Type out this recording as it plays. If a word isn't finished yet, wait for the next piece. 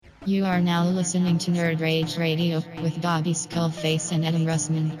You are now listening to Nerd Rage Radio with Bobby Skullface and Adam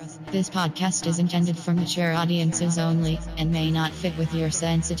Russman. This podcast is intended for mature audiences only and may not fit with your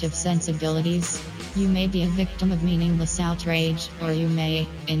sensitive sensibilities. You may be a victim of meaningless outrage, or you may,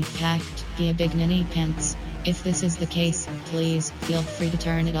 in fact, be a big ninny pants. If this is the case, please feel free to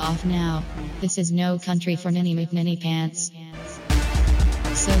turn it off now. This is no country for Ninny McNinny pants.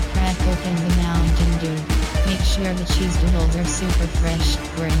 So crack open the Mountain Dew. Make sure the cheese doodles are super fresh.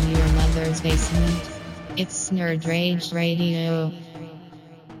 We're in your mother's basement. It's Nerd Rage Radio.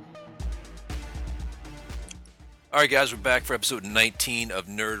 Alright guys, we're back for episode 19 of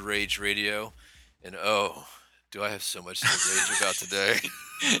Nerd Rage Radio. And oh, do I have so much to rage about today.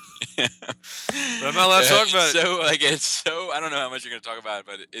 But I'm not allowed to talk about I don't know how much you're going to talk about it,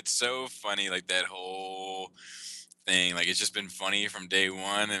 but it's so funny, like that whole thing. Like, it's just been funny from day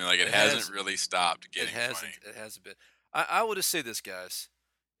one, and like it hasn't really stopped getting funny. It hasn't been. I will just say this, guys.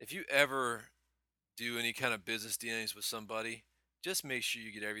 If you ever do any kind of business dealings with somebody, just make sure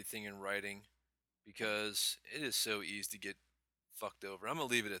you get everything in writing, because it is so easy to get fucked over. I'm going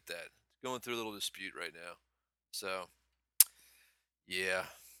to leave it at that. Going through a little dispute right now. So, yeah.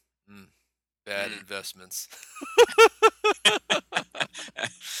 Bad investments. I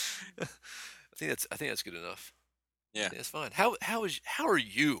think that's good enough. Yeah, that's fine. How are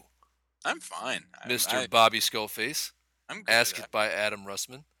you? I'm fine, Mr. Bobby Skullface. I'm good. Ask it by Adam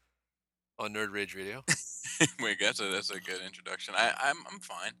Russman on Nerd Rage Radio. Wait, that's a good introduction. I'm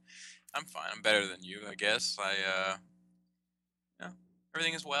fine. I'm fine. I'm better than you, I guess.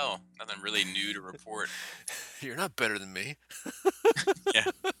 Everything is well. Nothing really new to report. You're not better than me. Yeah.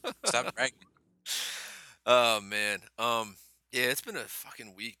 Stop bragging. Oh man. Yeah, it's been a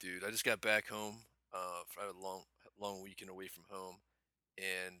fucking week, dude. I just got back home. I had a long weekend away from home,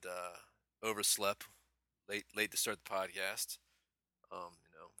 and overslept. Late to start the podcast.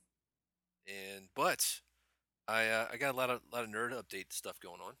 But I got a lot of nerd update stuff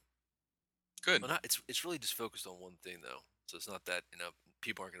going on. Good. Well, it's really just focused on one thing though. So it's not that,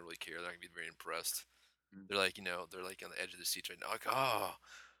 people aren't gonna really care. They're not gonna be very impressed. They're like, they're like on the edge of the seats right now. Like, oh,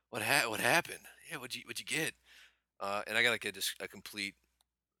 what happened? Yeah, what'd you get? And I got like a complete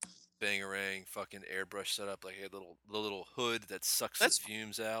bangarang fucking airbrush setup. Like a little hood that sucks the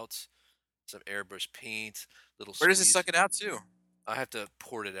fumes out. Some airbrush paint. Where does it suck it out to? I have to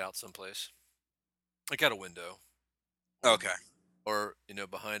port it out someplace. I got a window. Okay. Or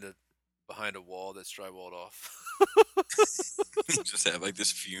behind a wall that's drywalled off. Just have like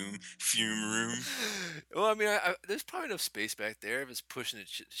this fume room. Well, I mean, there's probably enough space back there if it's pushing the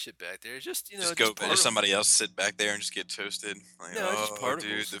shit back there. Just just somebody else sit back there and just get toasted. Like, no, it's just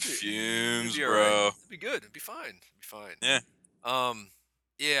particles. Dude, the fumes, bro. Right. It'd be good. It'd be fine. Yeah.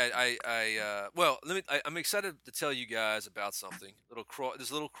 Yeah. Well, I'm excited to tell you guys about something.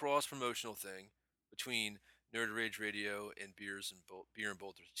 This little cross promotional thing between Nerd Rage Radio and Beer and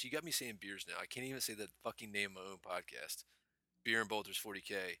Bolters. So you got me saying beers now. I can't even say the fucking name of my own podcast. Beer and Bolters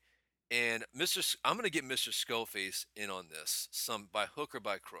 40K. And I'm gonna get Mr. Skullface in on this, by hook or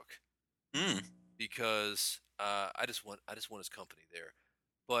by crook. Because I just want his company there.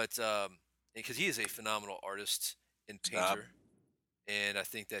 But because he is a phenomenal artist and painter. And I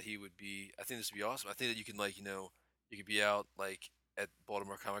think that this would be awesome. I think that you can you could be out like at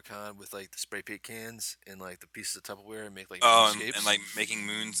Baltimore Comic-Con with like the spray paint cans and like the pieces of Tupperware and make like and like making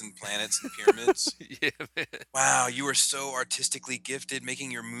moons and planets and pyramids. Yeah, man. Wow, you are so artistically gifted, making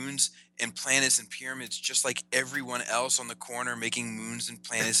your moons and planets and pyramids just like everyone else on the corner making moons and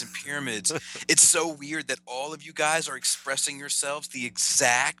planets and pyramids. It's so weird that all of you guys are expressing yourselves the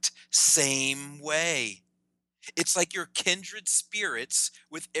exact same way. It's like you're kindred spirits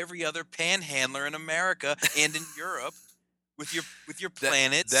with every other panhandler in America and in Europe. With your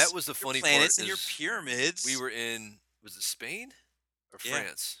planets, that was the funny planets part. And your pyramids. We were in, was it Spain or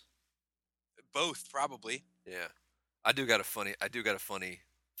France? Both, probably. Yeah, I do got a funny.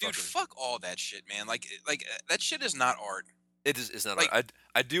 Dude, fuck all that shit, man. Like that shit is not art. It's not art.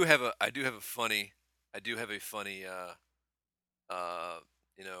 I do have a funny.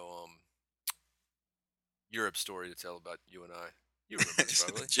 Europe story to tell about you and I. You remember this,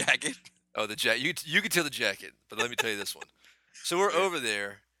 probably. The jacket. Oh, the jacket. You can tell the jacket, but let me tell you this one. So we're over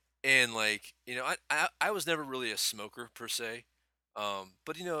there, and I was never really a smoker per se,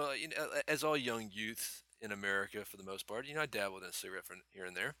 but as all young youth in America for the most part, I dabbled in a cigarette from here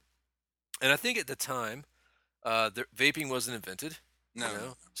and there, and I think at the time, vaping wasn't invented.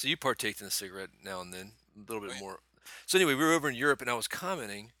 No. So you partaked in a cigarette now and then, a little bit more. So anyway, we were over in Europe, and I was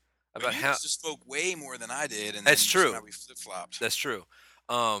commenting about how you just spoke way more than I did, and that's true. How we flip-flopped. That's true.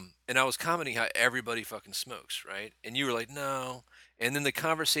 And I was commenting how everybody fucking smokes, right? And you were like, no. And then the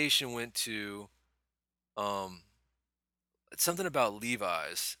conversation went to um, something about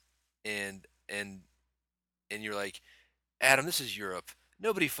Levi's, and and and you're like, Adam, this is Europe.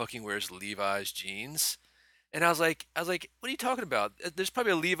 Nobody fucking wears Levi's jeans. And I was like, what are you talking about? There's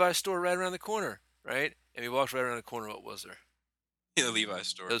probably a Levi's store right around the corner, right? And we walked right around the corner. What was there? The Levi's It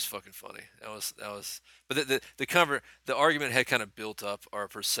store. was fucking funny. That was. But the argument had kind of built up our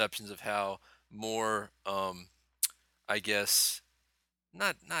perceptions of how more, I guess,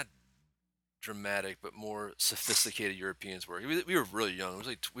 not dramatic, but more sophisticated Europeans were. We were really young. It was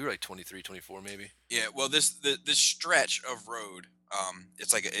like we were like 23, 24 maybe. Yeah, well, this stretch of road,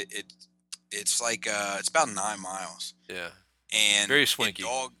 it's like it's about 9 miles, Yeah, and very swanky.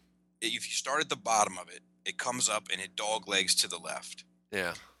 if you start at the bottom of it, it comes up and it dog legs to the left.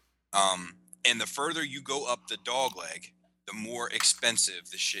 Yeah, And the further you go up the dog leg, the more expensive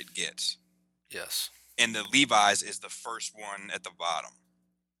the shit gets. yes. And the Levi's is the first one at the bottom.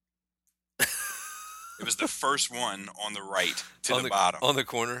 It was the first one on the right to on the bottom. on the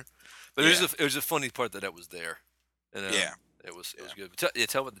corner. But Yeah. it was a funny part that was there. You know? Yeah. It was Yeah. good.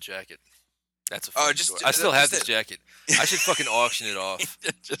 Tell about the jacket. That's a Oh, funny just story. I still have just this that. jacket. I should fucking auction it off.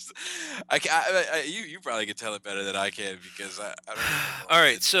 Just, you probably can tell it better than I can because I don't remember All all the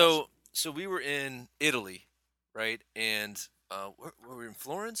right, details. so we were in Italy, right? And were we in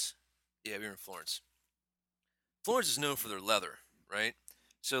Florence? Yeah, we were in Florence. Florence is known for their leather, right?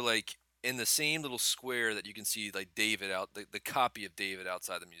 So like in the same little square that you can see like David out the copy of David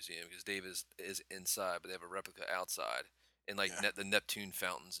outside the museum because David is inside, but they have a replica outside and like Yeah. the Neptune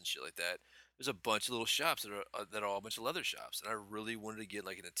fountains and shit like that. There's a bunch of little shops that are all a bunch of leather shops, and I really wanted to get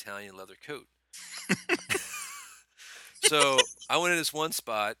like an Italian leather coat. So I went in this one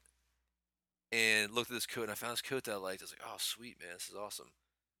spot and looked at this coat, and I found this coat that I liked. I was like, "Oh, sweet man, this is awesome."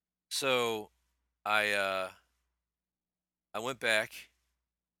 So I uh, I went back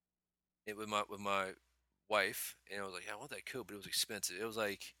with my wife, and I was like, "I want that coat," but it was expensive. It was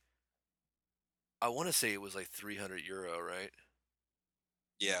like I want to say it was like 300 euro, right?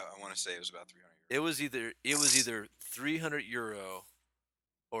 Yeah, I want to say it was about 300 It was either 300 euro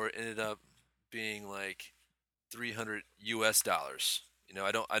or it ended up being like 300 US dollars. You know,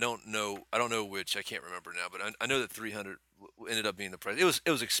 I don't know which. I can't remember now, but I know that 300 ended up being the price. It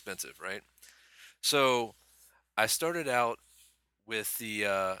was expensive, right? So I started out with the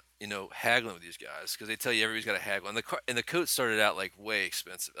haggling with these guys because they tell you everybody's got to haggle, and the coat started out like way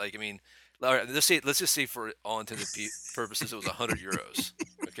expensive. Like I mean, all right, let's just say for all intended purposes it was 100 euros.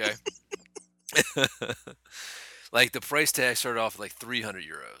 Okay, like the price tag started off at like 300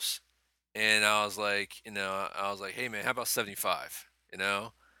 euros, and I was like, hey man, how about 75? You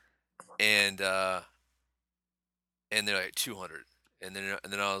know, and uh, and they're like 200, and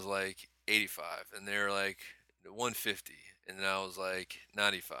then I was like 85, and they're like 150, and then I was like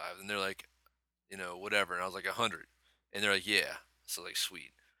 95, and they're like, whatever, and I was like 100, and they're like, yeah, so like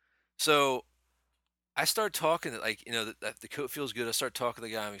sweet. So I start talking like, that the coat feels good. I start talking to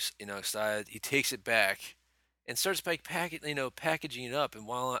the guy, I'm excited. He takes it back and starts like packaging it up, and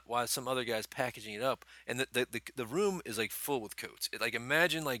while some other guy's packaging it up, and the room is like full with coats. Like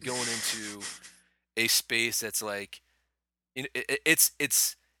imagine like going into a space that's like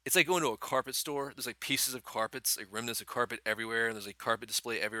it's like going to a carpet store. There's like pieces of carpets, like remnants of carpet everywhere, and there's like carpet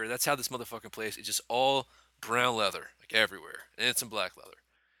display everywhere. That's how this motherfucking place is just all brown leather, like everywhere, and it's some black leather.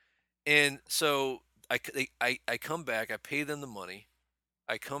 And so I come back, I pay them the money,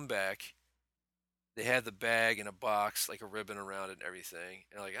 I come back, they have the bag in a box, like a ribbon around it and everything,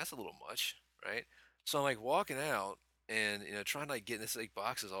 and I'm like that's a little much, right? So I'm like walking out and trying to like get in this like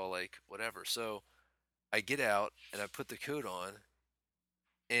box is all like whatever. So I get out and I put the coat on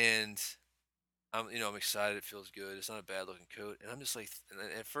and I'm excited. It feels good. It's not a bad looking coat, and I'm just like, and then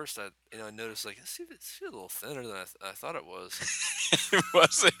at first I noticed like, it's a little thinner than I thought it was,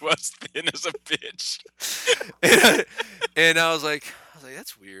 it was thin as a bitch. and I was like,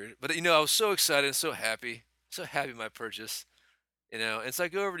 that's weird. But I was so excited and so happy with my purchase, And so I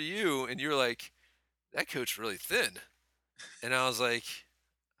go over to you, and you're like, that coat's really thin, and I was like,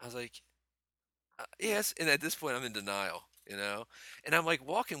 yes. And at this point, I'm in denial, and I'm like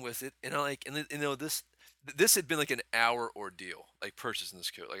walking with it, and I like, and this had been like an hour ordeal, like purchasing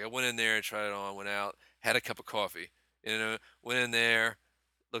this coat. Like I went in there and tried it on, went out, had a cup of coffee, went in there,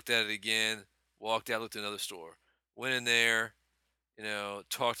 looked at it again, walked out, looked at another store, went in there,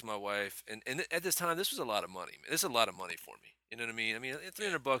 talked to my wife, and at this time, this was a lot of money. Man. This is a lot of money for me. You know what I mean? I mean, Yeah,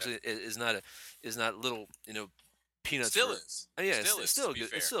 $300 yeah. is not little, peanuts Still for. is. Yeah, Still it's is, to still a be good.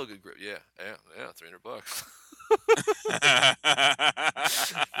 It's fair. still a good grip. Yeah, yeah, $300.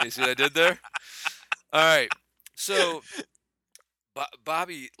 You see what I did there? All right. So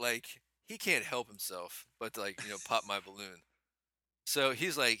Bobby, like, he can't help himself but to, like, pop my balloon. So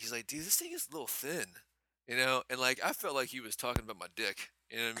he's like, dude, this thing is a little thin, and like I felt like he was talking about my dick.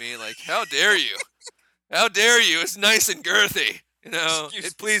 You know what I mean? Like, how dare you? How dare you? It's nice and girthy. Excuse It me,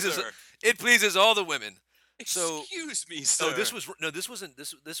 pleases sir. it pleases all the women. So, Excuse me, oh, sir. this wasn't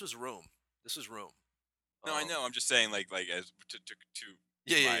this was Rome. This was Rome. No, I Um, know. I'm just saying, like as to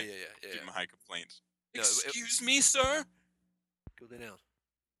yeah, ease yeah, my yeah, yeah, yeah, yeah. my complaints. No, Excuse me, sir. go lay down.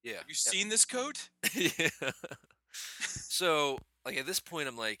 Yeah, Have you seen this coat? yeah. So, like at this point,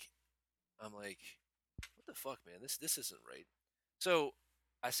 I'm like, what the fuck, man? This isn't right. So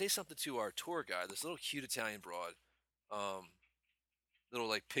I say something to our tour guide, this little cute Italian broad, um, little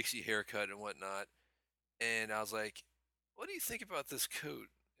like pixie haircut and whatnot. And I was like, "What do you think about this coat?"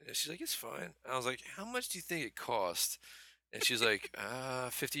 And she's like, "It's fine." I was like, "How much do you think it cost?" And she's like,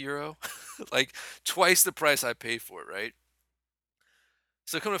 €50, like twice the price I paid for it, right?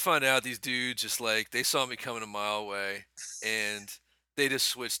 So come to find out, these dudes just like they saw me coming a mile away, and they just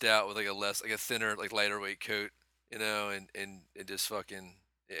switched out with like a thinner, like lighter weight coat, and it just fucking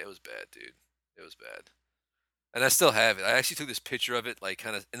yeah, it was bad, dude. It was bad. And I still have it. I actually took this picture of it, like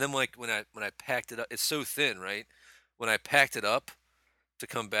kind of, and then like when I packed it up, it's so thin, right? When I packed it up to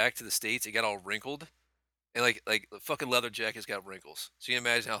come back to the States, it got all wrinkled, and like the fucking leather jacket's got wrinkles. So you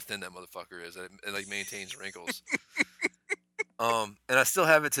imagine how thin that motherfucker is. It like maintains wrinkles. And I still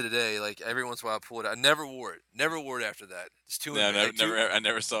have it to today. Like every once in a while, I pull it out. I never wore it. Never wore it after that. It's too No, like too. I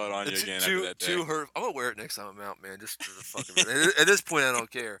never saw it on you again after that day. Too hurt. I'm gonna wear it next time I'm out, man. Just for the fuck of it. At this point, I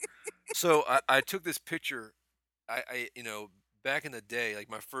don't care. So I took this picture. I back in the day, like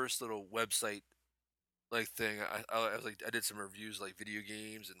my first little website like thing. I was like I did some reviews like video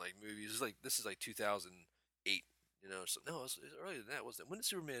games and like movies. This is like 2008. So no, it's earlier than that. Wasn't it? When did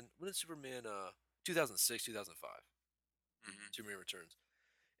Superman? 2006, 2005. Hmm. Superman Returns.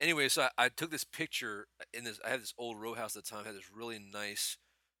 Anyway, so I took this picture in this. I had this old row house at the time. Had this really nice,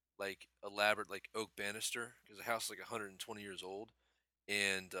 like elaborate, like oak banister because the house is like 120 years old,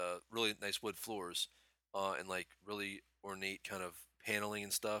 and really nice wood floors, and like really ornate kind of paneling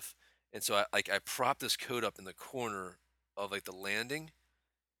and stuff. And so I propped this coat up in the corner of like the landing,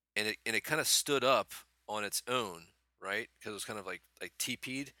 and it kind of stood up on its own, right? Because it was kind of like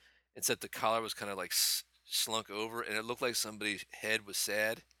teepeed, except the collar was kind of like slunk over, and it looked like somebody's head was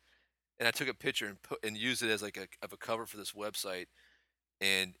sad. And I took a picture and used it as like a cover for this website,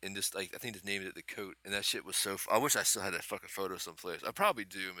 and just like I think just named it the coat, and that shit was so. I wish I still had that fucking photo someplace. I probably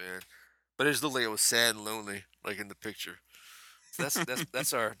do, man. But it just looked like it was sad and lonely, like in the picture. So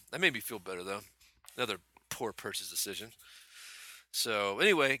that's our. That made me feel better though. Another poor purchase decision. So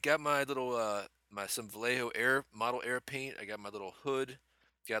anyway, got my little my some Vallejo air model air paint. I got my little hood.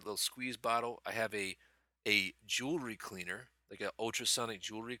 Got a little squeeze bottle. I have a jewelry cleaner, like an ultrasonic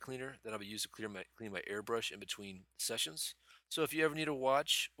jewelry cleaner that I'll be used to clean my airbrush in between sessions. So if you ever need a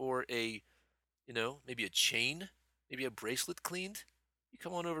watch or maybe a chain, maybe a bracelet cleaned, you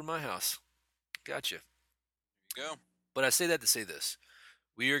come on over to my house. Gotcha. There you go. But I say that to say this: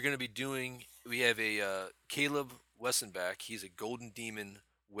 we are going to be doing. We have a Caleb Wessenbach. He's a Golden Demon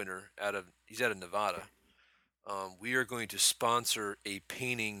winner He's out of Nevada. We are going to sponsor a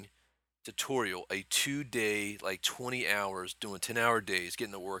painting tutorial, a 2-day, like 20 hours, doing 10-hour days,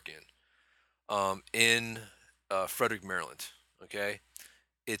 getting the work in Frederick, Maryland. Okay,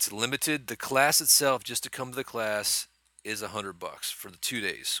 it's limited. The class itself, just to come to the class, is $100 for the 2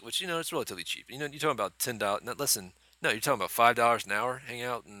 days, which it's relatively cheap. You're talking about $10, not less than. No, you're talking about $5 an hour. Hang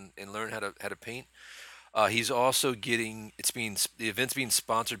out and learn how to paint. He's also getting. The event's being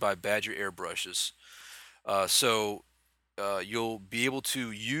sponsored by Badger Airbrushes. So you'll be able to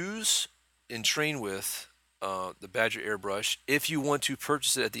use and train with the Badger airbrush. If you want to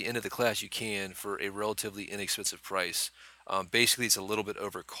purchase it at the end of the class, you can for a relatively inexpensive price. Basically, it's a little bit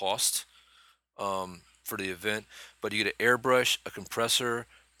over cost for the event, but you get an airbrush, a compressor,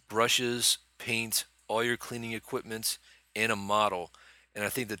 brushes, paint, all your cleaning equipment, and a model. And I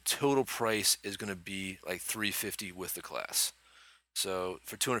think the total price is going to be like 350 with the class. So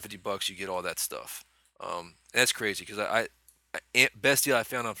for $250, you get all that stuff. And that's crazy because best deal I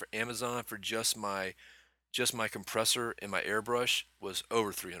found on for Amazon for just my compressor and my airbrush was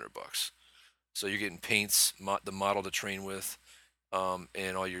over $300. So you're getting paints, the model to train with,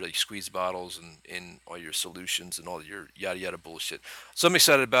 and all your like squeeze bottles and all your solutions and all your yada yada bullshit. So I'm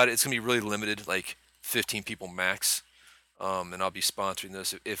excited about it. It's gonna be really limited, like 15 people max, and I'll be sponsoring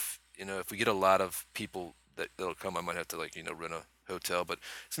this. If we get a lot of people that'll come, I might have to rent a hotel, but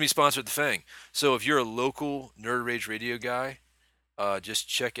it's gonna be sponsored the Fang. So if you're a local Nerd Rage Radio guy, just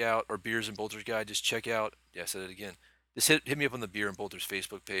check out, or Beers and Bolters guy, just check out. Yeah, I said it again. just hit me up on the Beer and Bolters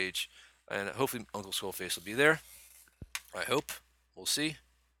Facebook page, and hopefully Uncle Skullface will be there. I hope. We'll see.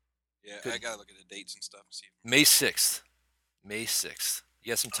 Yeah, Good. I gotta look at the dates and stuff and see. May 6th. May 6th.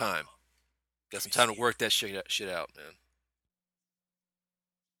 You got some time. Got some time to work that shit out, man.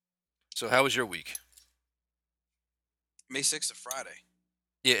 So how was your week? May 6th is Friday.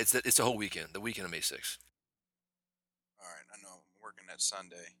 Yeah, it's the whole weekend. The weekend of May 6th. All right, I know I'm working that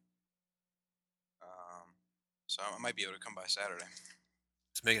Sunday. So I might be able to come by Saturday.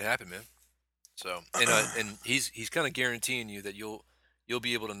 Let's make it happen, man. So and he's kind of guaranteeing you that you'll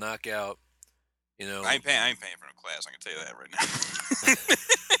be able to knock out, you know. I ain't paying for no class. I can tell you that right now.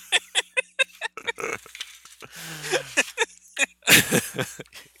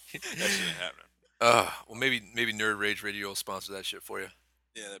 That shit ain't happening. Well, maybe Nerd Rage Radio will sponsor that shit for you.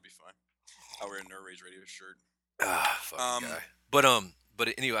 Yeah, that'd be fine. I'll wear a Nerd Rage Radio shirt. Fucking guy. But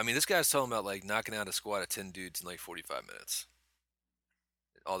anyway, I mean, this guy's talking about like knocking out a squad of 10 dudes in like 45 minutes.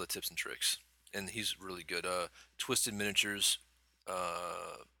 All the tips and tricks, and he's really good. Twisted Miniatures,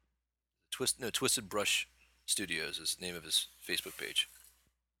 Twisted Brush Studios is the name of his Facebook page.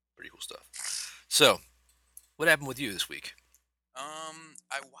 Pretty cool stuff. So, what happened with you this week?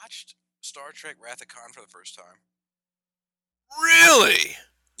 I watched Star Trek Wrath of Khan for the first time. Really?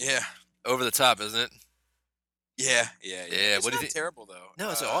 Yeah. Over the top, isn't it? Yeah. What It's do you not think? terrible though. No,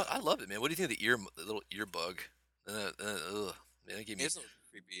 I love it, man. What do you think of the little ear bug? Man, it gave me. It's a little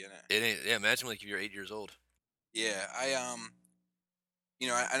creepy, isn't it? It ain't. Yeah, imagine like if you're 8 years old. Yeah, I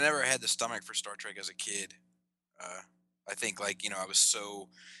never had the stomach for Star Trek as a kid. I think like I was so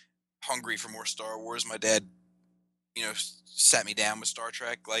hungry for more Star Wars. My dad, sat me down with Star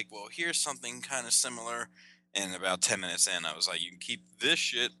Trek. Like, well, here's something kind of similar. And about 10 minutes in, I was like, you can keep this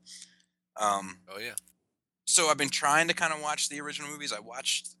shit. Oh yeah. So I've been trying to kind of watch the original movies. I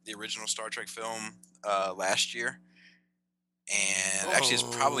watched the original Star Trek film last year, and actually it's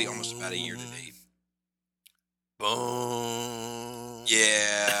probably almost about a year to date. Boom.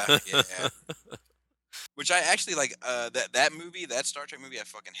 Yeah. Which I actually like. That movie, that Star Trek movie, I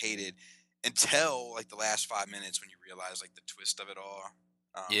fucking hated until like the last 5 minutes when you realize like the twist of it all.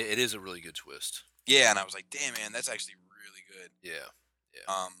 Yeah, it is a really good twist. Yeah, and I was like, damn, man, that's actually really good. Yeah.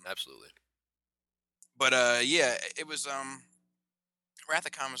 Absolutely. But yeah, it was Wrath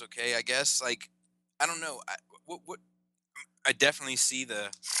of Khan was okay, I guess. Like, I don't know. I definitely see the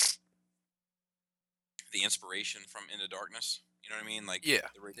inspiration from Into Darkness. You know what I mean? Like, Yeah,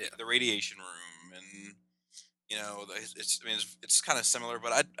 the radiation room, and it's kind of similar,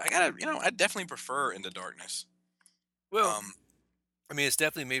 but I definitely prefer Into Darkness. Well, I mean, it's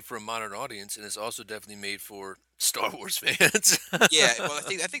definitely made for a modern audience, and it's also definitely made for Star Wars fans. Yeah, well, I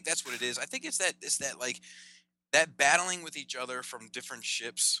think that's what it is. I think it's that like that battling with each other from different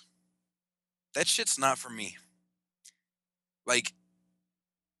ships. That shit's not for me. Like,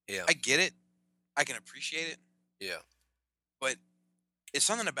 Yeah. I get it, I can appreciate it, Yeah. but it's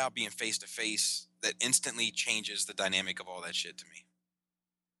something about being face to face that instantly changes the dynamic of all that shit to me.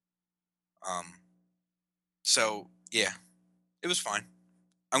 So yeah, it was fine.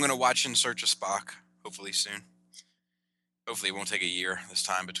 I'm gonna watch In Search of Spock hopefully soon. Hopefully it won't take a year this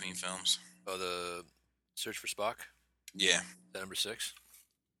time between films. Oh, the Search for Spock? Yeah. Is that number 6?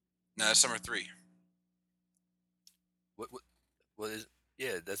 No, that's number 3. What is?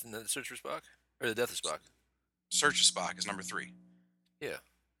 Yeah, that's the Search for Spock or the Death of Spock. Search of Spock is number 3. Yeah.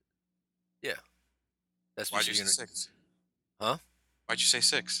 That's Why'd you say 6? Huh? Why'd you say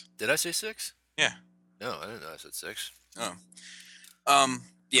 6? Did I say 6? Yeah. No, I didn't know I said 6. Oh.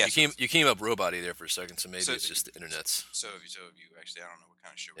 Yeah. You came up robot-y there for a second, so maybe So- it's just the internet's. So have you. Actually, I don't know what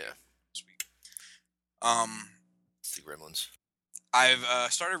kind of show. Yeah. This week. It's the Gremlins.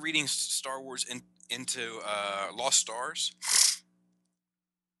 I've started reading Star Wars into Lost Stars.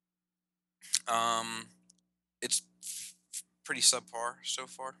 It's pretty subpar so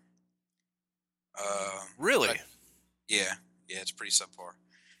far. Really? Yeah, it's pretty subpar.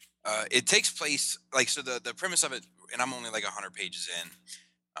 It takes place so the premise of it, and I'm only like 100 pages in.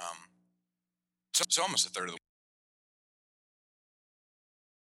 So almost a third of the.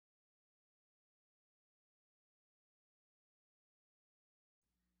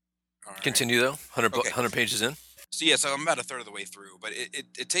 All right. Continue though. 100, Okay. 100 pages in. So I'm about a third of the way through, but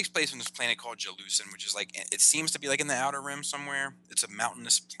it takes place on this planet called Jalusin, which is like, it seems to be like in the Outer Rim somewhere. It's a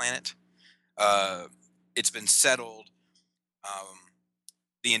mountainous planet. It's been settled.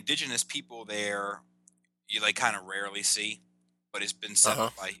 The indigenous people there, you like kind of rarely see, but it's been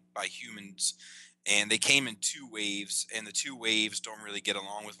settled by humans, and they came in 2 waves, and the 2 waves don't really get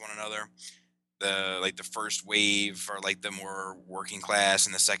along with one another. The first wave are like the more working class,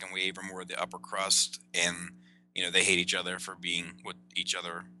 and the second wave are more the upper crust, and they hate each other for being what each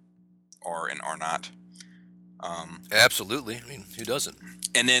other are and are not. Absolutely. I mean, who doesn't?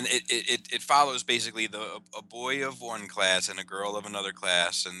 And then it follows basically a boy of one class and a girl of another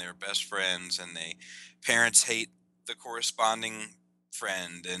class, and they're best friends, and parents hate the corresponding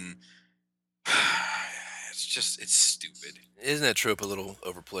friend, and it's stupid. Isn't that trope a little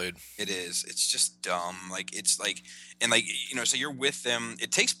overplayed? It is. It's just dumb. Like it's like, and like so you're with them.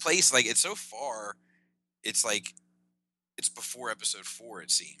 It takes place like it's so far. It's like it's before episode 4.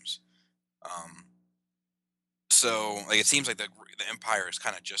 It seems. So like it seems like the Empire is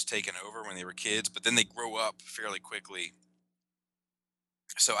kind of just taken over when they were kids, but then they grow up fairly quickly.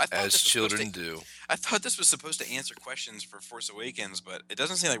 So As children do. I thought this was supposed to answer questions for Force Awakens, but it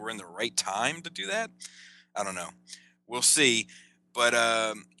doesn't seem like we're in the right time to do that. I don't know. We'll see. But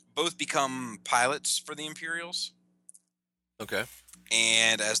both become pilots for the Imperials. Okay.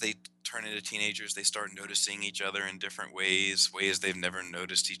 And as they turn into teenagers, they start noticing each other in different ways they've never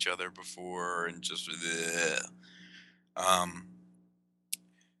noticed each other before, and just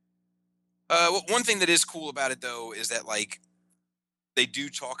one thing that is cool about it though is that like they do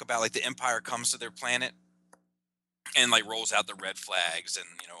talk about like the Empire comes to their planet and like rolls out the red flags and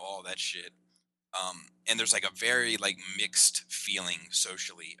all that shit. And there's like a very like mixed feeling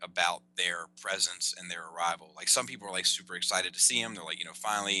socially about their presence and their arrival. Like some people are like super excited to see them. They're like,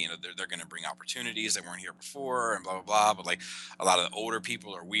 finally, they're going to bring opportunities that weren't here before and blah, blah, blah. But like a lot of the older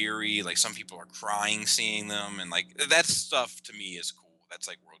people are weary. Like some people are crying seeing them. And like that stuff to me is cool. That's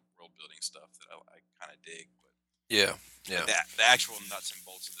like world building stuff that I kind of dig. But yeah. Yeah. The actual nuts and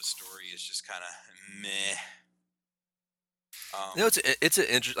bolts of the story is just kind of meh. It's an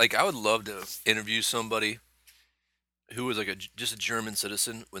interest. Like I would love to interview somebody who was like just a German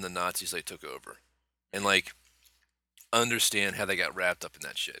citizen when the Nazis like took over, and like understand how they got wrapped up in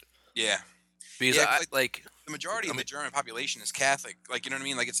that shit. Yeah, because like the majority of the German population is Catholic. Like you know what I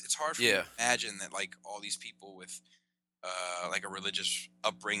mean? Like it's hard for me to imagine that like all these people with like a religious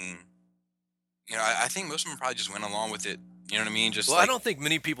upbringing. I think most of them probably just went along with it. You know what I mean? Just I don't think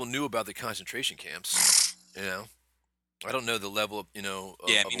many people knew about the concentration camps. I don't know the level of of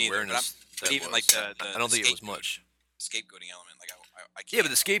awareness. But even like the I don't think it was much scapegoating element. Like I can't. Yeah, but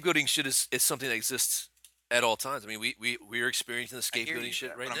the scapegoating shit is something that exists at all times. I mean, we're experiencing the scapegoating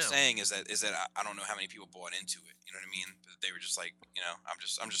shit right now. What I'm saying is that I don't know how many people bought into it. You know what I mean? They were just like,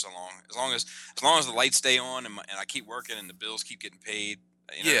 I'm just along as long as the lights stay on and I keep working and the bills keep getting paid.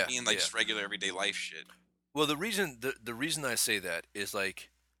 You know what I mean? Like just regular everyday life shit. Well, the reason I say that is like,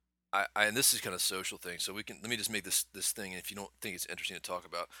 and this is kind of social thing. So let me just make this thing. And if you don't think it's interesting to talk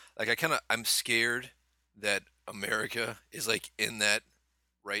about, like I'm scared that America is like in that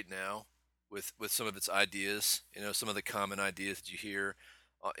right now with some of its ideas, some of the common ideas that you hear,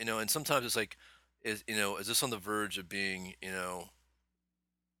 and sometimes it's like, is this on the verge of being,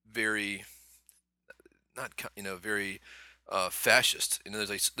 very, not, very fascist.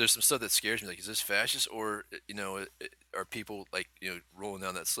 There's some stuff that scares me. Like, is this fascist, or are people like rolling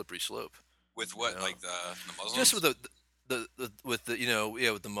down that slippery slope? With what, like the Muslims? Just with with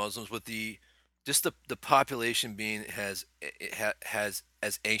the Muslims, with just the population being has as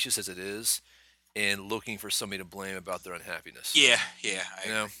anxious as it is, and looking for somebody to blame about their unhappiness. Yeah,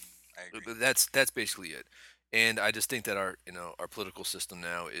 I agree. That's basically it. And I just think that our political system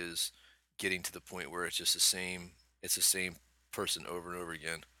now is getting to the point where it's just the same person over and over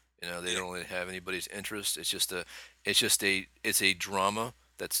again. They don't really have anybody's interest. It's a drama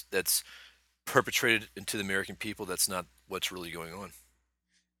that's perpetrated into the American people. That's not what's really going on.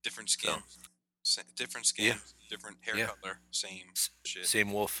 Different skin, different hair color, same shit.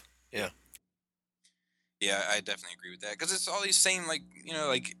 Same wolf. Yeah. Yeah, I definitely agree with that because it's all these same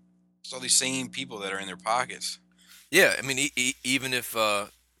it's all these same people that are in their pockets. Yeah, I mean, even if the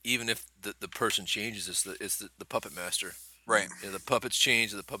person changes, it's the puppet master. Right. The puppets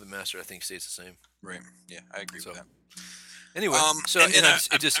change, and the puppet master, I think, stays the same. Right. Yeah, I agree with that. Anyway, it's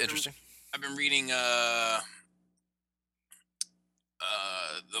just interesting. I've been reading the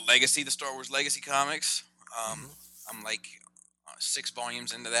Star Wars Legacy comics. I'm like 6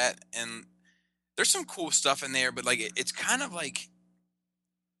 volumes into that, and there's some cool stuff in there, but like it's kind of like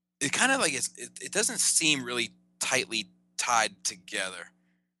it doesn't seem really tightly tied together.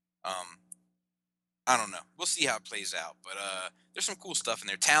 I don't know. We'll see how it plays out, but there's some cool stuff in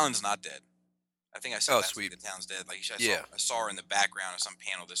there. Talon's not dead. I think I saw that sweet. that Talon's dead. Like I saw her in the background of some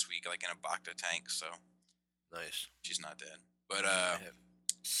panel this week, like in a Bacta tank. So nice. She's not dead, but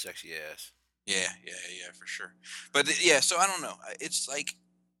sexy ass. Yeah, for sure. But so I don't know. It's like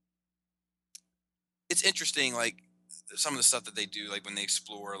it's interesting, like some of the stuff that they do, like when they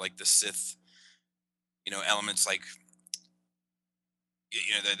explore like the Sith elements like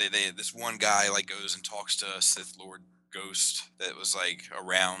this one guy like goes and talks to a Sith Lord ghost that was like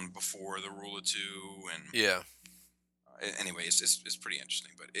around before the Rule of Two, and Yeah. anyway, it's pretty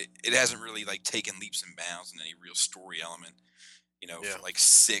interesting, but it hasn't really like taken leaps and bounds in any real story element. Yeah. For like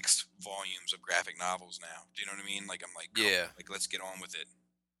 6 volumes of graphic novels now. Do you know what I mean? Like I'm like, come Yeah. on, like let's get on with it.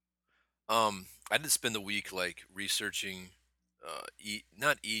 I did spend the week like researching,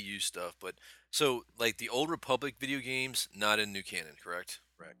 not EU stuff, but so like the Old Republic video games, not in new canon, correct?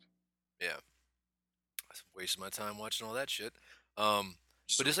 Correct. Yeah, I wasted my time watching all that shit. Um,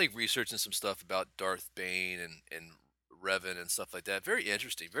 but So just like researching some stuff about Darth Bane and Revan and stuff like that. Very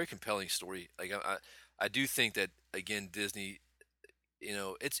interesting, very compelling story. Like I do think that again Disney,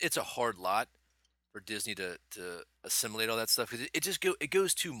 it's a hard lot for Disney to assimilate all that stuff because it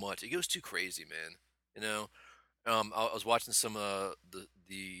goes too much. It goes too crazy, man. You know. I was watching some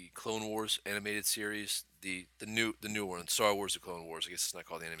the Clone Wars animated series, the new one, Star Wars: The Clone Wars. I guess it's not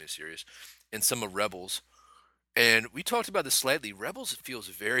called the animated series, and some of Rebels. And we talked about this slightly. Rebels feels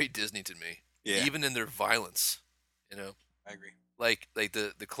very Disney to me, yeah, even in their violence. You know, I agree. like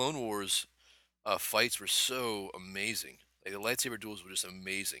the Clone Wars fights were so amazing. Like the lightsaber duels were just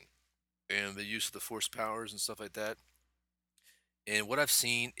amazing, and the use of the Force powers and stuff like that. And what I've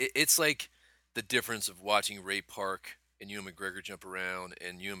seen, it's like the difference of watching Ray Park and Ewan McGregor jump around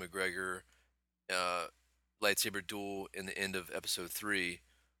and Ewan McGregor uh, lightsaber duel in the end of episode 3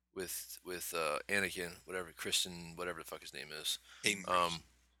 with Anakin, whatever Christian, whatever the fuck his name is, Hayden um, Christensen.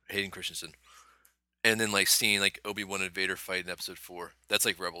 Hayden Christensen, and then like seeing like Obi-Wan and Vader fight in episode 4. That's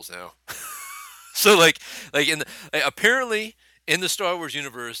like Rebels now. So like apparently in the Star Wars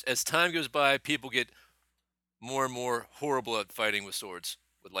universe, as time goes by, people get more and more horrible at fighting with swords,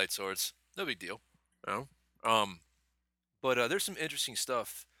 with light swords. No big deal. You know? But there's some interesting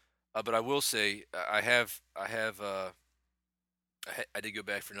stuff. But I will say, I did go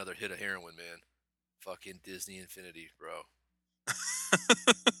back for another hit of heroin, man. Fucking Disney Infinity, bro.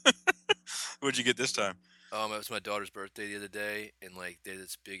 What'd you get this time? It was my daughter's birthday the other day, and like they had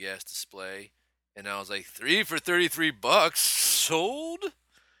this big ass display, and I was like 3 for $33, sold.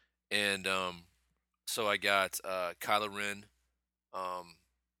 And so I got Kylo Ren. Um,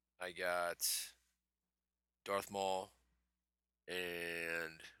 I got Darth Maul,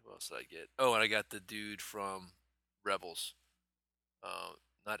 and what else did I get? Oh, and I got the dude from Rebels.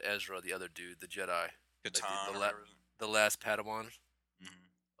 Not Ezra, the other dude, the Jedi, like Catan or whatever. the last Padawan.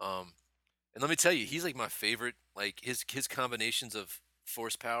 Hmm. And let me tell you, he's like my favorite. Like his combinations of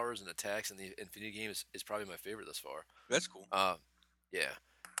force powers and attacks in the Infinity game is probably my favorite thus far. That's cool. Yeah.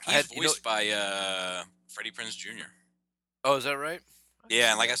 He's voiced by Freddie Prinze Jr. Oh, is that right? I didn't Yeah, see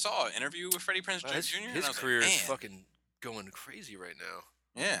and like I that. saw an interview with Freddie Prinze Wow, Jr. and his I was like, career is man, fucking going crazy right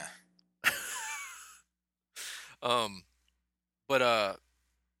now. yeah. Um, but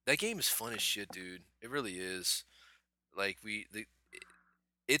that game is fun as shit, dude. It really is. Like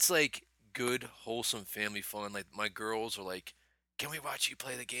it's like good, wholesome family fun. Like my girls are like, "Can we watch you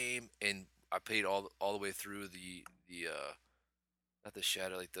play the game?" And I played all the way through the not the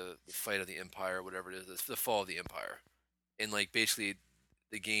shadow, like the fight of the Empire, whatever it is, the fall of the Empire. And like basically,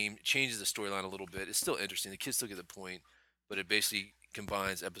 the game changes the storyline a little bit. It's still interesting. The kids still get the point, but it basically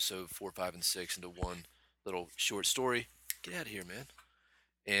combines episode 4, 5, and 6 into one little short story. Get out of here, man.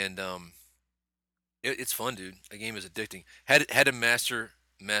 And it's fun, dude. The game is addicting. Had to master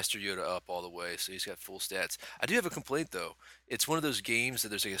Yoda up all the way, so he's got full stats. I do have a complaint though. It's one of those games that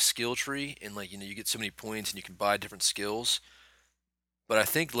there's like a skill tree, and like you get so many points, and you can buy different skills. But I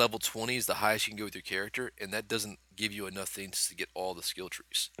think level 20 is the highest you can go with your character, and that doesn't give you enough things to get all the skill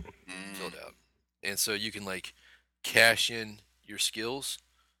trees filled Mm. out. And so you can like cash in your skills,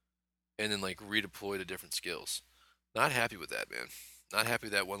 and then like redeploy to different skills. Not happy with that, man. Not happy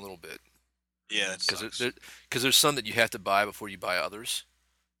with that one little bit. Yeah, that sucks. Because there's some that you have to buy before you buy others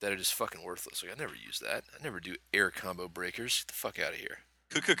that are just fucking worthless. Like I never use that. I never do air combo breakers. Get the fuck out of here.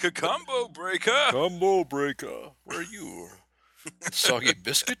 Combo breaker. Combo breaker. Where are you? Soggy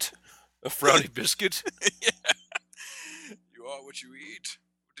biscuit? A frowny biscuit? Yeah. You are what you eat.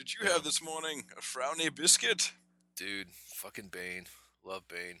 What did you have this morning? A frowny biscuit? Dude, fucking Bane. Love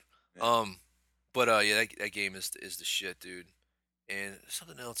Bane. Yeah. But yeah, that game is the shit, dude. And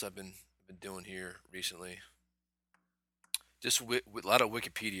something else I've been doing here recently. Just with a lot of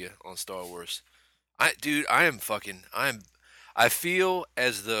Wikipedia on Star Wars. Dude, I feel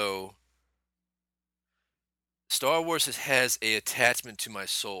as though Star Wars has a attachment to my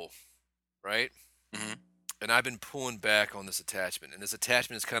soul, right? Hmm. And I've been pulling back on this attachment, and this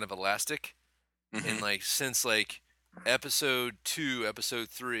attachment is kind of elastic. Hmm. And like since like episode 2, episode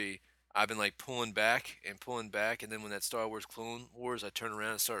 3, I've been like pulling back and pulling back, and then when that Star Wars Clone Wars, I turned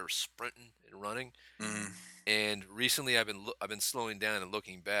around and started sprinting and running. Mm. And recently, I've been slowing down and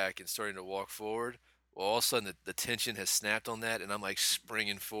looking back and starting to walk forward. Well, all of a sudden, the tension has snapped on that, and I'm like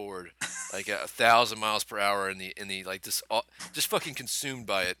springing forward, like at 1,000 miles per hour in the like just fucking consumed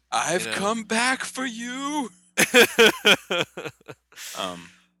by it, you I've know. come back for you. Um,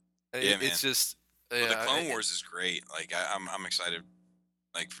 yeah, man. It's just Well, the yeah. Clone Wars is great. Like I'm excited,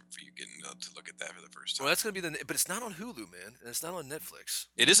 like for you getting to look at that for the first Well, time. that's gonna be but it's not on Hulu, man, and it's not on Netflix.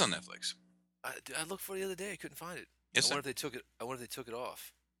 It is on Netflix. I looked for it the other day, I couldn't find it. Yes, I sir. wonder if they took it. I wonder if they took it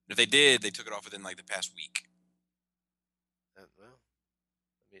off. If they did, they took it off within like the past week. Well,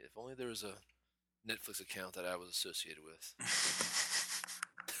 I mean, if only there was a Netflix account that I was associated with.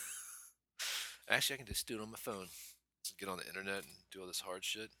 Actually, I can just do it on my phone. Get on the internet and do all this hard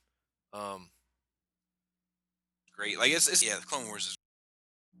shit. Great. Like it's yeah, the Clone Wars is.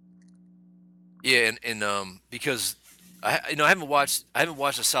 Yeah, and because I haven't watched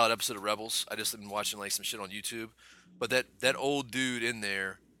a solid episode of Rebels. I just been watching like some shit on YouTube. But that old dude in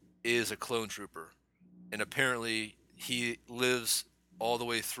there is a clone trooper, and apparently he lives all the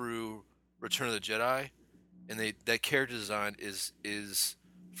way through Return of the Jedi, and that character design is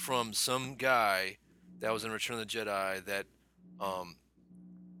from some guy that was in Return of the Jedi that um,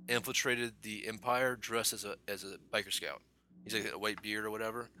 infiltrated the Empire dressed as a biker scout. He's like a white beard or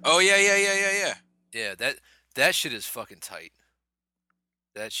whatever. Oh yeah. Yeah, that shit is fucking tight.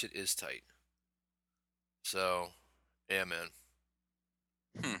 That shit is tight. So, yeah, man.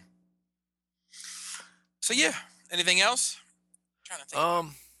 So yeah. Anything else? I'm trying to think. If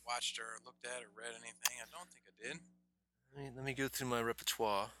I watched or looked at or read anything. I don't think I did. Let me go through my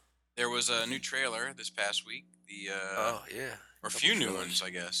repertoire. There was a new trailer this past week. Oh yeah, or a few new ones, I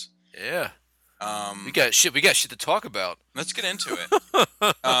guess. Yeah. We got shit to talk about. Let's get into it.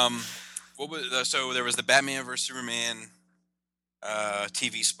 What was so there was the Batman vs Superman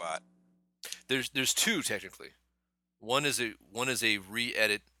TV spot. There's two technically. One is a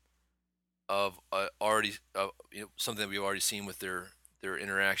re-edit of something that we've already seen with their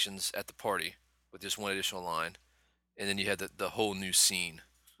interactions at the party with just one additional line, and then you had the whole new scene.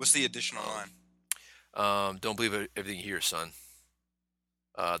 What's the additional line? Don't believe everything you hear, son.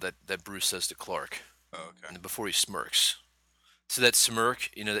 That Bruce says to Clark. Oh, okay. And before he smirks. So that smirk,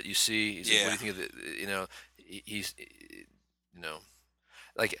 that you see, he's like, what do you think of the, he's,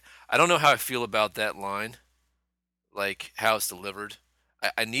 like, I don't know how I feel about that line, like how it's delivered.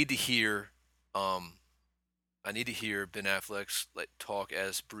 I need to hear, Ben Affleck's like talk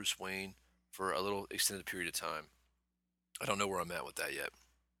as Bruce Wayne for a little extended period of time. I don't know where I'm at with that yet.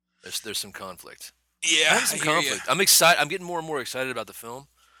 There's some conflict. Yeah, some conflict. I'm excited. I'm getting more and more excited about the film.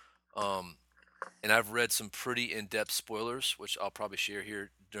 And I've read some pretty in-depth spoilers, which I'll probably share here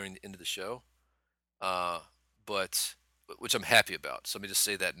during the end of the show. But which I'm happy about. So let me just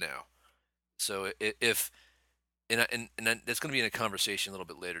say that now. So if and that's going to be in a conversation a little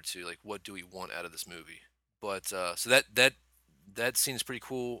bit later too. Like, what do we want out of this movie? But so that scene is pretty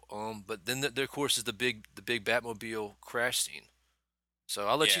cool. But then there of course is the big Batmobile crash scene. So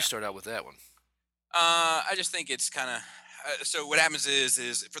I'll let you start out with that one. I just think it's kind of so. What happens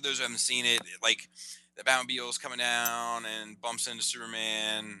is for those who haven't seen it, like the Batmobile's coming down and bumps into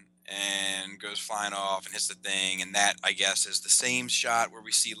Superman and goes flying off and hits the thing, and that I guess is the same shot where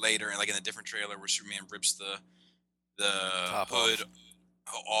we see later, and like in a different trailer, where Superman rips the Top hood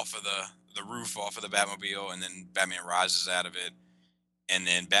off of the roof off of the Batmobile, and then Batman rises out of it, and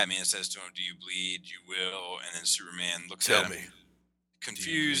then Batman says to him, "Do you bleed? You will." And then Superman looks at him,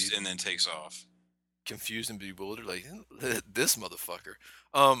 confused, and then takes off. Confused and bewildered, like this motherfucker.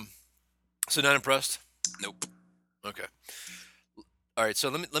 So not impressed? Nope. Okay. All right. So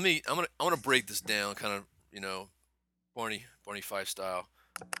let me. I want to break this down, kind of, Barney Fife style.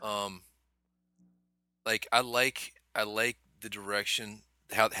 Like I like the direction,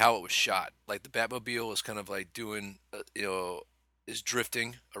 how it was shot. Like the Batmobile was kind of like doing, is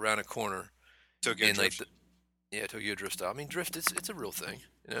drifting around a corner. Tokyo Drift. Yeah, Tokyo Drift style. I mean, drift. It's a real thing.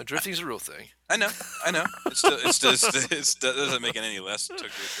 Drifting's a real thing. I know. It doesn't make it any less Tokyo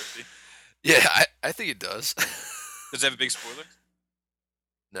Drifty. Yeah, I think it does. Does it have a big spoiler?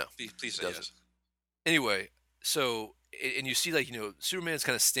 No. Please say yes. Anyway, so and you see Superman's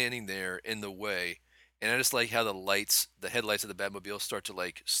kind of standing there in the way, and I just like how the headlights of the Batmobile start to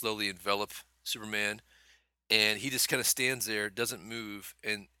like slowly envelop Superman, and he just kind of stands there, doesn't move,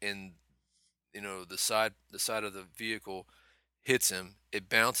 and the side of the vehicle hits him. It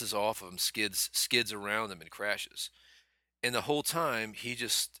bounces off of him, skids around him, and crashes. And the whole time he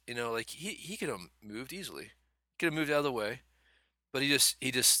just he could have moved easily. Could have moved out of the way, but he just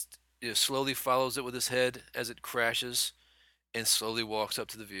slowly follows it with his head as it crashes, and slowly walks up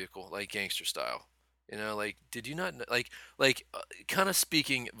to the vehicle like gangster style. Like, did you not kind of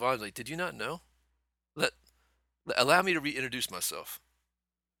speaking volumes? Like, did you not know? Let, allow me to reintroduce myself.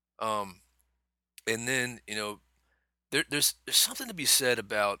 Um, and then there's something to be said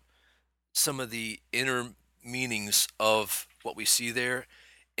about some of the inner meanings of what we see there,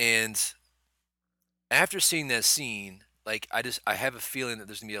 and after seeing that scene, like I have a feeling that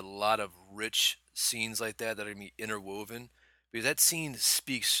there's gonna be a lot of rich scenes like that are gonna be interwoven because that scene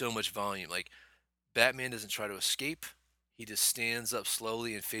speaks so much volume. Like Batman doesn't try to escape. He just stands up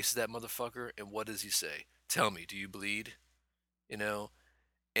slowly and faces that motherfucker. And what does he say? Tell me, do you bleed? You know?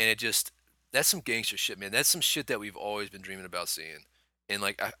 And that's some gangster shit, man. That's some shit that we've always been dreaming about seeing. And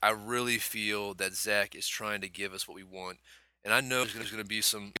like, I really feel that Zach is trying to give us what we want. And I know there's going to be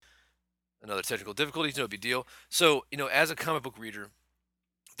another technical difficulties, no big deal. So, as a comic book reader,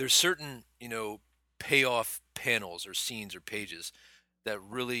 there's certain, payoff panels or scenes or pages that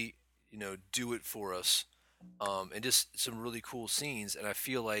really, do it for us, and just some really cool scenes. And I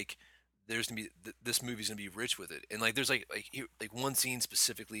feel like there's gonna be this movie's gonna be rich with it. And like, there's like one scene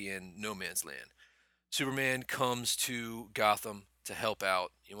specifically in No Man's Land. Superman comes to Gotham to help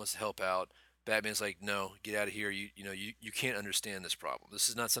out. He wants to help out. Batman's like, no, get out of here. You can't understand this problem. This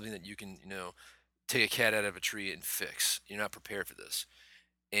is not something that you can, take a cat out of a tree and fix. You're not prepared for this.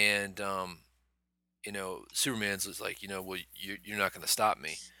 And Superman's is like, well, you're not going to stop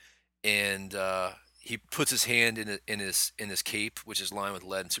me. And he puts his hand in his cape, which is lined with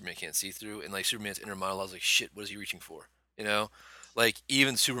lead, and Superman can't see through. And like Superman's inner monologue is like, shit, what is he reaching for? Like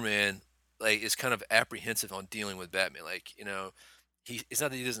even Superman like is kind of apprehensive on dealing with Batman. Like it's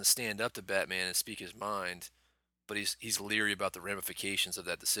not that he doesn't stand up to Batman and speak his mind, but he's leery about the ramifications of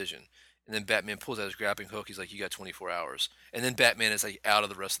that decision. And then Batman pulls out his grappling hook. He's like, "You got 24 hours." And then Batman is like out of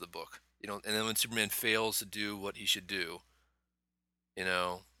the rest of the book. And then when Superman fails to do what he should do, you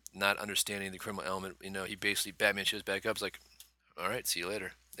know, not understanding the criminal element, he basically Batman shows back up. He's like, "All right, see you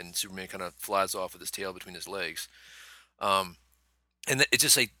later." And Superman kind of flies off with his tail between his legs. Um, and it's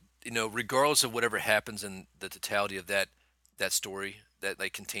just like regardless of whatever happens in the totality of that story, that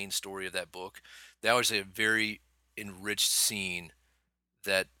like contained story of that book, that was a very enriched scene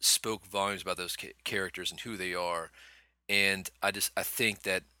that spoke volumes about those characters and who they are. And I think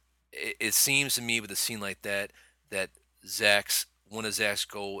that it seems to me with a scene like that Zach's one of Zach's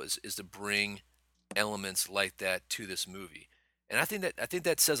goal is to bring elements like that to this movie. And I think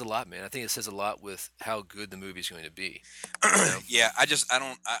that says a lot, man. I think it says a lot with how good the movie's going to be. Yeah, I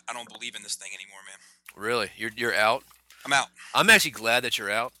don't believe in this thing anymore, man. Really, you're out. I'm out. I'm actually glad that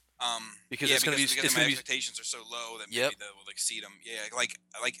you're out because Yeah, it's gonna be because my expectations are so low that maybe Yep. they will exceed them. Yeah,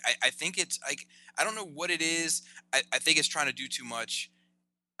 I think it's like I don't know what it is. I think it's trying to do too much.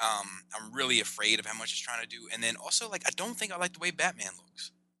 I'm really afraid of how much it's trying to do, and then also like I don't think I like the way Batman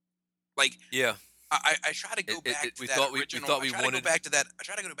looks. Like Yeah. I try to go back to We that thought we original. thought I we try to go wanted. back to that. I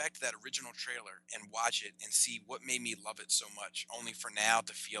try to go back to that original trailer and watch it and see what made me love it so much. Only for now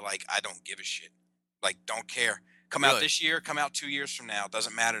to feel like I don't give a shit. Like don't care. Come out Really. this year. Come out 2 years from now.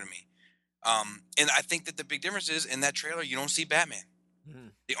 Doesn't matter to me. And I think that the big difference is in that trailer you don't see Batman.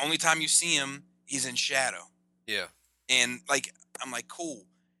 Mhm. The only time you see him, he's in shadow. Yeah. And like I'm like cool,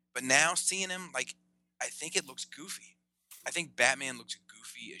 but now seeing him, like I think it looks goofy. I think Batman looks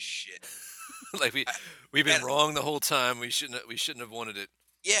goofy as shit. Like I, we've been and wrong the whole time. We shouldn't have wanted it.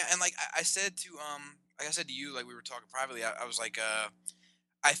 yeah, and like I said to like I said to you, like we were talking privately, I was like,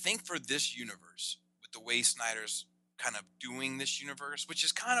 I think for this universe, with the way Snyder's kind of doing this universe, which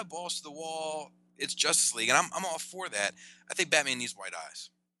is kind of balls to the wall, it's Justice League, and I'm all for that. I think Batman needs white eyes.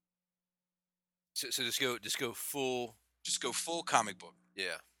 So just go full. Just go full comic book. Yeah.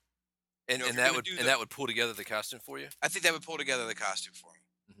 You And know, if and you're that gonna would do and the, that would pull together the costume for you. I think that would pull together the costume for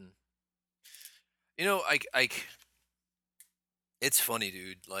me. Hmm. It's funny,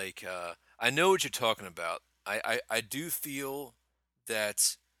 dude. Like, I know what you're talking about. I do feel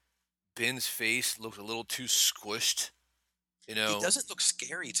that Ben's face looked a little too squished, you He know. doesn't look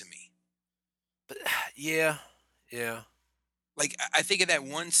scary to me. But yeah, yeah, Like I think of that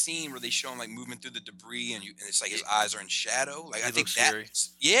one scene where they show him like moving through the debris, and it's like his it, eyes are in shadow. Like I he looks think scary.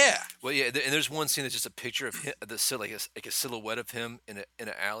 yeah, Well, yeah, and there's one scene that's just a picture of him, like a silhouette of him in an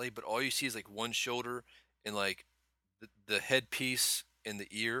alley, but all you see is like one shoulder and like the headpiece and the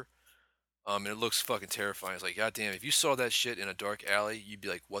ear. And it looks fucking terrifying. It's like, goddamn, if you saw that shit in a dark alley, you'd be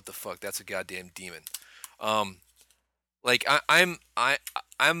like, what the fuck? That's a goddamn demon. Um, like I'm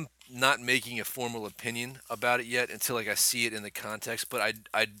not making a formal opinion about it yet until like I see it in the context, but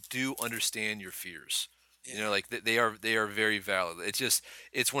I do understand your fears. You know, like they are very valid.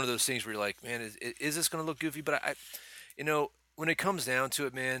 It's one of those things where you're like, man, is this going to look goofy? But you know, when it comes down to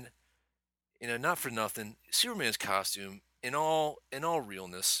it, man, you know, not for nothing, Superman's costume, in all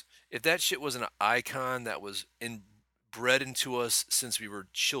realness, if that shit was an icon that was bred into us since we were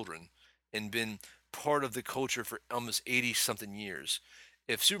children and been part of the culture for almost 80 something years,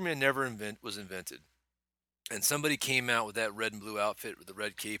 if Superman never was invented and somebody came out with that red and blue outfit with the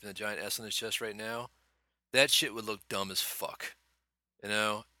red cape and the giant S on his chest right now, that shit would look dumb as fuck. You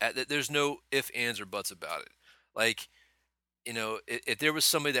know, there's no ifs, ands, or buts about it. Like, you know, if there was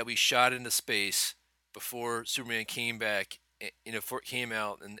somebody that we shot into space before Superman came back, you know, before it came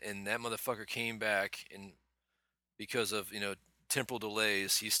out, and that motherfucker came back, and because of, you know, temporal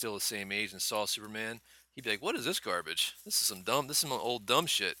delays, he's still the same age and saw Superman, he'd be like, "What is this garbage? This is some old dumb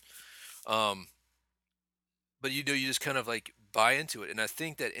shit." Um, but you know, you just kind of like buy into it, and I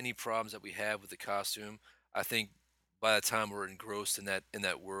think that any problems that we have with the costume, I think by the time we're engrossed in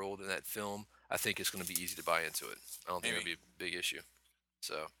that world in that film, I think it's going to be easy to buy into it. I don't think it'll Maybe, be a big issue.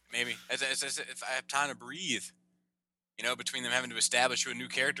 So. maybe. If I have time to breathe, between them having to establish who a new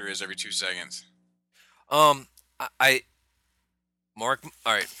character is every 2 seconds. I Mark.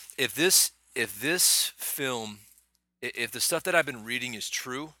 All right. If this film, if the stuff that I've been reading is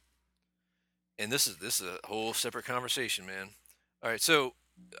true, and this is a whole separate conversation, man. All right. So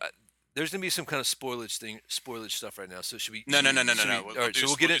uh, there's gonna be some kind of spoilage stuff right now. So should we? No, Should no, we? no, no, no, Should we? no. All right. So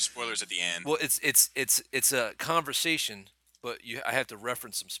we'll get do it. spoilers at the end. Well, it's a conversation, but I have to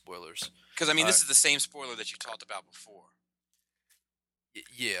reference some spoilers. Because I mean, this is the same spoiler that you talked about before.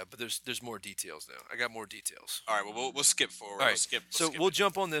 Yeah, but there's more details now. I got more details. All right. Well, we'll skip forward. All right. We'll skip. We'll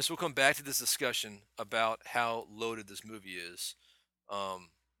jump on this. We'll come back to this discussion about how loaded this movie is.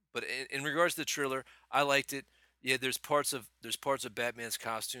 But in regards to the trailer, I liked it. Yeah, there's parts of Batman's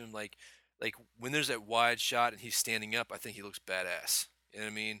costume, like when there's that wide shot and he's standing up, I think he looks badass. You know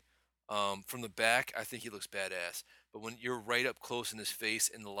what I mean? From the back, I think he looks badass. But when you're right up close in his face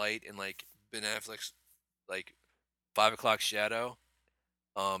in the light and like Ben Affleck's like 5 o'clock shadow,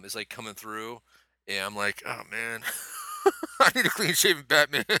 is like coming through, and I'm like, oh man, I need a clean shaven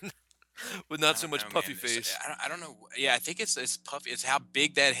Batman with not I so don't much know, puffy man. face. I don't know. Yeah, I think it's puffy. It's how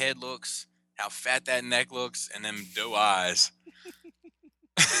big that head looks, how fat that neck looks, and them doe eyes.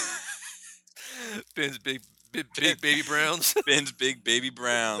 Ben's big baby browns. Ben's big baby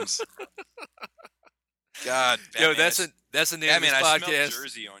browns. God, Yo, Batman, that's the name Batman, of I this smell podcast.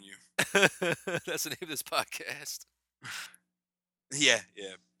 Jersey on you. That's the name of this podcast. Yeah,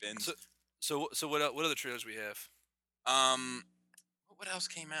 yeah. Ben's. So what other trailers we have? What else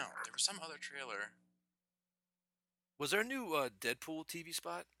came out? There was some other trailer. Was there a new Deadpool TV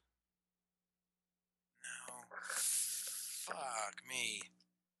spot? No. Fuck me.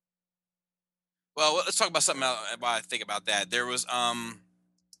 Well, let's talk about something else while I think about that. There was Krang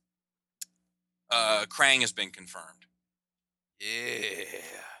has been confirmed. Yeah,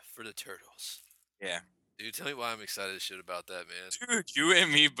 for the Turtles. Yeah. Dude, tell me why I'm excited as shit about that, man. Dude, you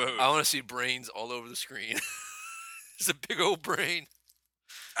and me both. I want to see brains all over the screen. It's a big old brain.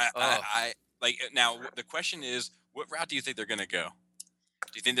 I like now. The question is, what route do you think they're gonna go?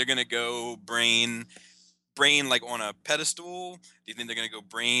 Do you think they're gonna go brain like on a pedestal? Do you think they're gonna go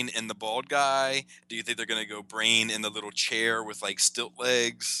brain in the bald guy? Do you think they're gonna go brain in the little chair with like stilt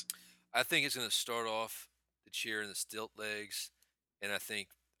legs? I think it's going to start off the chair and the stilt legs, and I think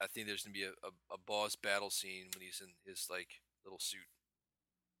there's going to be a boss battle scene when he's in his like little suit.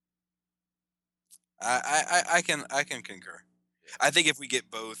 I can concur. Yeah, I think if we get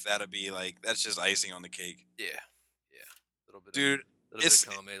both, that'll be like that's just icing on the cake. yeah, yeah. A little bit, Dude, a little bit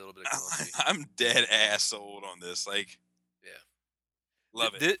of comedy, a little bit of comedy. I'm dead ass sold on this. Like, Yeah,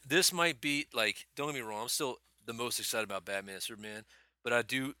 love it. This might be like. Don't get me wrong. I'm still the most excited about Batman and Superman, but I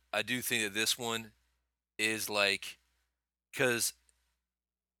do think that this one is like, because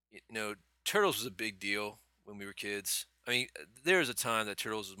you know, Turtles was a big deal when we were kids. I mean, there was a time that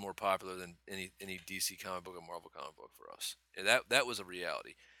Turtles was more popular than any DC comic book or Marvel comic book for us. And that was a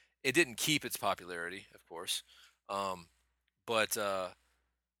reality. It didn't keep its popularity, of course, but I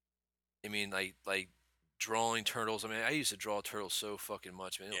mean, like drawing turtles. I mean, I used to draw turtles so fucking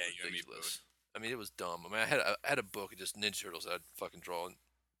much, man. It Yeah, was you and me ridiculous. both. I mean, it was dumb. I mean, I had a book of just Ninja Turtles that I'd fucking draw,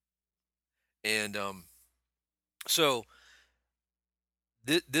 and so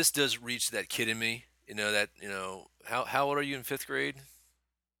this does reach that kid in me. You know that how old are you in fifth grade?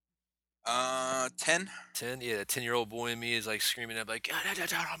 10. 10. Yeah, that 10-year-old boy in me is like screaming at like, "Get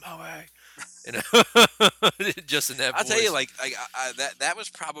it out of my way!" You know, just in that I'll voice. tell you, like that was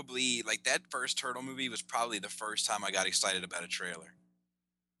probably like that first Turtle movie was probably the first time I got excited about a trailer.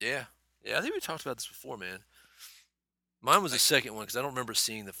 Yeah, Yeah, I think we talked about this before, man. Mine was the Like, second one because I don't remember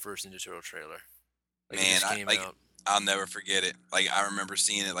seeing the first Ninja Turtle trailer. Like it man, just came out. I'll never forget it. Like I remember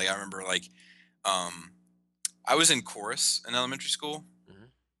seeing it. Like I remember like um I was in chorus in elementary school. Hmm.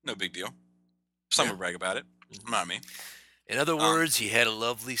 No big deal. Some Yeah. would brag about it. Hmm. Not me. In other Um, words, he had a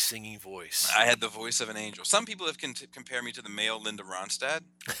lovely singing voice. I had the voice of an angel. Some people have compared me to the male Linda Ronstadt.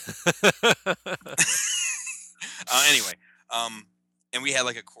 Anyway, um, and we had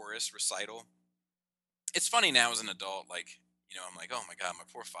like a chorus recital. It's funny now as an adult, like, I'm like, oh my god, my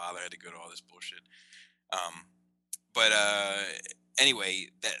poor father had to go to all this bullshit. Um, but anyway,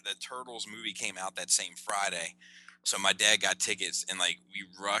 the Turtles movie came out that same Friday, so my dad got tickets, and like we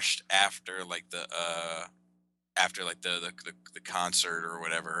rushed after like the concert or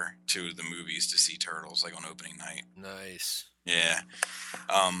whatever to the movies to see Turtles like on opening night. Nice. Yeah.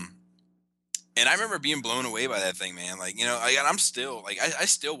 Um, and I remember being blown away by that thing, man. Like, I'm still like, I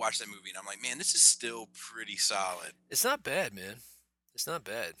still watch that movie and I'm like, man, this is still pretty solid. It's not bad, man. It's not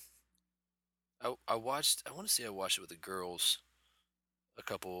bad. I watched. I want to say I watched it with the girls a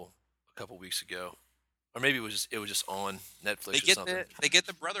couple weeks ago, or maybe it was just on They Netflix or get something.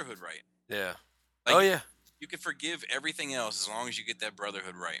 the brotherhood right. Yeah. Like, Oh yeah. you can forgive everything else as long as you get that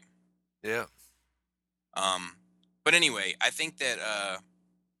brotherhood right. Yeah. Um, but anyway, I think that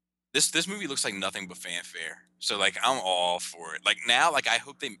this movie looks like nothing but fanfare. So like I'm all for it. Like now, like I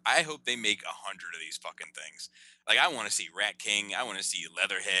hope they make 100 of these fucking things. Like I want to see Rat King. I want to see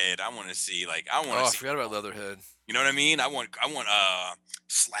Leatherhead. I want to see Oh, I forgot about Leatherhead. You know what I mean? I want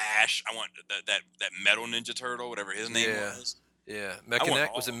Slash. I want that Metal Ninja Turtle, whatever his name Yeah. was. Yeah. I want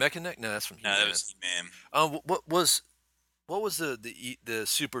Mechanic. Was it all. Mechanic? No, that's from No, that He-Man. was He-Man. What was the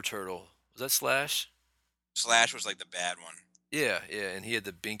Super Turtle? Was that Slash? Slash was like the bad one. Yeah, yeah, and he had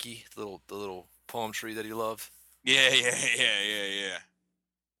the Binky, the little palm tree that he loved, Yeah, yeah.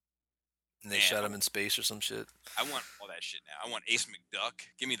 and they Man, shot him in space or some shit. I want all that shit now. I want Ace McDuck.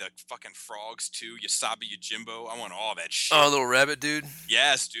 Give me the fucking frogs too. Yasabi Yojimbo. I want all that shit. Oh, little rabbit dude.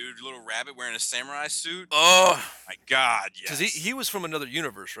 Yes, dude. Little rabbit wearing a samurai suit. Oh, My God, yes. because he was from another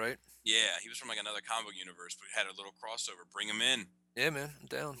universe, right? Yeah, he was from like another comic book universe, but had a little crossover. Bring him in. Yeah, man, I'm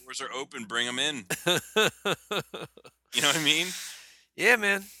down. Doors are open. Bring him in. You know what I mean? Yeah,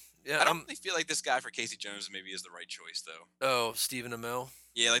 man. Yeah, I don't really feel like this guy for Casey Jones maybe is the right choice though. Oh, Stephen Amell.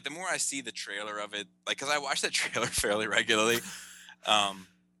 Yeah, like the more I see the trailer of it, like because I watch that trailer fairly regularly,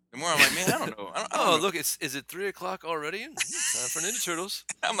 the more I'm like, man, I don't know. I don't Oh, know. look, is it 3 o'clock already? Time for Ninja Turtles.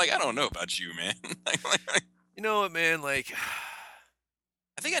 I'm like, I don't know about you, man. Like, You know what, man? Like,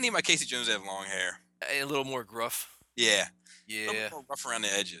 I think I need my Casey Jones to have long hair. a little more gruff. Yeah, a Yeah, little more rough around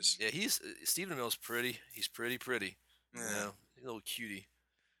the edges. yeah. Stephen Amell's pretty. He's pretty. You Yeah. know, he's a little cutie.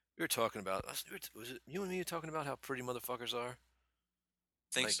 We were talking about was it you and me talking about how pretty motherfuckers are,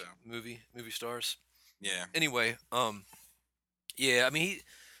 Think like so. movie stars. Yeah. Anyway, yeah. I mean,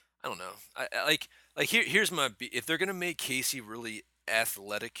 I don't know. I like here's my if they're gonna make Casey really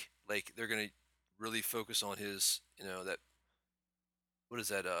athletic, like they're gonna really focus on his, that what is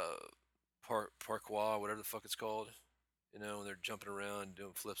that parkour, whatever the fuck it's called. When they're jumping around and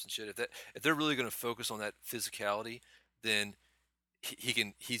doing flips and shit. If they're really gonna focus on that physicality, then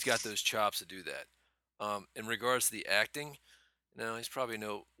he's got those chops to do that. In regards to the acting, he's probably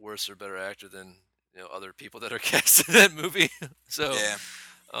no worse or better actor than other people that are cast in that movie. So, Yeah.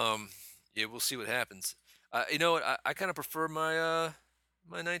 um, yeah, we'll see what happens. You know what? I kind of prefer my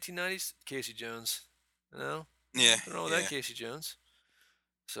 1990s Casey Jones. Yeah. I don't know Yeah. that Casey Jones.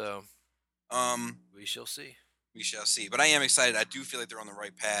 So we shall see. We shall see. But I am excited. I do feel like they're on the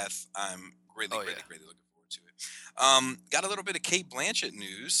right path. I'm greatly, Oh, greatly, yeah. greatly looking forward to it. Got a little bit of Kate Blanchett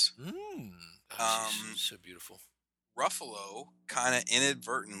news. Oh, she's so beautiful. Ruffalo kind of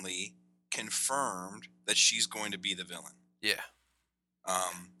inadvertently confirmed that she's going to be the villain. Yeah.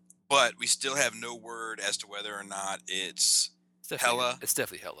 But we still have no word as to whether or not it's Hela It's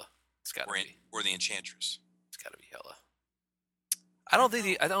definitely Hela. It's got to be. or the Enchantress. It's got to be Hela. I don't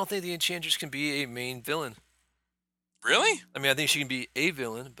think the Enchantress can be a main villain. Really? I mean, I think she can be a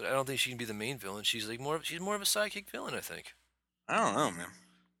villain, but I don't think she can be the main villain. She's more of a sidekick villain, I think. I don't know, man.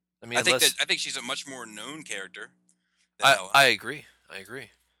 I mean, I think she's a much more known character than Hela. I agree.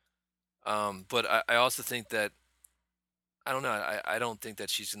 But I also think that I don't know. I don't think that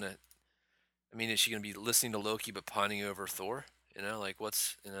she's gonna. I mean, is she gonna be listening to Loki but pining over Thor? Like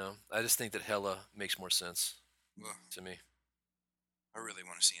what's I just think that Hela makes more sense Ugh, to me. I really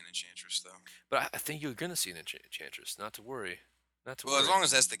want to see an Enchantress, though. But I think you're gonna see an Enchantress. Not to worry. Well, as long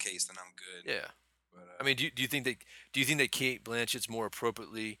as that's the case, then I'm good. Yeah. But, I mean, do you think that Kate Blanchett's more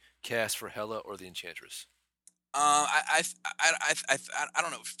appropriately cast for Hela or the Enchantress? I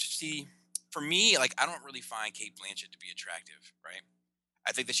don't know. See, for me, like I don't really find Kate Blanchett to be attractive, right?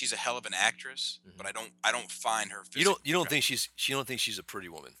 I think that she's a hell of an actress, but Hmm. I don't find her You don't physically you don't think attractive. you don't think she's a pretty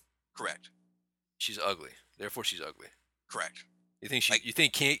woman. Correct. She's ugly. Therefore, she's ugly. Correct. You Like,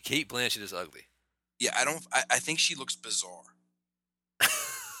 think Kate Blanchett is ugly? yeah, I don't. I think she looks bizarre.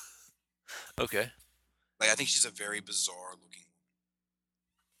 Okay. Like, I think she's a very bizarre looking.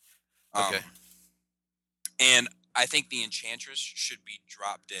 Okay. And I think the Enchantress should be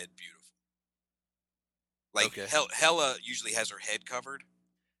drop dead beautiful. Like, Okay. Hella usually has her head covered.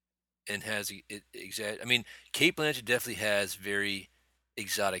 And has exact. I mean, Kate Blanchett definitely has very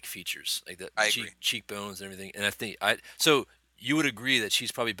exotic features, like the I agree. cheekbones and everything. And I think I so you would agree that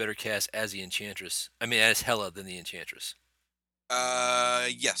she's probably better cast as the Enchantress. I mean, as Hela than the Enchantress.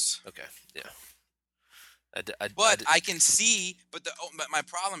 Yes. Okay. Yeah. I But I can see. But my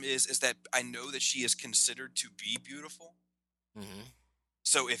problem is that I know that she is considered to be beautiful. hmm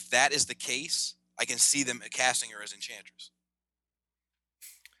So if that is the case, I can see them casting her as Enchantress.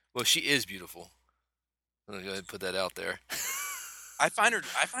 Well, she is beautiful. I'm gonna go ahead and put that out there. I find her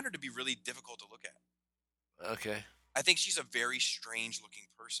to be really difficult to look at. Okay. I think she's a very strange looking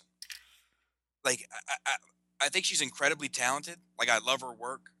person. Like I think she's incredibly talented. Like I love her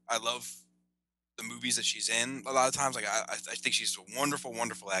work. I love the movies that she's in. A lot of times, like I think she's a wonderful,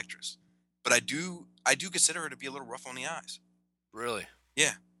 wonderful actress. But I do consider her to be a little rough on the eyes. Really?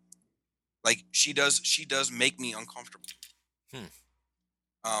 Yeah, like she does make me uncomfortable. Hmm.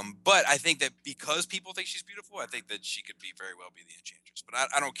 But I think that because people think she's beautiful, I think that she could be very well be the Enchantress. But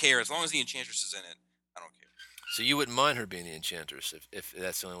I don't care as long as the Enchantress is in it. I don't care. So you wouldn't mind her being the Enchantress if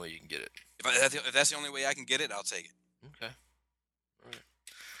that's the only way you can get it. If that's the only way I can get it, I'll take it. Okay. All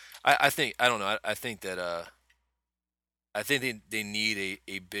right. I think I don't know. I think that I think they need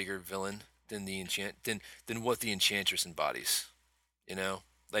a bigger villain than than what the Enchantress embodies. You know,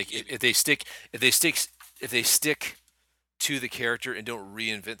 like Maybe. if they stick to the character and don't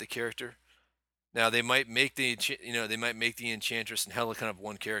reinvent the character. Now they might make they might make the Enchantress and Hela kind of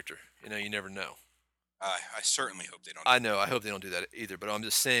one character. You know, you never know. I certainly hope they don't do I know. I hope they don't do that either. But I'm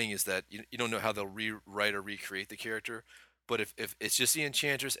just saying is that you don't know how they'll rewrite or recreate the character. But if it's just the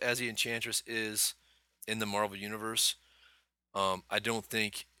Enchantress as the Enchantress is in the Marvel universe, I don't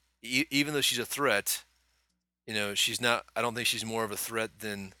think even though she's a threat, she's not. I don't think she's more of a threat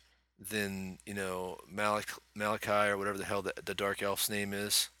than Malachi or whatever the hell the Dark Elf's name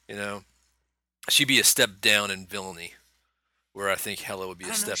is. She'd be a step down in villainy, where I think Hela would be I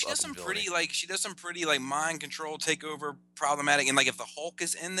a don't know. step up in villainy. She does some pretty like mind control takeover problematic, and like if the Hulk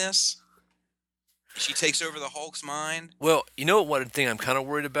is in this, she takes over the Hulk's mind. Well, you know what? One thing I'm kind of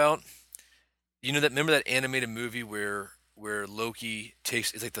worried about. Remember that animated movie where Loki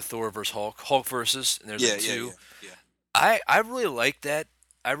takes it's like the Thor versus Hulk versus, and there's Yeah, like yeah, yeah, two. yeah. I really like that.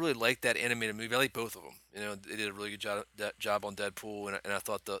 I really like that animated movie. I like both of them. They did a really good job on Deadpool, and I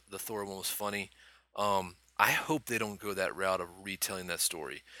thought the Thor one was funny. I hope they don't go that route of retelling that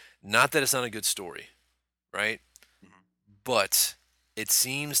story. Not that it's not a good story, right? Mhm. But it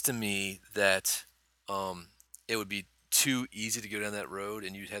seems to me that it would be too easy to go down that road,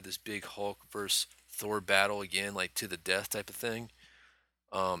 and you'd have this big Hulk versus Thor battle again, like to the death type of thing.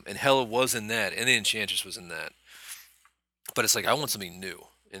 And Hela was in that, and the Enchantress was in that. But it's like I want something new,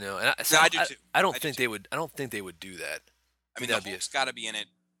 And No, I do too. I don't I do think too. they would. I don't think they would do that. I I think mean, the that'd be Hulk's got to be in it.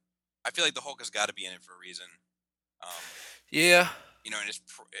 I feel like the Hulk has got to be in it for a reason. Um, yeah, and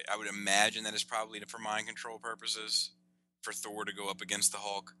I would imagine that it's probably for mind control purposes for Thor to go up against the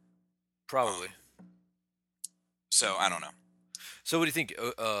Hulk. probably. Um, so I don't know. So what do you think?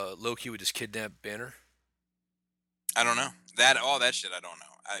 Loki would just kidnap Banner? I don't know that all that shit. I don't know.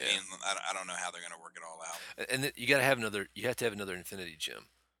 I Yeah. mean, I don't know how they're gonna work it all out. And then you got to have another. You have to have another Infinity Gem.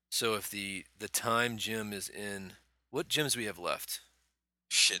 So if the time gem is in, what gems do we have left?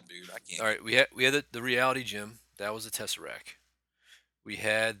 Shit, dude, I can't. All right, we had the reality gem. That was the Tesseract. We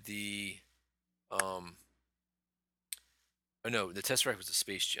had the oh no, the Tesseract was the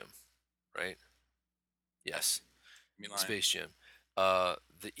space gem, right? Yes, Me the lying. space gem.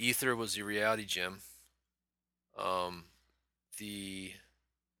 The ether was the reality gem. Um, the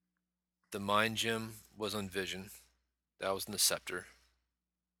mind gem was on Vision. That was in the scepter.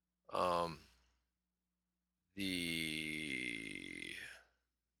 Um, the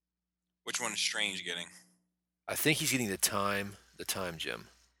Which one is Strange getting? I think he's getting the time gem,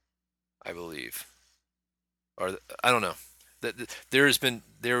 I believe, or I don't know. There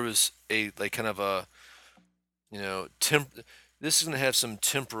was a like kind of a this is gonna have some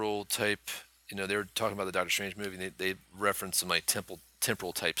temporal type. They were talking about the Doctor Strange movie. And they referenced some like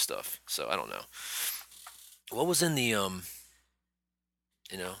temporal type stuff. So I don't know. What was in the well,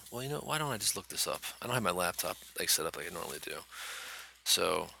 why don't I just look this up? I don't have my laptop like set up like I normally do.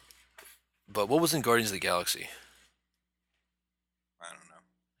 So, but what was in Guardians of the Galaxy? I don't know.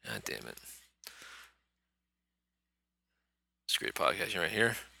 God damn it! It's great podcasting right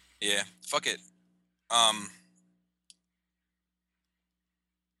here. Yeah, fuck it. I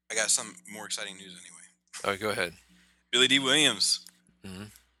got some more exciting news anyway. All right, go ahead. Billy D. Williams Hmm.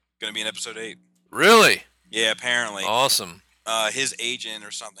 gonna be in episode 8. Really? Yeah, apparently. Awesome. His agent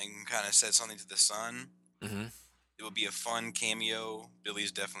or something kind of said something to the Sun. Hmm. It will be a fun cameo.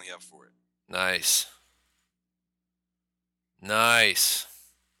 Billy's definitely up for it. Nice. Nice.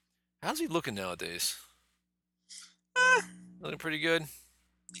 How's he looking nowadays? Looking pretty good.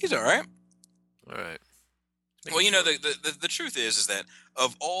 He's all right. All right. Well, the truth is that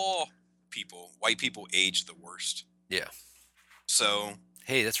of all people, white people age the worst. Yeah. So.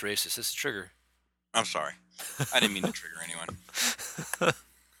 Hey, that's racist. That's a trigger. I'm sorry. I didn't mean to trigger anyone.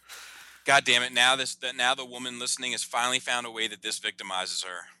 God damn it! Now the woman listening has finally found a way that this victimizes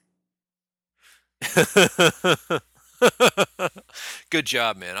her. Good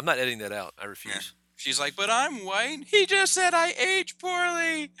job, man. I'm not editing that out. I refuse. Yeah. She's like, but I'm white. He just said I age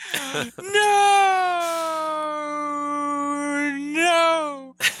poorly. No.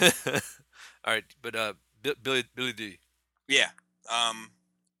 All right, but Billy D. Yeah.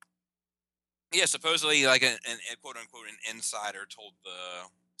 Yeah. Supposedly, like a quote unquote an insider told the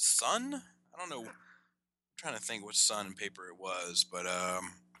Sun. I don't know. I'm trying to think which Sun and paper it was, but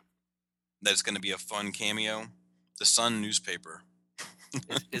that it's going to be a fun cameo. The Sun newspaper.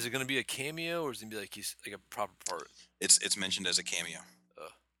 Is it going to be a cameo, or is it going to be like he's like a proper part? It's mentioned as a cameo.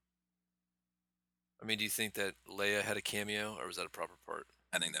 I mean, do you think that Leia had a cameo, or was that a proper part?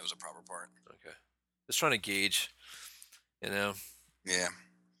 I think that was a proper part. Okay. Just trying to gauge, Yeah.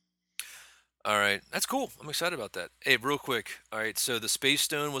 All right. That's cool. I'm excited about that. Hey, real quick. All right. So the Space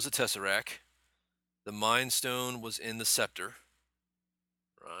Stone was a Tesseract. The Mind Stone was in the Scepter.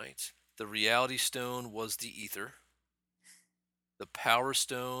 Right. The Reality Stone was the Ether. The Power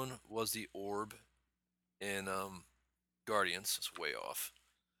Stone was the Orb in Guardians. It's way off.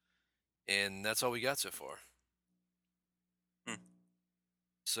 And that's all we got so far.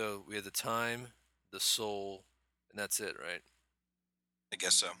 So we have the Time, the Soul, and that's it, right? I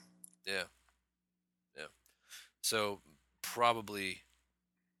guess so. Yeah. So probably,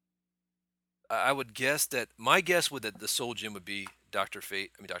 I would guess that my guess would that the Soul Gem would be Dr.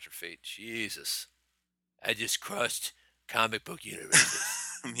 Fate. Jesus, I just crushed comic book universes.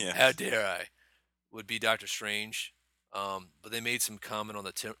 Yeah. How dare I? Would be Doctor Strange. But they made some comment on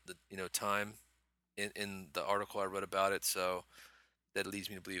the time in the article I read about it, so that leads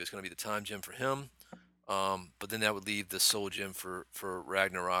me to believe it's going to be the Time Gem for him. But then that would leave the Soul Gem for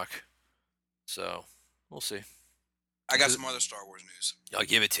Ragnarok. So we'll see. I got some other Star Wars news. Oh,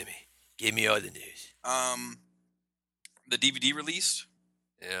 give it to me. Give me all the news. The DVD released.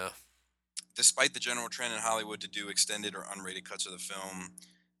 Yeah. Despite the general trend in Hollywood to do extended or unrated cuts of the film,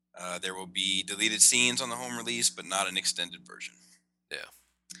 there will be deleted scenes on the home release, but not an extended version. Yeah.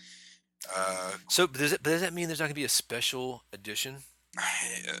 So does that mean there's not going to be a special edition?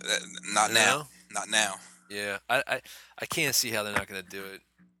 Not now. Not now. Yeah. I can't see how they're not going to do it.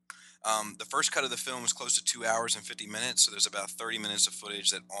 The first cut of the film was close to 2 hours and 50 minutes, so there's about 30 minutes of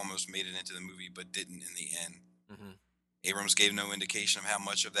footage that almost made it into the movie but didn't in the end. Mm-hmm. Abrams gave no indication of how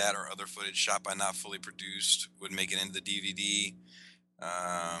much of that or other footage shot by not fully produced would make it into the DVD,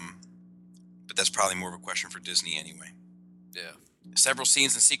 but that's probably more of a question for Disney anyway. Yeah. Several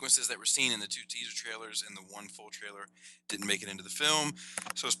scenes and sequences that were seen in the 2 teaser trailers and the 1 full trailer didn't make it into the film,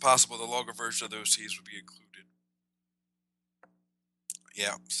 so it's possible the longer version of those scenes would be included.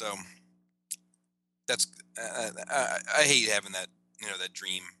 Yeah, so that's I hate having that that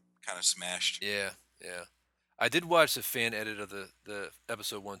dream kind of smashed. Yeah. I did watch the fan edit of the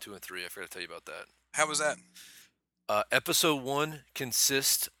episode 1, 2, and 3. I forgot to tell you about that. How was that? Episode 1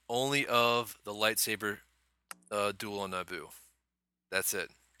 consists only of the lightsaber duel on Naboo. That's it.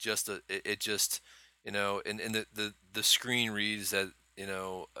 Just it just and the screen reads that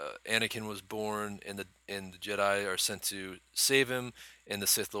Anakin was born and the Jedi are sent to save him and the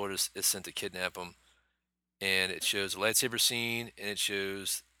Sith Lord is sent to kidnap him, and it shows the lightsaber scene and it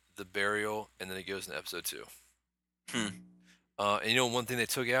shows the burial, and then it goes into episode 2. And one thing they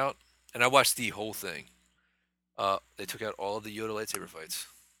took out, and I watched the whole thing. They took out all of the Yoda lightsaber fights.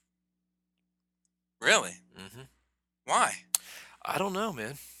 Really? Mm-hmm. Why? I don't know,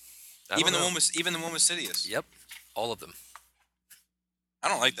 man. Even the one with Sidious. Yep, all of them. I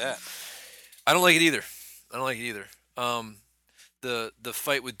don't like that. I don't like it either. The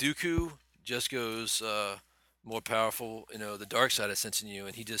fight with Dooku just goes more powerful, the dark side is sensing you,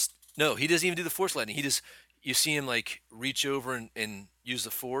 and he just no, he doesn't even do the force lightning. He just you see him like reach over and use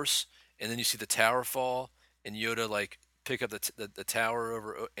the force, and then you see the tower fall, and Yoda like pick up the tower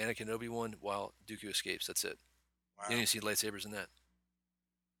over Anakin and Obi-Wan while Dooku escapes. That's it. You don't Wow. even see lightsabers in that.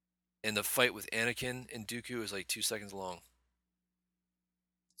 And the fight with Anakin and Dooku is like 2 seconds long.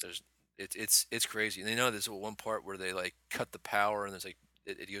 There's it's crazy. And they know there's one part where they like cut the power and there's like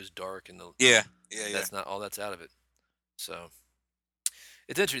it goes dark and Yeah. Yeah. Yeah. that's not all that's out of it. So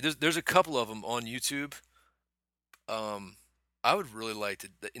it's interesting. There's a couple of them on YouTube. Um, I would really like to.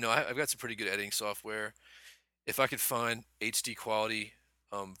 I've got some pretty good editing software. If I could find HD quality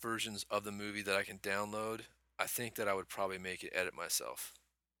versions of the movie that I can download, I think that I would probably make it edit myself.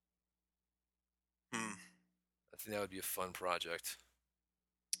 Hmm. I think that would be a fun project.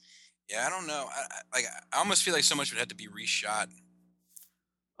 Yeah. I don't know. I almost feel like so much would have to be reshot.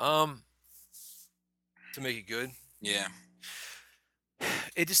 Um, to make it good, Yeah.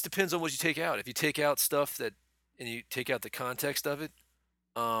 it just depends on what you take out. If you take out stuff and you take out the context of it,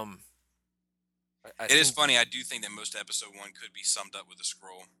 um, I It is think funny. I do think that most of episode one could be summed up with a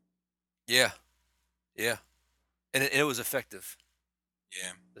scroll. yeah, yeah, and it was effective.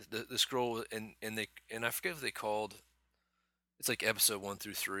 Yeah. The scroll and I forget what they called. It's like episode 1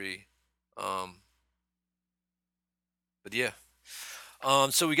 through 3. Um, but yeah.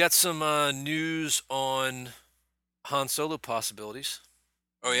 So we got some news on Han Solo possibilities.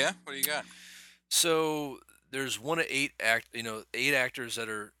 Oh yeah. What do you got? So there's 8 actors that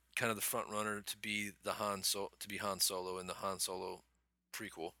are kind of the front runner to be Han Solo in the Han Solo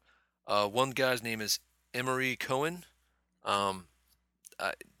prequel. One guy's name is Emery Cohen. Um,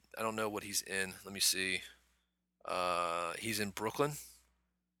 I I don't know what he's in. Let me see. He's in Brooklyn.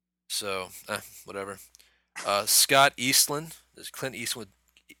 So whatever. Scott Eastland. There's Clint Eastwood.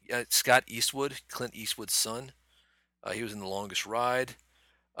 Scott Eastwood, Clint Eastwood's son. He was in The Longest Ride.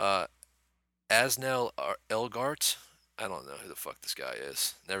 Uh, Asnel Elgart. I don't know who the fuck this guy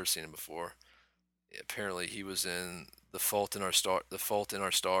is. Never seen him before. Apparently, he was in The Fault in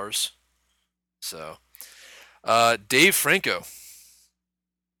Our Stars. So, Dave Franco.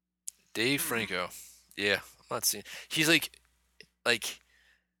 Dave Hmm. Franco. Yeah, I'm not seeing. He's like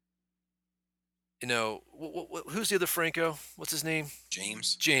who's the other Franco? What's his name?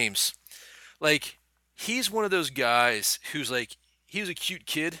 James. James. Like, he's one of those guys who's like, he was a cute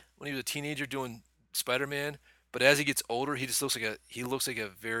kid when he was a teenager doing Spider-Man, but as he gets older, he looks like a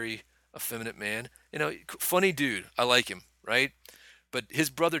very effeminate man. Funny dude. I like him, right? But his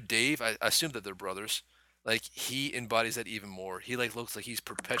brother Dave, I assume that they're brothers. Like, he embodies that even more. He like looks like he's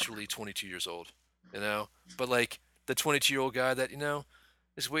perpetually 22 years old, you know. But like the 22-year-old guy that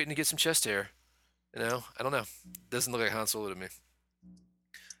is waiting to get some chest hair. I don't know. Doesn't look like Han Solo to me.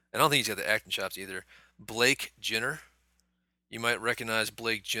 I don't think he's got the acting chops either. Blake Jenner. You might recognize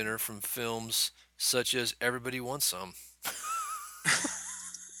Blake Jenner from films such as Everybody Wants Some.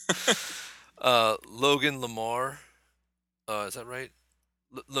 Logan Lamar. Is that right?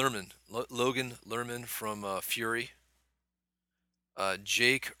 Lerman. Logan Lerman from Fury.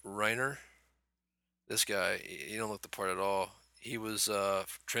 Jake Reiner. This guy, he don't look the part at all. He was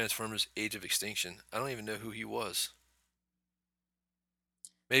Transformers Age of Extinction. I don't even know who he was.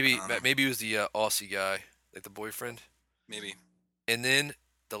 Maybe Um. maybe he was the Aussie guy, like the boyfriend. Maybe. And then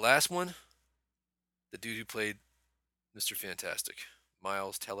the last one, the dude who played Mr. Fantastic,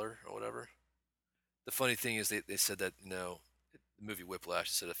 Miles Teller or whatever. The funny thing is they said that, the movie Whiplash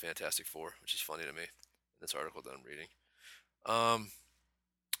instead of Fantastic Four, which is funny to me in this article that I'm reading. Um,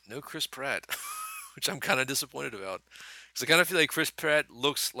 no Chris Pratt, which I'm kind of disappointed about. Because I kind of feel like Chris Pratt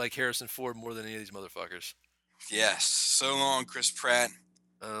looks like Harrison Ford more than any of these motherfuckers. Yes. So long, Chris Pratt.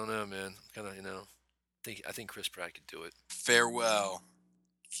 I don't know, man. Kind of, I think Chris Pratt could do it. Farewell.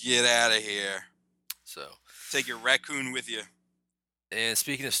 Get out of here. So, Take your raccoon with you. and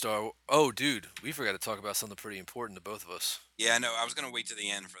speaking of oh, dude, we forgot to talk about something pretty important to both of us. Yeah, no, I was gonna wait to the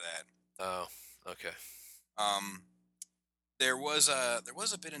end for that. Oh, okay. Um, there was a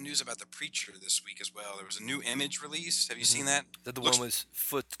bit of news about the preacher this week as well. There was a new image released. Have you Mm-hmm. seen that? That the Looks. one with his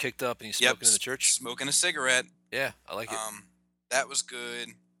foot kicked up and he's Yep. smoking in the church? Smoking a cigarette. Yeah, I like it. That was good.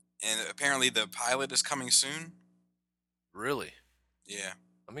 And apparently the pilot is coming soon. Really? Yeah.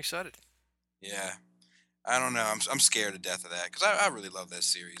 I'm excited. Yeah. I don't know. I'm scared to death of that because I really love that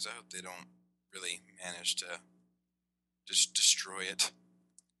series. I hope they don't really manage to just destroy it.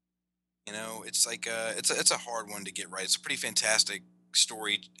 It's like it's a hard one to get right. It's a pretty fantastic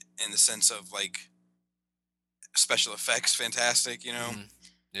story in the sense of like special effects, fantastic. Hmm.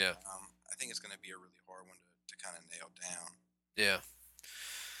 Yeah, I think it's going to be a really hard one to kind of nail down. yeah.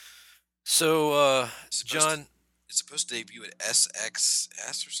 So, It's supposed to John, it's supposed to debut at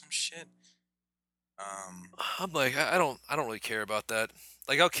SXS or some shit. I'm like, I don't really care about that.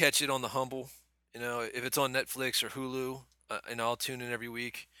 Like, I'll catch it on the humble, if it's on Netflix or Hulu, and I'll tune in every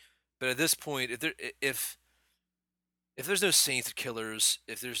week. But at this point, if there's no Saints Killers,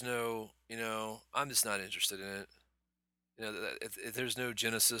 if there's no, I'm just not interested in it. If there's no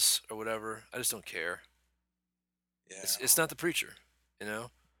Genesis or whatever, I just don't care. Yeah. It's not the preacher, you know.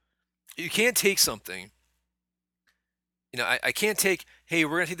 You can't take something. I can't take. Hey,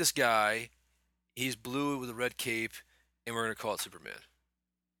 we're gonna take this guy. He's blue with a red cape, and we're gonna call it Superman.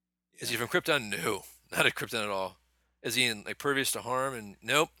 Is he Yeah. from Krypton? No, not a Krypton at all. Is he in like pervious to harm? And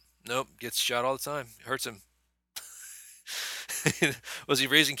nope, nope. Gets shot all the time. Hurts him. Was he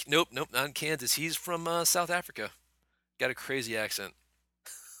raising? Nope, nope. Not in Kansas. He's from South Africa. Got a crazy accent.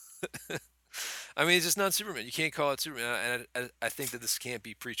 I mean, it's just not Superman. You can't call it Superman. And I think that this can't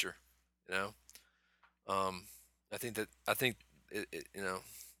be Preacher. You know. Um, I think it.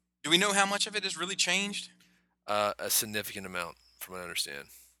 Do we know how much of it has really changed? A significant amount, from what I understand.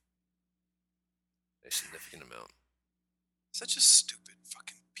 A significant amount. Such a stupid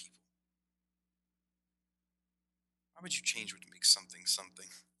fucking people. Why would you change what to make something something?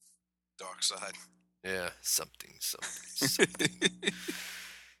 Dark side. Yeah, something.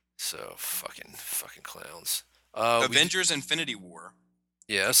 So fucking clowns. Avengers Infinity War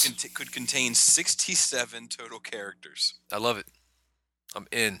Yes, could contain 67 total characters. I love it. I'm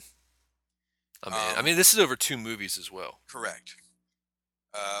in. I Um, mean, this is over 2 movies as well. Correct.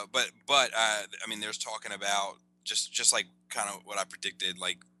 But I mean, there's talking about just like kind of what I predicted,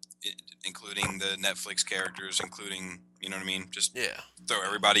 like including the Netflix characters, including, you know what I mean, just Yeah. throw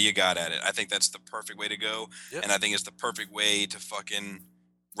everybody you got at it. I think that's the perfect way to go, Yep. and I think it's the perfect way to fucking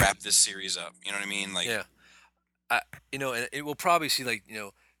wrap this series up. You know what I mean? Like, Yeah. And it will probably see like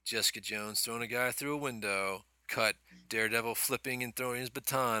Jessica Jones throwing a guy through a window, cut Daredevil flipping and throwing his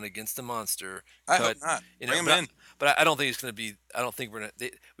baton against the monster, I cut. hope not. You Bring know, them in. but I don't think it's gonna be. I don't think we're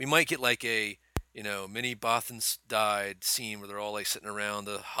gonna. We might get like a mini Bothans died scene where they're all like sitting around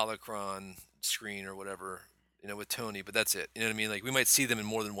the holocron screen or whatever. With Tony, but that's it. You know what I mean? Like we might see them in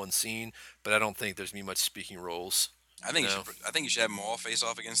more than one scene, but I don't think there's gonna be much speaking roles. I think you should have them all face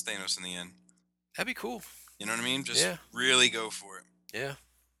off against Thanos in the end. That'd be cool. You know what I mean? Just Yeah. really go for it. Yeah.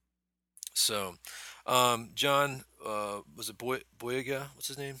 So, John, was it Boyega? What's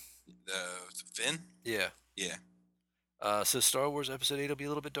his name? Finn? Yeah. Yeah. So Star Wars Episode 8 will be a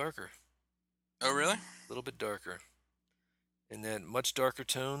little bit darker. Oh, really? A little bit darker. And then much darker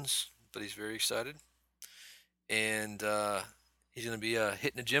tones, but he's very excited. And he's going to be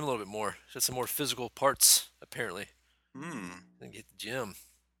hitting the gym a little bit more. Got some more physical parts, apparently. Hmm. Gonna hit the gym.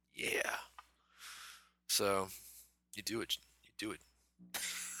 Yeah. So, you do it. You do it.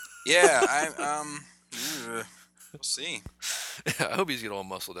 Yeah, we'll see. I hope he's getting all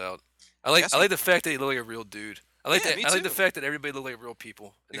muscled out. I like Yes. the fact that he looked like a real dude. I like Yeah, me I like the too. fact that everybody looked like real people.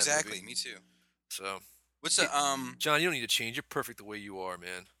 In that Exactly, movie. me too. So, What's the John, you don't need to change. You're perfect the way you are,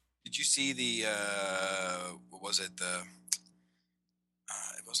 man. Did you see the what was it? The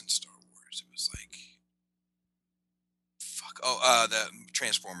it wasn't Star Wars. It was like fuck. Oh, the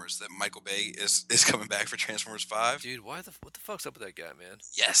Transformers. That Michael Bay is coming back for Transformers 5. Dude, what the fuck's up with that guy, man?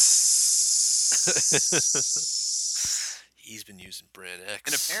 Yes. He's been using Brand X.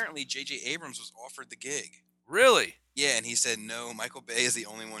 And apparently J.J. Abrams was offered the gig. Really? Yeah, and he said no. Michael Bay is the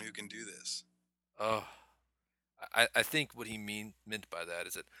only one who can do this. Oh, I think what he meant by that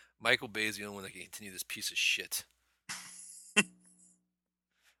is that Michael Bay is the only one that can continue this piece of shit.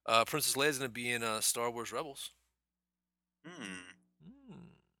 Princess Leia is going to be in Star Wars Rebels. What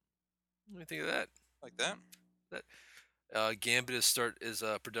do you think of that? Like that? Gambit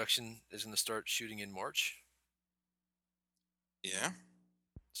production is going to start shooting in March. Yeah.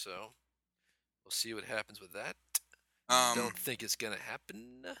 So we'll see what happens with that. Um. Don't think it's going to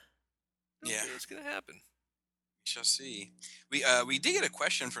happen. Yeah. It's going to happen. We shall see. We did get a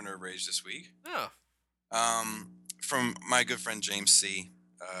question for Nerd Rage this week. Oh. From my good friend James C.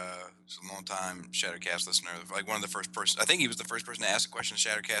 Who's a long time Shattercast listener. Like one of the first person. I think he was the first person to ask a question to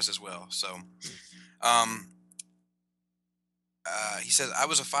Shattercast as well. So, he says, I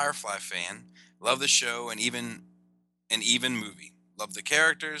was a Firefly fan. Love the show and even movie. Love the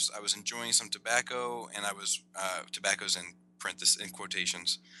characters. I was enjoying some tobacco, and I was tobacco's in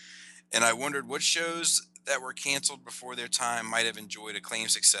quotations. And I wondered what shows that were canceled before their time might have enjoyed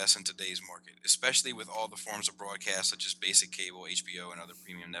acclaimed success in today's market, especially with all the forms of broadcast such as basic cable, HBO, and other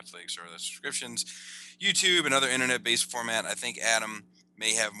premium Netflix or other subscriptions, YouTube, and other internet-based format. I think Adam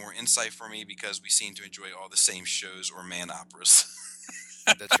may have more insight for me because we seem to enjoy all the same shows or man operas.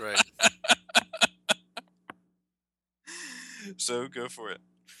 That's right. So go for it.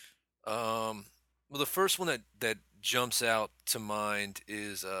 Well, the first one that jumps out to mind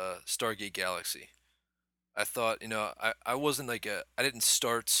is Stargate Galaxy. I thought, I wasn't I didn't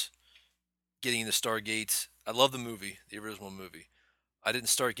start getting into Stargate. I love the movie, the original movie. I didn't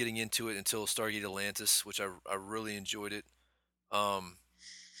start getting into it until Stargate Atlantis, which I really enjoyed it. Um,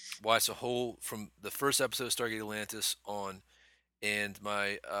 Watched a whole from the first episode of Stargate Atlantis on, and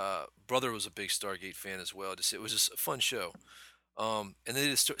my brother was a big Stargate fan as well. Just it was just a fun show. And then they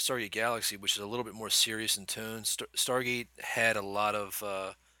did Stargate Galaxy, which is a little bit more serious in tone. Stargate had a lot of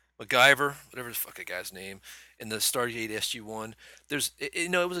MacGyver, whatever the fuck that guy's name, in the Stargate SG-1.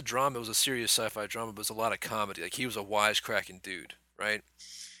 It was a drama. It was a serious sci-fi drama, but it was a lot of comedy. Like he was a wisecracking dude, right?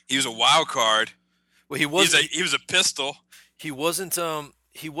 He was a wild card. Well, he wasn't. He was a pistol. He wasn't.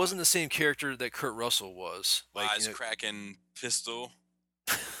 He wasn't the same character that Kurt Russell was. Wisecracking pistol.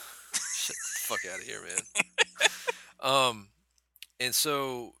 Shut the fuck out of here, man. And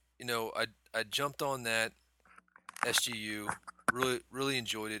so, I jumped on that SGU, really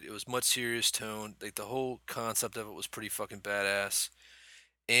enjoyed it. It was much serious tone. Like the whole concept of it was pretty fucking badass.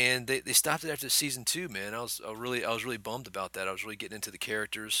 And they stopped it after season 2, man. I was really bummed about that. I was really getting into the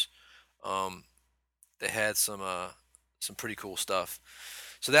characters. Um, they had some pretty cool stuff.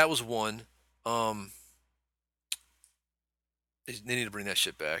 So that was one. They need to bring that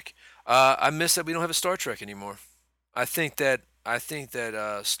shit back. I miss that we don't have a Star Trek anymore. I think that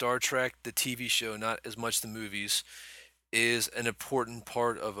Star Trek, the TV show, not as much the movies, is an important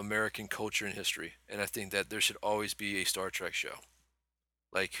part of American culture and history. And I think that there should always be a Star Trek show.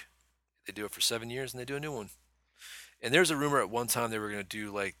 Like they do it for 7 years and they do a new one. And there's a rumor at one time they were going to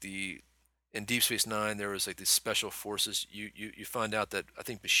do like the in Deep Space Nine. There was like these special forces. You find out that I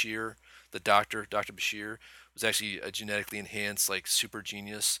think Bashir, the Doctor Bashir, was actually a genetically enhanced like super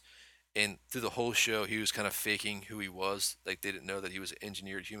genius. And through the whole show, he was kind of faking who he was. Like they didn't know that he was an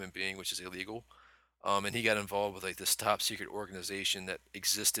engineered human being, which is illegal. And he got involved with like this top secret organization that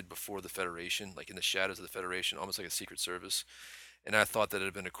existed before the Federation, like in the shadows of the Federation, almost like a secret service. And I thought that it'd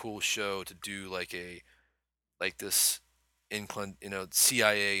have been a cool show to do like this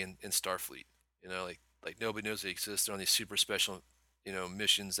CIA and Starfleet. Like nobody knows they exist. They're on these super special,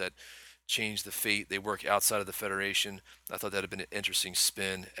 missions that change the fate. They work outside of the Federation. I thought that'd have been an interesting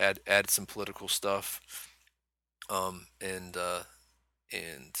spin. Add some political stuff. Um, and uh,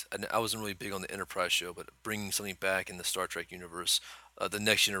 and I wasn't really big on the Enterprise show, but bringing something back in the Star Trek universe, the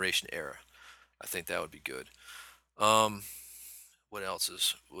Next Generation era, I think that would be good. Um, what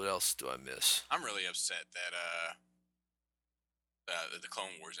else do I miss? I'm really upset that the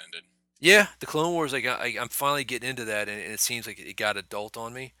Clone Wars ended. Yeah, the Clone Wars. I'm finally getting into that, and it seems like it got adult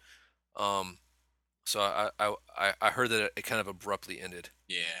on me. Um, so I heard that it kind of abruptly ended.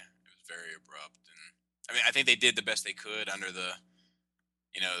 Yeah, it was very abrupt, and I mean, I think they did the best they could under the,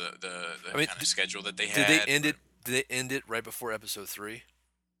 I mean, kind of schedule that they did had. they end it? Did they end it right before Episode 3?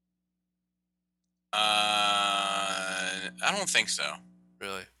 I don't think so.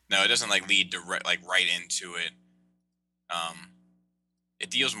 Really? No, it doesn't like lead right into it. It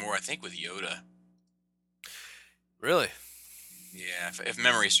deals more, I think, with Yoda. Really? Yeah, if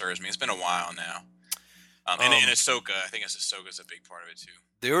memory serves me, it's been a while now. And Ahsoka, I think Ahsoka's a big part of it too.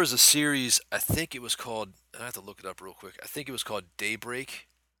 There was a series, I think it was called, I have to look it up real quick. I think it was called Daybreak.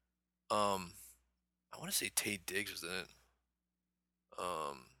 I want to say Tate Diggs was in it.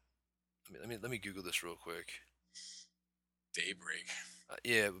 Let me Google this real quick. Daybreak.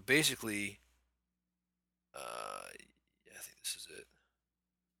 Yeah, basically, yeah, I think this is it.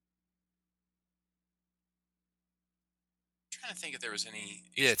 I'm trying to think if there was any.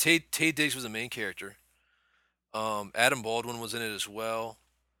 Yeah, Tate Diggs was the main character. Adam Baldwin was in it as well.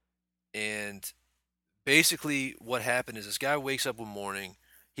 And basically, what happened is this guy wakes up one morning.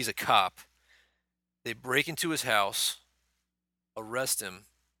 He's a cop. They break into his house, arrest him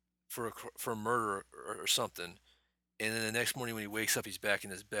for a murder or something, and then the next morning when he wakes up, he's back in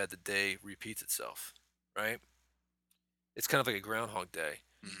his bed. The day repeats itself, right? It's kind of like a Groundhog Day.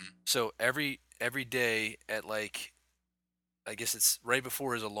 Mm-hmm. So every day at like, I guess it's right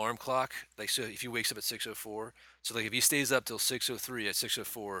before his alarm clock. Like so, if he wakes up at 6:04, so like if he stays up till 6:03, at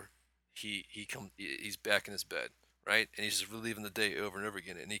 6:04, he's back in his bed, right? And he's just reliving the day over and over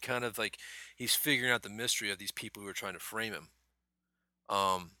again. And he kind of like he's figuring out the mystery of these people who are trying to frame him.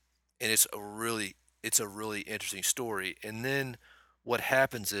 Um, and it's a really interesting story. And then what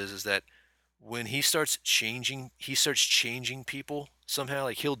happens is that when he starts changing people somehow.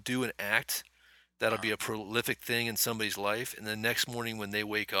 Like he'll do an act that'll be a prolific thing in somebody's life, and the next morning when they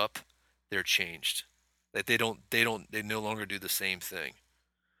wake up, they're changed. Like they no longer do the same thing.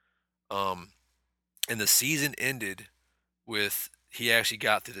 Um, and the season ended with he actually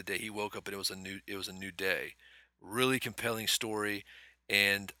got through the day. He woke up and it was a new day. Really compelling story.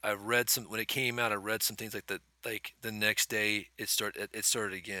 And I read some when it came out. I read some things like the next day it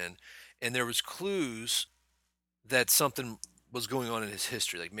started again, and there was clues that something was going on in his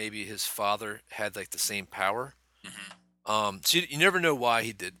history. Like maybe his father had like the same power. Hmm. So you never know why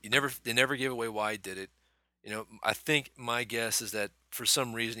he did. They never gave away why he did it. I think my guess is that for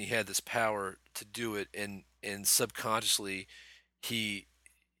some reason he had this power to do it, and subconsciously he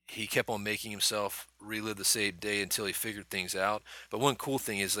he kept on making himself relive the same day until he figured things out. But one cool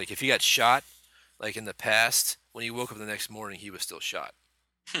thing is like if he got shot, like in the past, when he woke up the next morning, he was still shot.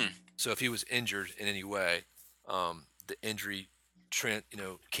 Hmm. So if he was injured in any way, the injury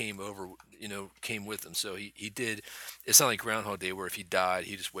came over, came with him. So he did. It's not like Groundhog Day where if he died,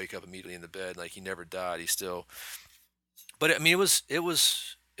 he just wake up immediately in the bed. Like he never died. He still. But I mean, it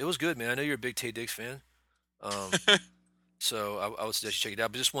was good, man. I know you're a big Tay Diggs fan. Um, so I would suggest you check it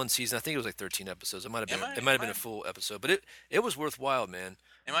out. But just one season. I think it was like 13 episodes. Am I It might have am been I a full episode, but it was worthwhile, man.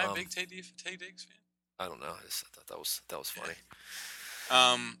 am I a Um, big Tay Diggs fan? I don't know. I thought that was funny.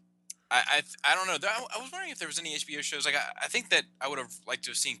 Um, I don't know. I was wondering if there was any HBO shows. Like I think that I would have liked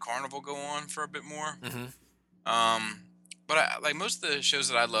to have seen Carnival go on for a bit more. Hmm. Um, but like most of the shows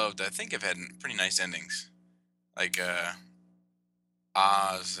that I loved, I think have had pretty nice endings. Like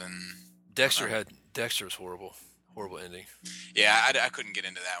Oz and I don't know. Dexter was horrible, horrible ending. Yeah, I couldn't get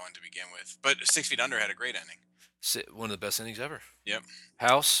into that one to begin with. But 6 Feet Under had a great ending. One of the best endings ever. Yep.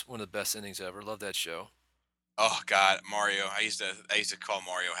 House, one of the best endings ever. Love that show. Oh God, Mario. I used to call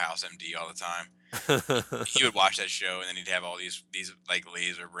Mario House MD all the time. He would watch that show and then he'd have all these like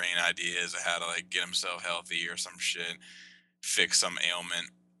laser brain ideas of how to like get himself healthy or some shit, fix some ailment.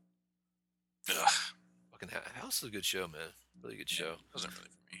 Ugh. Fucking House is a good show, man. Really good Yeah, show. wasn't really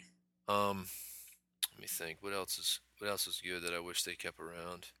for me. Let me think. What else is good that I wish they kept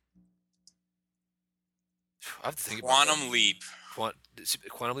around? I have to think about that. Quantum Leap.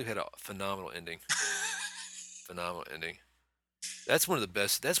 Quantum Leap had a phenomenal ending. Phenomenal ending. That's one of the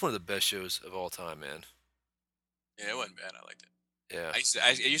best. That's one of the best shows of all time, man. Yeah, it wasn't bad. I liked it. Yeah.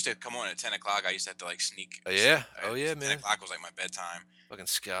 It used to come on at 10 o'clock. I used to have to like sneak. Oh yeah. Oh yeah, 10 o'clock was like my bedtime. Fucking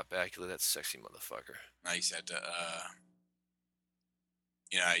Scott Bakula, that sexy motherfucker. I used to have to, I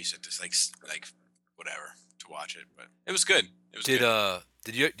used to have to like whatever to watch it, but it was good. It was Did good.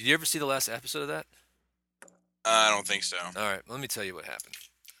 did you ever see the last episode of that? I don't think so. All right, let me tell you what happened.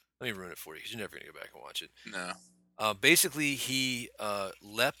 Let me ruin it for you because you're never gonna go back and watch it. No. Basically, he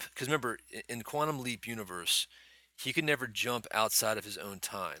leapt because remember in Quantum Leap universe, he could never jump outside of his own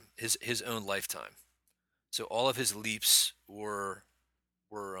time, his own lifetime. So all of his leaps were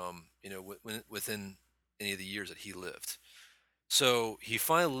within any of the years that he lived. So he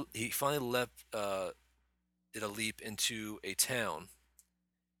finally leapt did a leap into a town,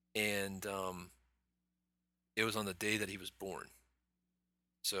 and it was on the day that he was born.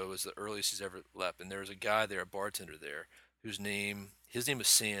 So it was the earliest he's ever leapt. And there was a guy there, a bartender there, his name was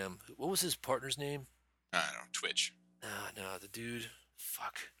Sam. What was his partner's name? I don't know. Twitch. No, the dude.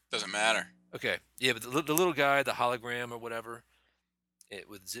 Fuck. Doesn't matter. Okay, yeah, but the little guy, the hologram or whatever, it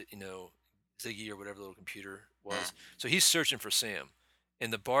with Ziggy or whatever the little computer was. So he's searching for Sam,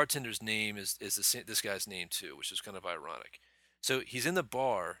 and the bartender's name is this guy's name too, which is kind of ironic. So he's in the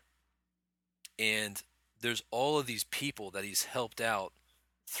bar, and there's all of these people that he's helped out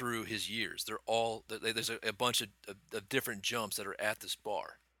through his years. There's a bunch of different jumps that are at this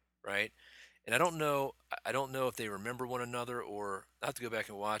bar, right? And I don't know if they remember one another, or I have to go back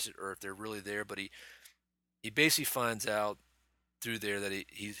and watch it, or if they're really there. But he basically finds out through there that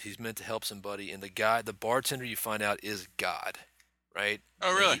he's meant to help somebody, and the bartender, you find out is God, right? Oh,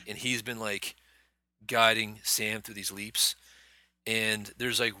 And really? he's been like guiding Sam through these leaps. And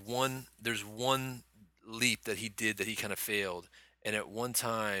there's one leap that he did that he kind of failed, and at one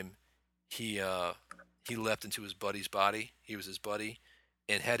time he uh he leapt into his buddy's body. He was his buddy,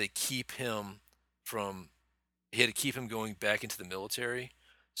 and from had to keep him going back into the military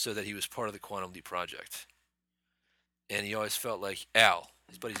so that he was part of the Quantum Leap project. And he always felt like Al,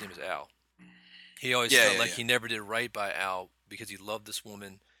 his buddy's name is Al. He always Yeah, felt yeah, like yeah. he never did right by Al because he loved this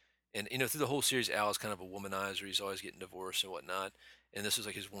woman. And through the whole series, Al is kind of a womanizer. He's always getting divorced and whatnot. And this was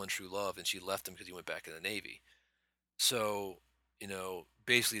like his one true love, and she left him because he went back in the Navy. So,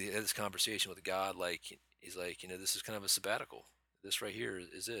 basically, they had this conversation with God. Like he's like, this is kind of a sabbatical. This right here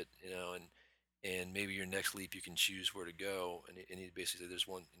is it. And maybe your next leap you can choose where to go. And he basically said, "There's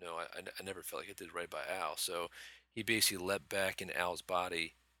one. I never felt like I did right by Al." So he basically leapt back in Al's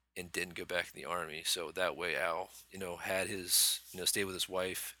body and didn't go back in the army. So that way Al, had his, stayed with his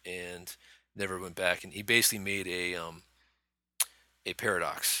wife and never went back. And he basically made a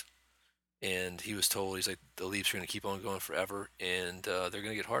paradox. And he was told, he's like, the leaps are going to keep on going forever, and they're going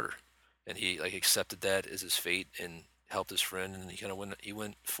to get harder. And he like accepted that as his fate and helped his friend, and he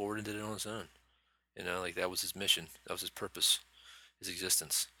went forward and did it on his own. Like that was his mission, that was his purpose, his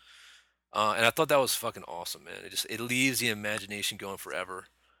existence. And I thought that was fucking awesome, man. It leaves the imagination going forever,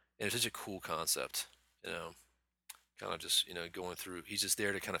 and it's such a cool concept. You know, kind of just going through. He's just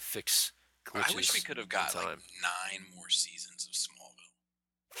there to kind of fix I wish we glitches could have in got like time. 9 more seasons of Smallville.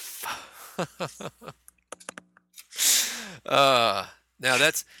 Now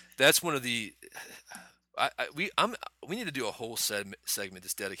that's one of the we need to do a whole segment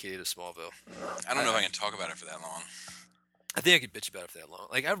that's dedicated to Smallville. I don't know if I can talk about it for that long. I think I could bitch about it for that long.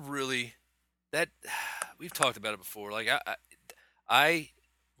 Like I really that we've talked about it before. Like I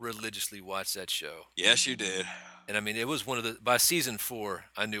religiously watched that show. Yes, you did. And I mean, it was one of the by season 4,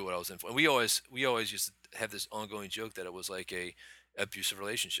 I knew what I was in for. And we always used to have this ongoing joke that it was like a abusive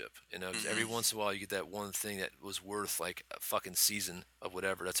relationship. 'Cause every once in a while you get that one thing that was worth like a fucking season of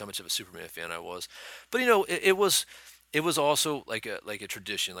whatever. That's how much of a Superman fan I was. But it was also like a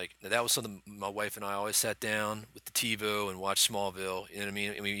tradition. Like that was something my wife and I always sat down with the TiVo and watched Smallville. You know what I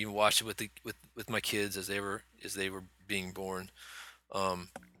mean? And we even watched it with my kids as they were being born. Um,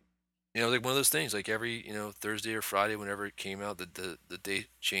 like one of those things. Like every Thursday or Friday, whenever it came out, the date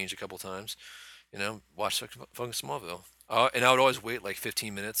changed a couple times. Watch fucking Smallville. And I would always wait like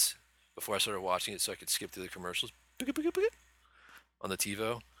 15 minutes before I started watching it so I could skip through the commercials on the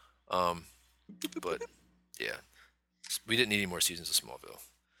TiVo. Um, but yeah, we didn't need any more seasons of Smallville.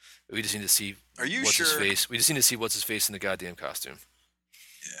 We just need to see Are you what's his sure? face. We just need to see what's his face in the goddamn costume.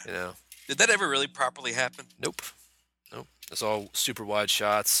 Yeah. Did that ever really properly happen? Nope, nope. It's all super wide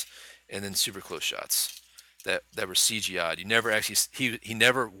shots and then super close shots that were CGI'd. You never actually he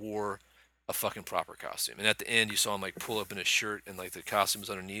never wore a fucking proper costume. And at the end, you saw him like pull up in his shirt and like the costume was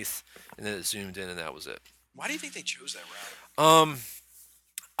underneath, and then it zoomed in and that was it. Why do you think they chose that route? Um,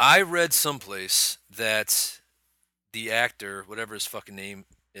 I read someplace that the actor, whatever his fucking name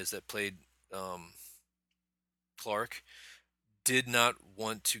is, that played um, Clark, did not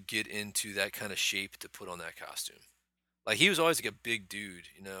want to get into that kind of shape to put on that costume. Like he was always like a big dude,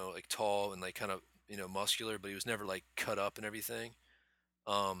 like tall and like kind of muscular, but he was never like cut up and everything.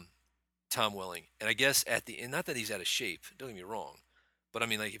 Um, Tom Welling, and I guess at the end, not that he's out of shape. Don't get me wrong, but I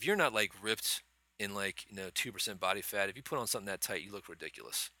mean like if you're not like ripped in like 2% body fat, if you put on something that tight, you look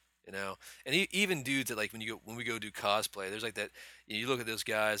ridiculous. And even dudes that like when we go do cosplay, there's like that. You look at those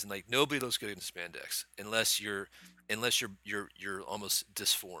guys and like nobody looks good in spandex unless you're almost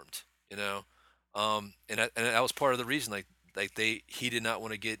disformed. And that was part of the reason like he did not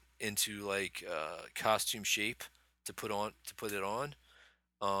want to get into like costume shape to put it on.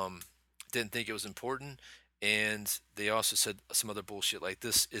 Um, didn't think it was important, and they also said some other bullshit like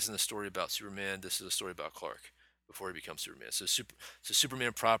this isn't a story about Superman. This is a story about Clark before he becomes Superman. So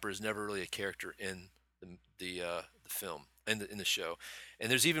Superman proper is never really a character in the film in the show.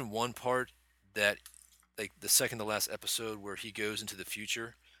 And there's even one part that like the second to last episode where he goes into the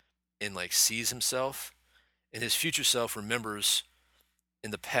future and like sees himself, and his future self remembers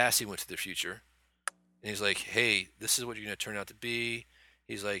in the past he went to the future, and he's like, "Hey, this is what you're gonna turn out to be."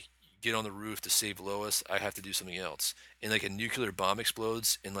 He's like, "Get on the roof to save Lois. I have to do something else." And like a nuclear bomb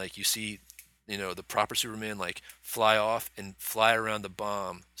explodes, and like you see, the proper Superman like fly off and fly around the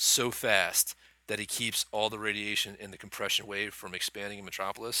bomb so fast that he keeps all the radiation and the compression wave from expanding in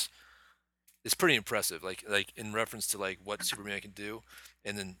Metropolis. It's pretty impressive. Like in reference to like what Superman can do,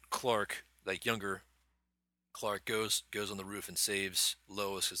 and then Clark, like younger Clark, goes on the roof and saves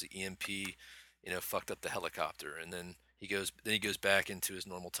Lois because the EMP, fucked up the helicopter, and then he goes back into his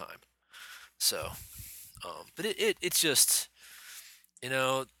normal time. So, but it's just you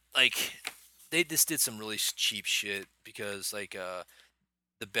know like they just did some really cheap shit because like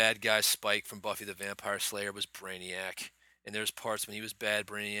the bad guy Spike from Buffy the Vampire Slayer was Brainiac, and there's parts when he was bad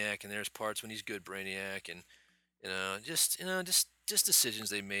Brainiac, and there's parts when he's good Brainiac, and just decisions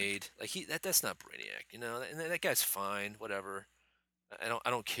they made. Like that's not Brainiac, and that guy's fine, whatever. I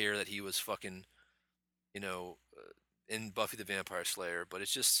don't care that he was fucking in Buffy the Vampire Slayer, but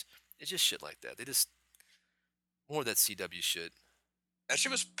it's just shit like that. They just more of that CW shit. That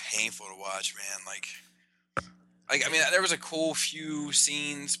shit was painful to watch, man. Like I mean, there was a cool few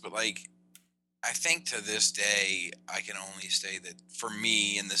scenes, but like I think to this day, I can only say that for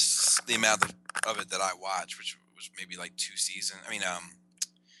me, in the amount of it that I watched, which was maybe like 2 seasons. I mean,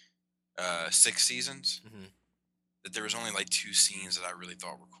 6 seasons. Hmm. that there was only like 2 scenes that I really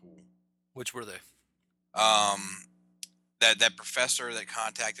thought were cool. Which were they? Um, that professor that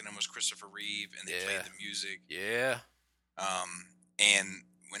contacted him was Christopher Reeve, and they played Yeah. the music. Yeah. And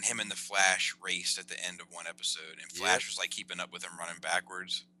when him and the Flash raced at the end of one episode, and Flash was like keeping up with him running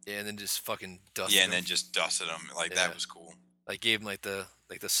backwards. Yeah, and then just fucking dusted Yeah, him. and then just dusted him. Like that was cool. Like gave him like the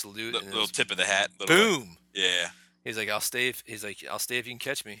salute, and Little tip of the hat. Boom. Yeah. He's like, I'll stay if you can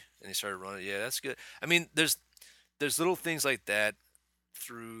catch me. And he started running. Yeah, that's good. I mean, there's little things like that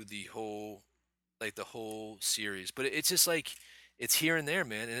through the whole series, but it's just like it's here and there,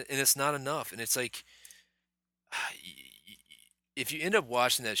 man, and it's not enough. And it's like if you end up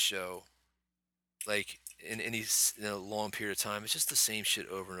watching that show, like in any long period of time, it's just the same shit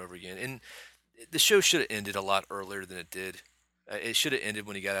over and over again. And the show should have ended a lot earlier than it did. It should have ended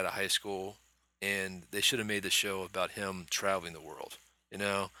when he got out of high school, and they should have made the show about him traveling the world. You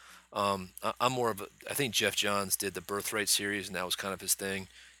know, I'm more of a. I think Jeff Johns did the Birthright series, and that was kind of his thing.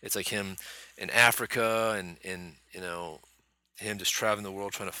 It's like him in Africa, and him just traveling the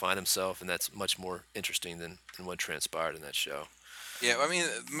world trying to find himself, and that's much more interesting than what transpired in that show. Yeah, I mean,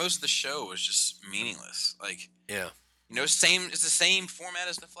 most of the show was just meaningless. Like, yeah, it's the same format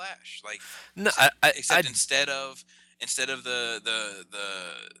as the Flash. Like, no, except instead of the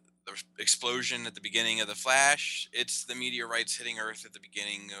explosion at the beginning of the Flash, it's the meteorites hitting Earth at the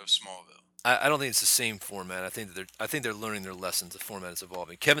beginning of Smallville. I don't think it's the same format. I think they're learning their lessons. The format is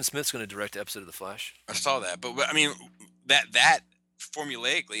evolving. Kevin Smith's going to direct an episode of The Flash. I saw that, but I mean that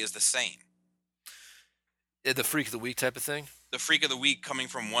formulaically is the same. The Freak of the Week type of thing. The Freak of the Week coming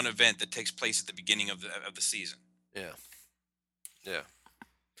from one event that takes place at the beginning of the season. Yeah.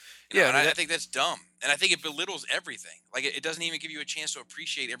 Yeah. And I think that's dumb, and I think it belittles everything. Like it doesn't even give you a chance to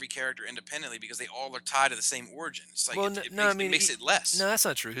appreciate every character independently because they all are tied to the same origin. It's like it makes it less. No, that's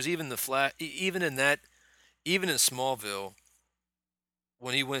not true. Because even the Flash, even in Smallville,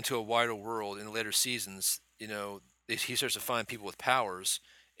 when he went to a wider world in the later seasons, he starts to find people with powers,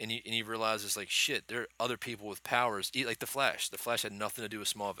 and he realizes like shit, there are other people with powers. Like the Flash. The Flash had nothing to do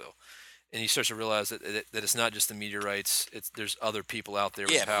with Smallville. And he starts to realize that it's not just the meteorites. There's other people out there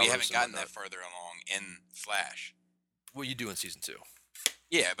with powers. Yeah, but we haven't gotten that further along in Flash. What you do in season 2?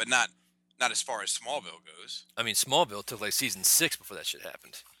 Yeah, but not as far as Smallville goes. I mean, Smallville took like season 6 before that shit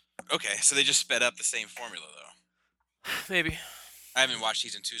happened. Okay, so they just sped up the same formula though. Maybe. I haven't watched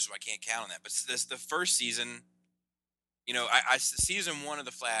season 2, so I can't count on that. But the first season, season 1 of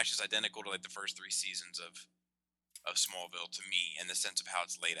the Flash is identical to like the first 3 seasons of Smallville to me in the sense of how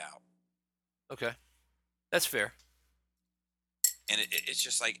it's laid out. Okay, that's fair. And it's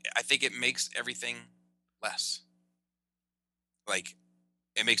just like I think it makes everything less. Like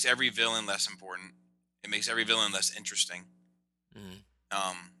it makes every villain less important. It makes every villain less interesting.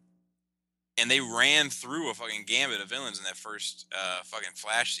 Mm-hmm. And they ran through a fucking gambit of villains in that first fucking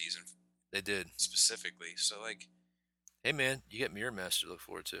Flash season. They did specifically. So like, hey man, you get Mirror Master to look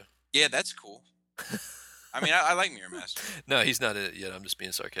forward to. Yeah, that's cool. I mean, I like Mirror Master. No, he's not in it yet. I'm just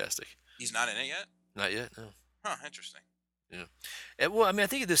being sarcastic. He's not in it yet? Not yet, no. Huh, interesting. Yeah. Well, I mean, I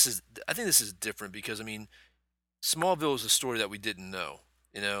think this is different because I mean, Smallville is a story that we didn't know,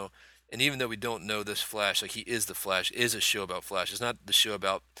 and even though we don't know this Flash, like he is the Flash, is a show about Flash. It's not the show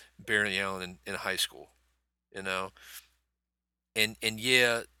about Barry Allen in high school, And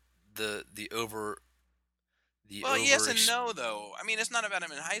yeah, the over. Well, yes and no, though. I mean, it's not about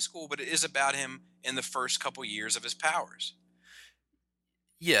him in high school, but it is about him in the first couple years of his powers.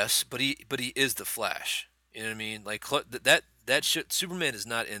 Yes, but he is the Flash. You know what I mean? Like that Superman is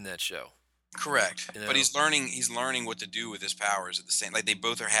not in that show. Correct. But he's learning what to do with his powers at the same. Like they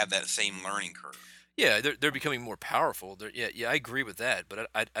both have that same learning curve. Yeah, they're becoming more powerful. Yeah, I agree with that. But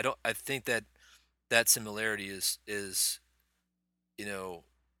I think that similarity is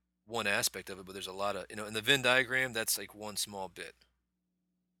one aspect of it. But there's a lot of in the Venn diagram, that's like one small bit.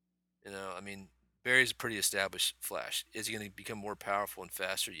 I mean, Barry's a pretty established Flash. Is he going to become more powerful and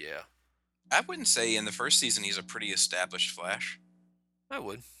faster? Yeah. I wouldn't say in the first season he's a pretty established Flash. I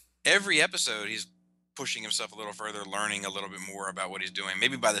would. Every episode he's pushing himself a little further, learning a little bit more about what he's doing.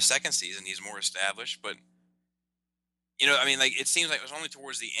 Maybe by the second season he's more established, but I mean, like it seems like it was only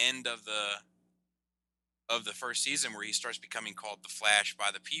towards the end of the first season where he starts becoming called the Flash by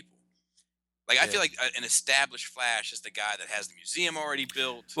the people. Like I feel like an established Flash is the guy that has the museum already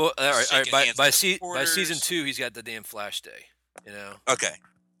built. Well, all right. By season 2, he's got the damn Flash Day. Okay.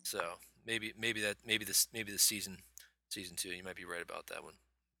 So maybe the season 2. You might be right about that one.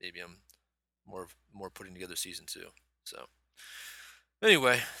 Maybe I'm more putting together season 2. So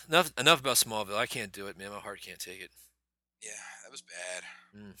anyway, enough about Smallville. I can't do it, man. My heart can't take it. Yeah, that was bad.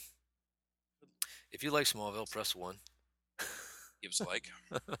 If you like Smallville, press 1. Gives a like.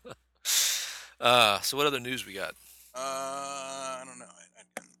 So what other news we got? I don't know.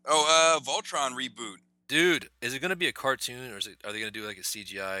 Voltron reboot. Dude, is it going to be a cartoon or are they going to do like a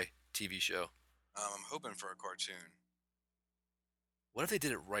CGI TV show? I'm hoping for a cartoon. What if they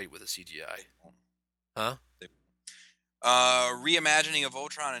did it right with a CGI? Huh? Reimagining of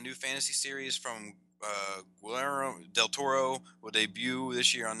Voltron, a new fantasy series from Guillermo del Toro, will debut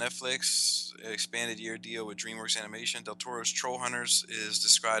this year on Netflix. Expanded year deal with DreamWorks Animation. Del Toro's Troll Hunters is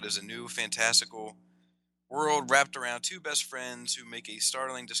described as a new fantastical world wrapped around two best friends who make a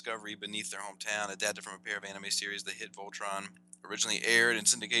startling discovery beneath their hometown, adapted from a pair of anime series that hit Voltron. Originally aired in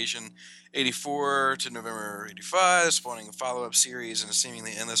syndication 84 to November 85, spawning a follow-up series and a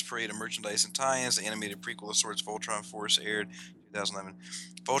seemingly endless parade of merchandise and tie-ins. The animated prequel of sorts, Voltron Force, aired 2011.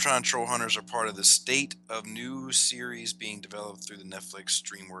 Voltron Troll Hunters are part of the state of new series being developed through the Netflix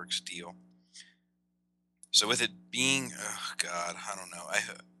DreamWorks deal. So with it being, oh God, I don't know.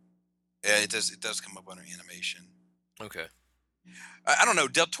 Yeah, it does come up under animation. Okay. I don't know.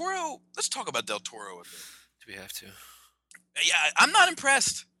 Del Toro, let's talk about Del Toro a bit. Do we have to? Yeah, I'm not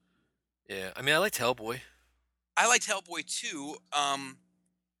impressed. Yeah, I mean, I liked Hellboy. I liked Hellboy too,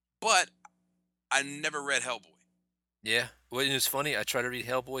 but I never read Hellboy. Yeah. Well, it's funny. I tried to read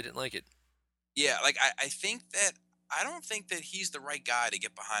Hellboy, didn't like it. Yeah, like I don't think that he's the right guy to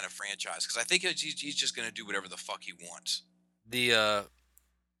get behind a franchise because I think he's just going to do whatever the fuck he wants.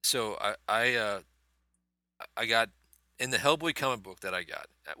 So I got in the Hellboy comic book that I got,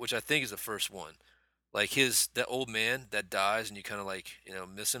 which I think is the first one. Like that old man that dies and you kind of like,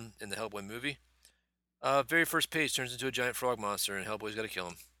 miss him in the Hellboy movie. Very first page turns into a giant frog monster and Hellboy's got to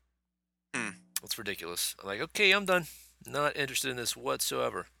kill him. That's ridiculous. I'm like, okay, I'm done. Not interested in this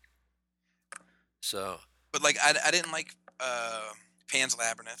whatsoever. So. But like, I didn't like Pan's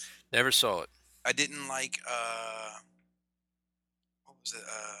Labyrinth. Never saw it. I didn't like what was it?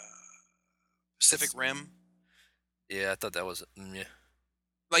 Pacific Rim. Yeah, I thought that was yeah.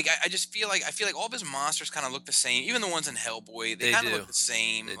 Like I just feel like all of his monsters kind of look the same. Even the ones in Hellboy, they kind of look the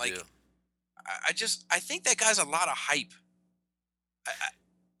same. They like do. I think that guy's a lot of hype.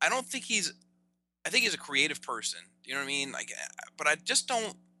 I don't think I think he's a creative person. You know what I mean? Like, but I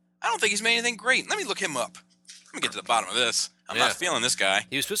don't think he's made anything great. Let me look him up. Let me get to the bottom of this. I'm not feeling this guy.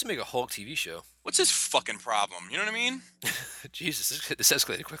 He was supposed to make a Hulk TV show. What's his fucking problem? You know what I mean? Jesus, this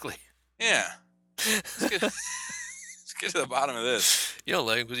escalated quickly. Yeah. Let's get to the bottom of this. You don't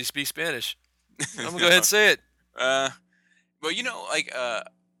like him because he speaks Spanish. I'm gonna go ahead and say it. Well, like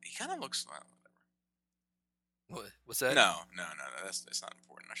he kind of looks. What's that? No. That's not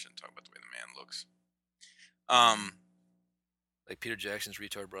important. I shouldn't talk about the way the man looks. Like Peter Jackson's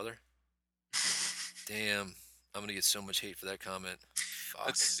retard brother. Damn, I'm gonna get so much hate for that comment. Fuck.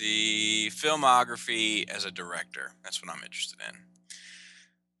 Let's see, filmography as a director. That's what I'm interested in.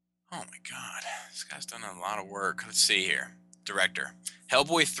 Oh my God, this guy's done a lot of work. Let's see here. Director.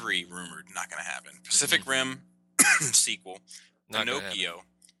 Hellboy 3, rumored, not going to happen. Pacific Rim sequel. Pinocchio.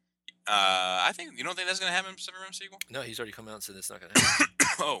 I think, you don't think that's going to happen, Pacific Rim sequel? No, he's already come out and said it's not going to happen.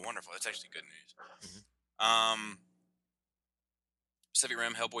 Oh, wonderful. That's actually good news. Pacific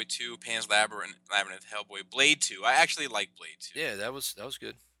Rim, Hellboy 2, Pan's Labyrinth, Hellboy, Blade 2. I actually like Blade 2. Yeah, that was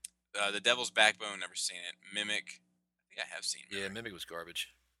good. The Devil's Backbone, never seen it. Mimic, I think I have seen Mimic. Yeah, Mimic was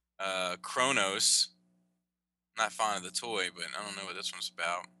garbage. Kronos, not fond of the toy, but I don't know what this one's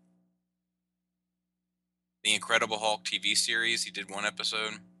about. The Incredible Hulk TV series, he did one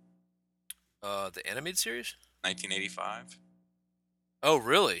episode. The animated series? 1985. Oh,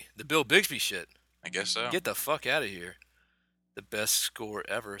 really? The Bill Bixby shit? I guess so. Get the fuck out of here. The best score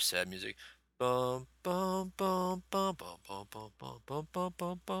ever, sad music. Bum bum bum bum bum bum bum bum bum bum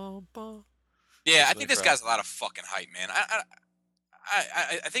bum bum bum. Yeah, I think this guy's a lot of fucking hype, man.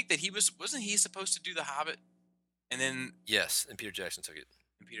 I think that wasn't he supposed to do The Hobbit? And then yes, and Peter Jackson took it.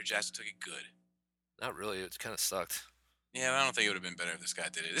 And Peter Jackson took it good. Not really. It kind of sucked. Yeah, I don't think it would have been better if this guy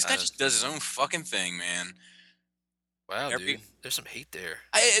did it. This guy just does his own fucking thing, man. Wow, dude. There's some hate there.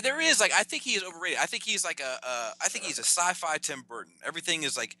 There is. Like, I think he is overrated. I think he's like I think he's a sci-fi Tim Burton. Everything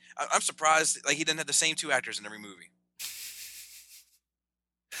is like, I'm surprised like he doesn't have the same two actors in every movie.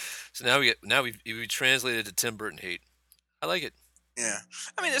 So now we translated to Tim Burton hate. I like it. Yeah,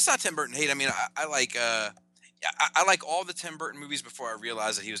 I mean it's not Tim Burton hate. I mean I like I like all the Tim Burton movies before I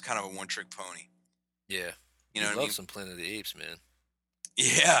realized that he was kind of a one-trick pony. Yeah, you know what I mean? Some Planet of the Apes, man.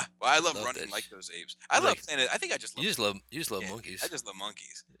 Yeah, well I love running like those apes. I love Planet. I think I just love. You just love monkeys. I just love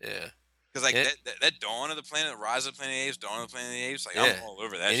monkeys. Yeah, because like that Dawn of the Planet, Rise of the Planet of the Apes, Dawn of the Planet of the Apes. Like I'm all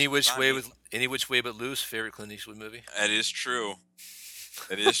over that. Any which way but loose. Favorite Clint Eastwood movie. That is true.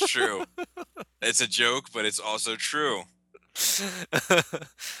 That is true. It's a joke, but it's also true.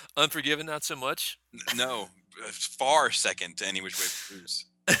 Unforgiven, not so much. No, far second to Any Which Way But Loose.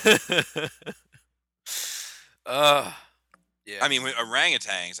 Yeah. I mean, with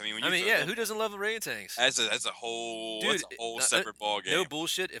orangutans. I mean, when you throw yeah. them Who doesn't love orangutans? That's a whole Dude, separate ball game. no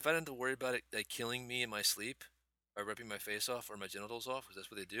bullshit. If I didn't have to worry about it like killing me in my sleep, or ripping my face off or my genitals off, because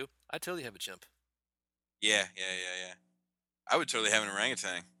that's what they do, I'd totally have a chimp. Yeah. I would totally have an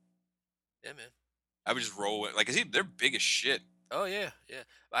orangutan. Yeah, man. I would just roll it. Like, they're big as shit. Oh yeah.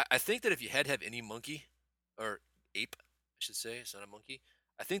 I think that if you had to have any monkey, or ape, I should say, it's not a monkey.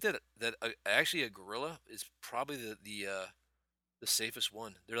 I think that actually a gorilla is probably the safest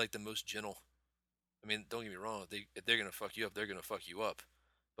one. They're like the most gentle. I mean, don't get me wrong. If they're gonna fuck you up, they're gonna fuck you up.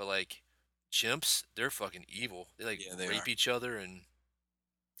 But like chimps, they're fucking evil. They like Yeah, they rape are. each other and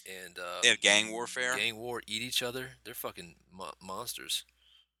They have gang warfare. gang war, eat each other. They're fucking monsters.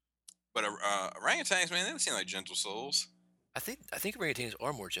 But orangutans, man, they don't seem like gentle souls. I think orangutans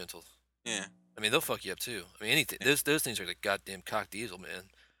are more gentle. Yeah. I mean, they'll fuck you up too. I mean, anything. Yeah. Those things are like goddamn cock diesel, man.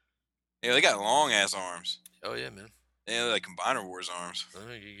 Yeah, they got long ass arms. Oh yeah, man. Yeah, they're like Combiner Wars arms.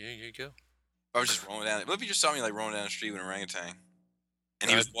 Oh, you go. I was just rolling down. What if you just saw me like rolling down the street with an orangutan, and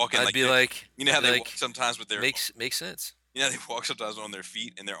he was I'd- walking I'd like be this? like, You know how I'd be they like, walk sometimes with their makes sense. you know how they walk sometimes on their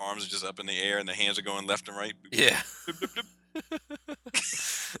feet and their arms are just up in the air and their hands are going left and right. Yeah.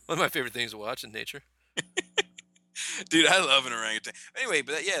 One of my favorite things to watch in nature. Dude, I love an orangutan. Anyway,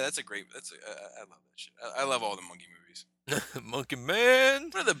 but yeah, that's a great. I love that shit. I love all the monkey movies. Monkey Man.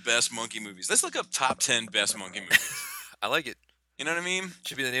 What are the best monkey movies? Let's look up top 10 best monkey movies. I like it. You know what I mean?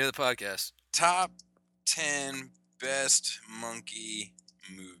 Should be the name of the podcast. Top 10 best monkey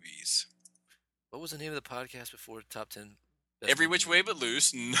movies. What was the name of the podcast before top 10? Every Which Way But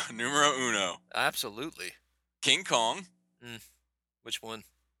Loose, numero uno. Absolutely. King Kong, Which one?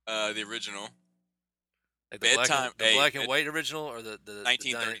 the original, Like Bedtime- the hey, black and white original, or the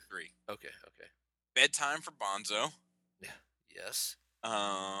 1933. Okay. Bedtime for Bonzo. Yes.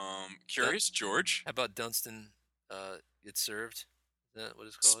 Curious George. How about Dunstan? Get served. Is that what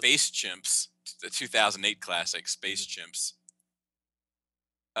it's called? Space Chimps, the 2008 classic, Space Chimps.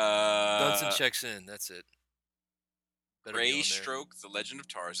 Dunstan checks in. That's it. Better be on Gray there. Stroke, The Legend of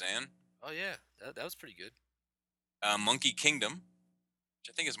Tarzan. Oh yeah, that was pretty good. Monkey Kingdom, which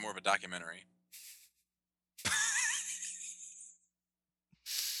I think is more of a documentary.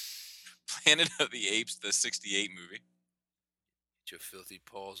 Planet of the Apes, the 68 movie. Get your filthy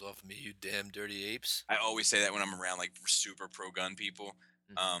paws off me, you damn dirty apes. I always say that when I'm around like super pro-gun people.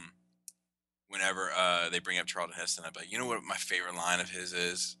 Mhm. Whenever they bring up Charlton Heston, I'm like, you know what my favorite line of his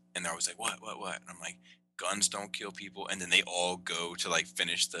is? And they're always like, what? And I'm like, guns don't kill people. And then they all go to like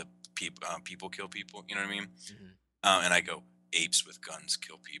finish the people kill people. You know what I mean? Mhm. And I go, apes with guns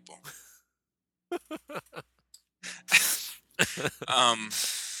kill people.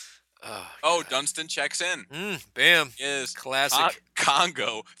 Oh, Dunstan checks in. Bam. Yes. Classic.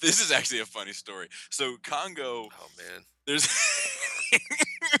 Congo. This is actually a funny story. So Congo, Oh man. there's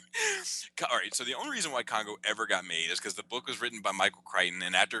all right. So the only reason why Congo ever got made is because the book was written by Michael Crichton,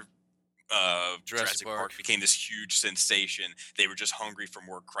 and after Jurassic Park became this huge sensation, they were just hungry for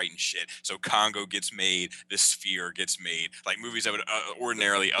more Crichton shit. So Congo gets made, The Sphere gets made, like movies that would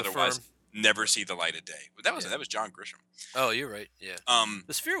ordinarily The otherwise Firm. never see the light of day. But that was Yeah. that was John Grisham. Oh, you're right. Yeah.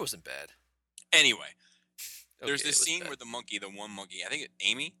 The Sphere wasn't bad. Anyway, there's Okay, this it was scene bad. where the one monkey, I think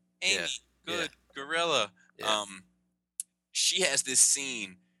Amy, Yeah. good gorilla. Yeah. She has this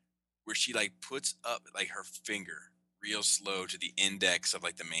scene where she like puts up like her finger real slow to the index of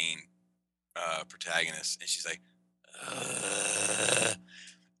like the main protagonist, and she's like,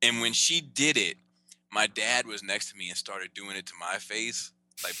 and when she did it, my dad was next to me and started doing it to my face,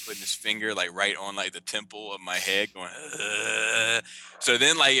 like putting his finger like right on like the temple of my head, going. So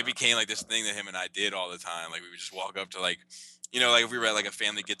then like it became like this thing that him and I did all the time. Like we would just walk up to like, you know, like if we were at like a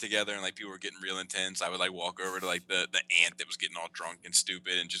family get together and like people were getting real intense, I would like walk over to like the aunt that was getting all drunk and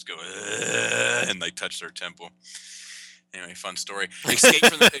stupid and just go and like touch their temple. Anyway, fun story. Escape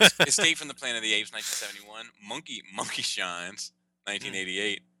from the Planet of the Apes, 1971. Monkey Shines,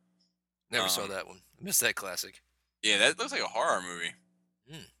 1988. Never saw that one. Missed that classic. Yeah, that looks like a horror movie.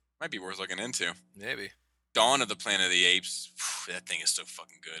 Hmm. Might be worth looking into. Maybe. Dawn of the Planet of the Apes. That thing is so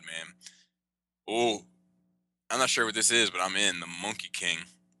fucking good, man. Oh, I'm not sure what this is, but I'm in. The Monkey King.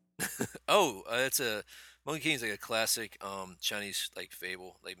 Oh, it's a Monkey King's like a classic Chinese like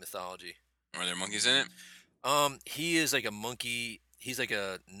fable, like mythology. Are there monkeys in it? He is like a monkey. He's like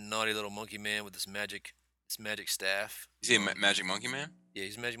a naughty little monkey man with this magic staff. Is he a magic monkey man? Yeah,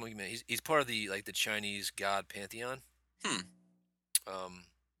 he's a magic monkey man. He's part of the like the Chinese god pantheon.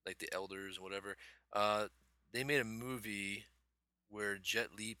 like the Elders or whatever. Uh, they made a movie where Jet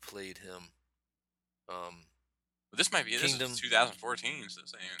Li played him. But this might be this is Kingdom 2014. So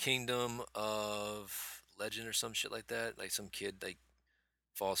saying Kingdom of Legend or some shit like that. Like some kid like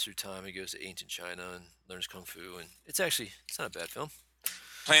falls through time and goes to ancient China and learns kung fu, and it's not a bad film.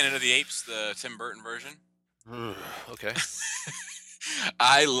 Planet of the Apes, the Tim Burton version. Okay.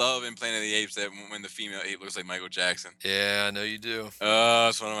 I love in Planet of the Apes that when the female ape looks like Michael Jackson. Yeah, I know you do. Oh,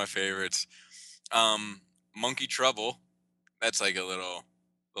 it's one of my favorites. Monkey Trouble. That's like a little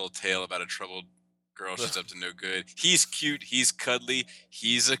tale about a troubled girl. She's up to no good. He's cute. He's cuddly.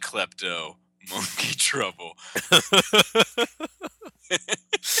 He's a klepto. Monkey Trouble.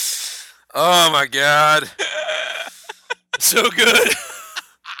 Oh my god. So good.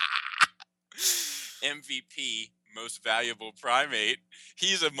 MVP, most valuable primate.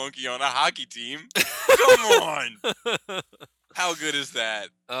 He's a monkey on a hockey team. Come on. How good is that?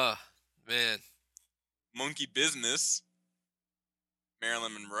 Man. Monkey Business.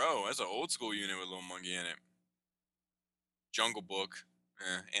 Marilyn Monroe. That's an old school unit with a little monkey in it. Jungle Book.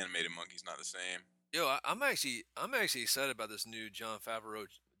 Animated monkey's not the same. Yo, I'm actually excited about this new Jon Favreau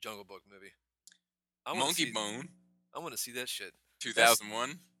Jungle Book movie. Monkey Bone. I want to see that shit.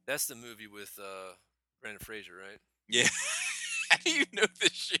 2001. That's the movie with Brendan Fraser, right? Yeah. How do you know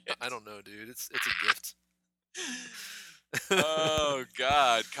this shit? I don't know, dude. It's a gift. Oh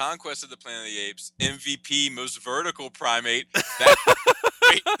God! Conquest of the Planet of the Apes. MVP, most vertical primate.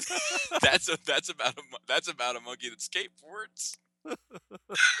 Wait, that's about a monkey that skateboards.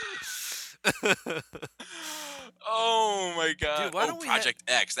 Oh my God! Dude, Project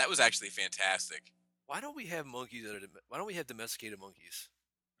X. That was actually fantastic. Why don't we have monkeys why don't we have domesticated monkeys?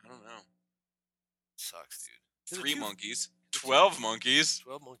 I don't know. Sucks, dude. 3 monkeys. 12 monkeys.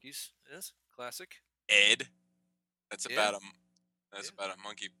 12 monkeys. Yes, classic. Ed. That's about a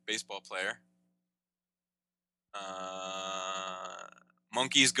monkey baseball player.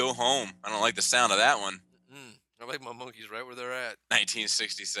 Monkeys Go Home. I don't like the sound of that one. I like my monkeys right where they're at.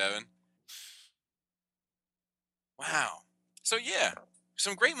 1967. Wow. So yeah,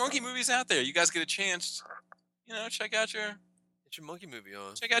 some great monkey movies out there. You guys get a chance, check out your monkey movie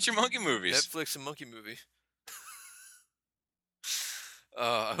on. Check out your monkey movies. Netflix and monkey movie.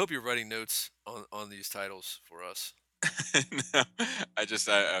 I hope you're writing notes on these titles for us. No, I'll just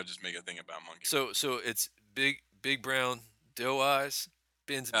make a thing about monkeys. So it's big brown doe eyes.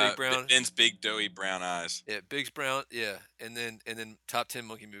 Ben's big brown. Ben's big doughy brown eyes. Yeah, Big's brown. Yeah, and then top 10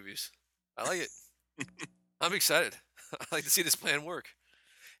 monkey movies. I like it. I'm excited. I like to see this plan work.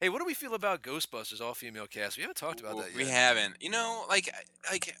 Hey, what do we feel about Ghostbusters all female cast? We haven't talked about that yet. We haven't.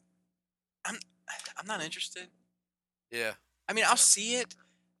 I'm not interested. Yeah. I mean, I'll see it,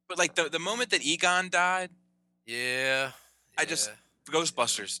 but like the moment that Egon died, yeah.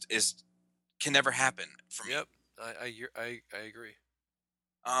 Ghostbusters can never happen for me. Yep. I agree.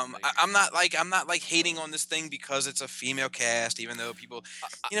 I'm not like hating on this thing because it's a female cast, even though people,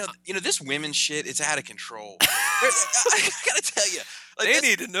 this women shit, it's out of control. I gotta tell you, they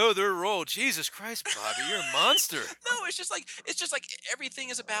need to know their role. Jesus Christ, Bobby, you're a monster. No, it's just like everything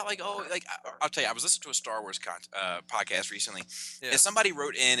is about I'll tell you, I was listening to a Star Wars podcast recently, and somebody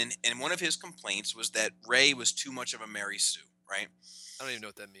wrote in, and one of his complaints was that Rey was too much of a Mary Sue, right? I don't even know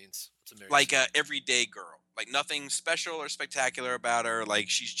what that means. What's a Mary like a everyday girl. Like nothing special or spectacular about her. Like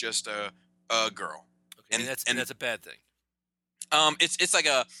she's just a girl. Okay, and that's a bad thing.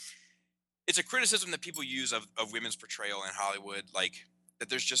 It's a criticism that people use of women's portrayal in Hollywood. Like that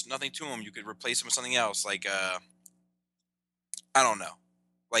there's just nothing to them. You could replace them with something else. Like I don't know.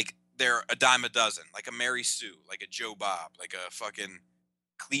 Like they're a dime a dozen. Like a Mary Sue. Like a Joe Bob. Like a fucking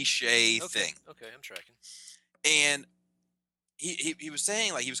cliche thing. Okay, I'm tracking. And he was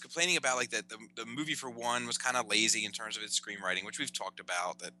saying, like, he was complaining about like that the movie for one was kind of lazy in terms of its screenwriting, which we've talked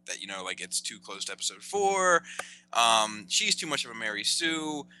about, that like it's too close to episode 4. She's too much of a Mary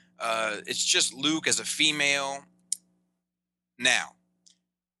Sue. It's just Luke as a female. Now,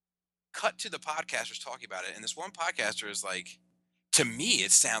 cut to the podcasters talking about it, and this one podcaster is like, to me,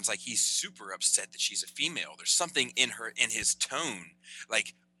 it sounds like he's super upset that she's a female. There's something in his tone,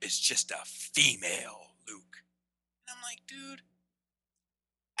 like it's just a female Luke. And I'm like, dude,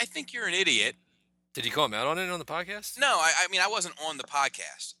 I think you're an idiot. Did he call him out on it on the podcast? No, I mean I wasn't on the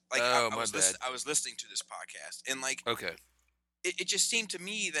podcast. Like I was bad. I was listening to this podcast, and like, okay, it just seemed to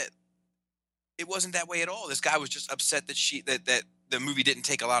me that it wasn't that way at all. This guy was just upset that the movie didn't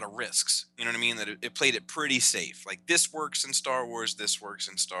take a lot of risks. You know what I mean? That it played it pretty safe. Like this works in Star Wars. This works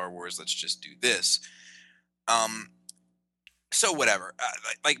in Star Wars. Let's just do this. So whatever,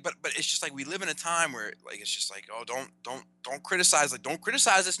 but it's just like we live in a time where like it's just like, oh, don't criticize, like, don't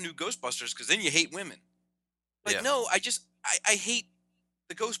criticize this new Ghostbusters because then you hate women. Like, Yeah. no, I hate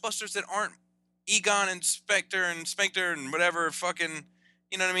the Ghostbusters that aren't Egon and Spectre and whatever fucking,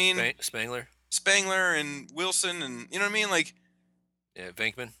 you know what I mean, Spangler. Spangler and Wilson, and you know what I mean, like Yeah.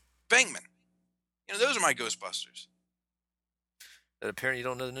 Venkman. Bankman. You know, those are my Ghostbusters. That apparently you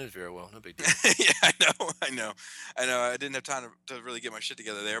don't know the news very well. No big deal. Yeah, I know. I didn't have time to really get my shit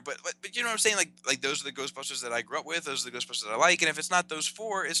together there, but you know what I'm saying? Like those are the Ghostbusters that I grew up with. Those are the Ghostbusters that I like. And if it's not those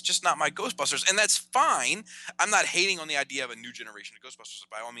four, it's just not my Ghostbusters, and that's fine. I'm not hating on the idea of a new generation of Ghostbusters.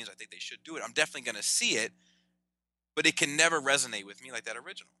 By all means, I think they should do it. I'm definitely going to see it, but it can never resonate with me like that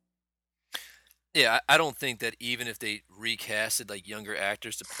original. Yeah, I don't think that even if they recasted like younger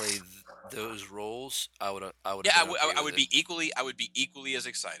actors to play those roles, I would Yeah, have been okay I with would it. be equally. I would be equally as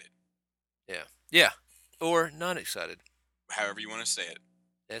excited. Yeah, yeah, or not excited. However you want to say it.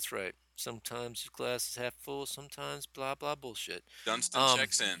 That's right. Sometimes your glass is half full. Sometimes blah blah bullshit. Dunstan Um,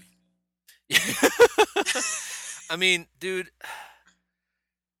 checks in. I mean, dude,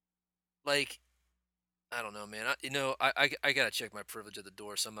 like I don't know, man. I gotta check my privilege at the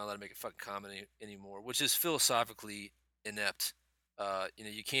door, so I'm not allowed to make a fucking comment anymore, which is philosophically inept.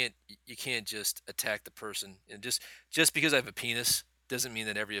 You can't just attack the person, and just because I have a penis doesn't mean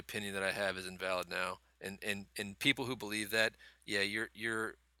that every opinion that I have is invalid now. And people who believe that, yeah,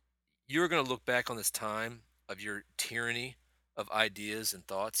 you're gonna look back on this time of your tyranny of ideas and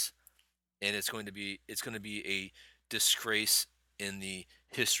thoughts, and it's going to be a disgrace in the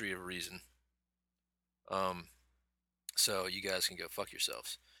history of reason. Um, so you guys can go fuck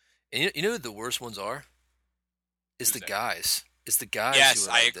yourselves. And you know who the worst ones are? It's Who's the that? guys. It's the guys Yes,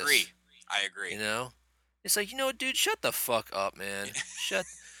 who are I like agree. this. I agree. You know? It's like, dude, shut the fuck up, man. Shut.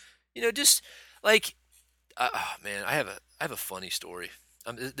 Just like, man, I have a funny story.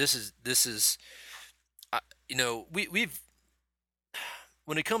 This is, we've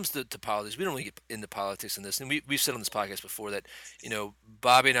when it comes to politics, we don't really get into politics in this, and we've said on this podcast before that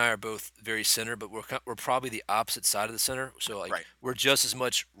Bobby and I are both very center, but we're probably the opposite side of the center. So like Right. we're just as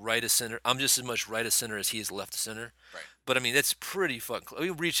much right of center. I'm just as much right of center as he is left of center. Right. But I mean that's pretty fucking close. We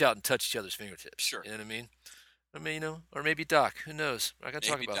reach out and touch each other's fingertips. Sure. You know what I mean? I mean, or maybe Doc. Who knows? I gotta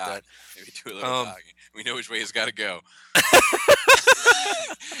talk Maybe about Doc. Maybe do a little Um, dogging. We know which way it's got to go. that.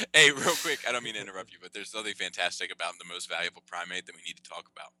 Hey, real quick, I don't mean to interrupt you, but there's something fantastic about the most valuable primate that we need to talk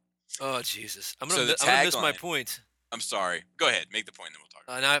about. Oh Jesus! I'm So gonna the I'm gonna miss my tagline- point, I'm sorry. Go ahead, make the point, then we'll talk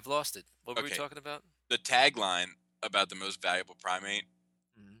about and I've lost it. What were we Okay. talking about? it. The tagline about the most valuable primate.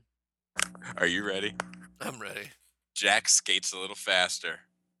 Mhm. Are you ready? I'm ready. Jack skates a little faster,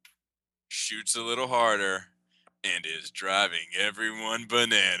 shoots a little harder, and is driving everyone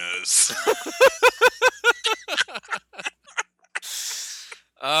bananas.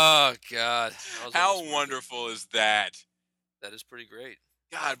 Oh God! That was How almost worth it. wonderful is that? That is pretty great.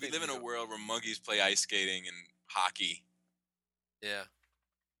 God, we think live in we a know. world where monkeys play ice skating and hockey. Yeah.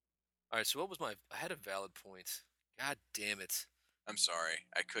 All right. So what was my? I had a valid point. God damn it! I'm sorry,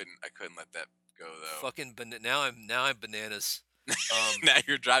 I couldn't let that go though. Fucking now I'm bananas. Now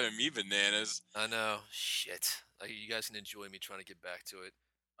you're driving me bananas. I know. Shit. Like you guys can enjoy me trying to get back to it.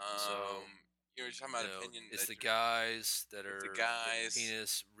 You were just talking about You know, opinion. it's that the you're- guys that it's are the with guys,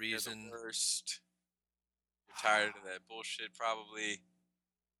 penis You're the reason. worst. You're tired of that bullshit, probably.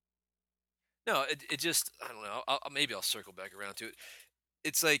 No, it just I don't know. Maybe I'll circle back around to it.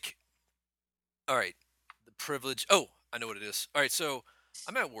 It's like, all right, the privilege. Oh, I know what it is. All right, so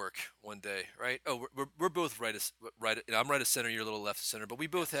I'm at work one day, right? Oh, we're both right. I'm right of center. You're a little left of center, but we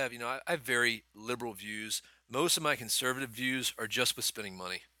both have. I have very liberal views. Most of my conservative views are just with spending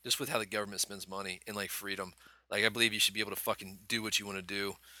money, just with how the government spends money and like freedom. Like I believe you should be able to fucking do what you want to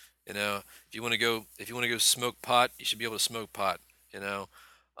do. If you want to go smoke pot, you should be able to smoke pot. You know,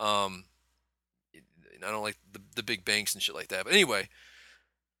 um, I don't like the big banks and shit like that. But anyway,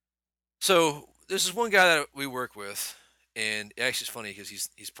 so there's this one guy that we work with, and actually it's funny because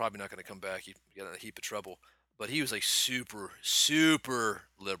he's probably not going to come back. He got in a heap of trouble. But he was like super super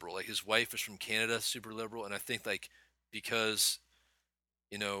liberal. Like his wife is from Canada, super liberal, and I think like because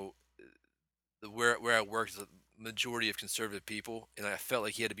you know where I worked is a majority of conservative people, and I felt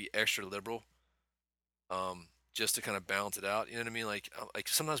like he had to be extra liberal, just to kind of balance it out. You know what I mean? Like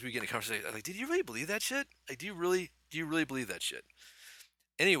sometimes we get in a conversation like, did you really believe that shit? Like, do you really believe that shit?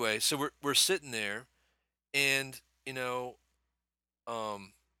 Anyway, so we're sitting there, and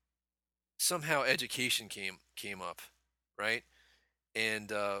um, somehow education came up, right?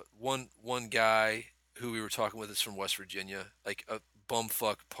 And one guy who we were talking with is from West Virginia, like a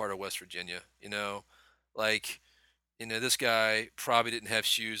bumfuck part of West Virginia, like you know, this guy probably didn't have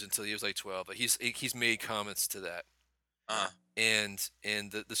shoes until he was like 12. But he's made comments to that. Uh, And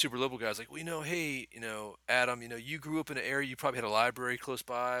the super liberal guy's like, well, you know, hey, you know, Adam, you know, you grew up in an area, you probably had a library close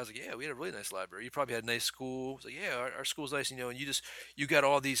by. I was like, yeah, we had a really nice library. You probably had a nice school. I was like, yeah, our school's nice, you know, and you got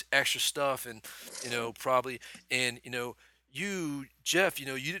all these extra stuff, and you know, probably, and you know, you, Jeff, you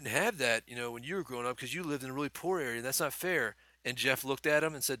know, you didn't have that, you know, when you were growing up because you lived in a really poor area. That's not fair. And Jeff looked at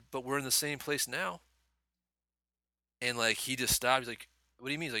him and said, but we're in the same place now. And like he just stopped. He's like, "What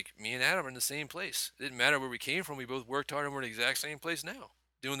do you mean?" He's like, "Me and Adam are in the same place. It didn't matter where we came from. We both worked hard and we're in the exact same place now,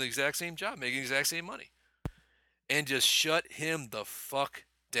 doing the exact same job, making the exact same money." And just shut him the fuck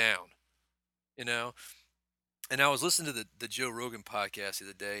down, you know. And I was listening to the Joe Rogan podcast the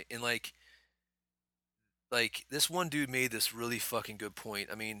other day, and like this one dude made this really fucking good point.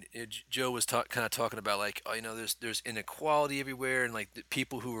 I mean, Joe was kind of talking about like, oh, you know, there's inequality everywhere, and like the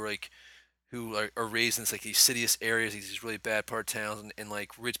people who are like who are raised in like these cityous areas, these really bad part towns, and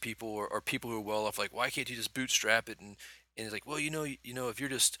like rich people or people who are well off, like why can't you just bootstrap it? And it's like, well, you know, if you're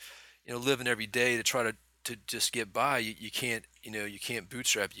just, you know, living every day to try to just get by, you can't, you know, you can't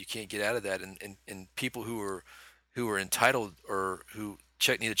bootstrap it, you can't get out of that, and people who are entitled or who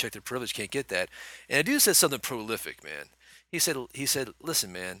need to check their privilege can't get that. And a dude said something prolific, man. He said,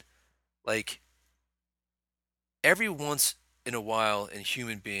 listen, man, like every once in a while in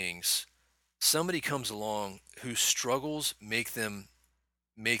human beings somebody comes along whose struggles make them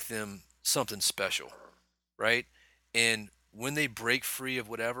something special, right? And when they break free of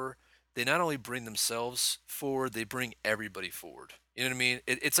whatever, they not only bring themselves forward, they bring everybody forward. You know what I mean?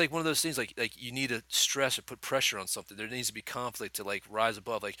 It's like one of those things like you need to stress or put pressure on something. There needs to be conflict to like rise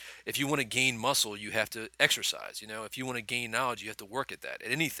above. Like if you want to gain muscle, you have to exercise. You know, if you want to gain knowledge, you have to work at that.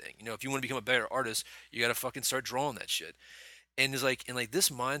 At anything. You know, if you want to become a better artist, you got to fucking start drawing that shit. And is like, and like this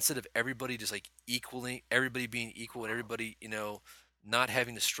mindset of everybody just like equaling, everybody being equal, and everybody, you know, not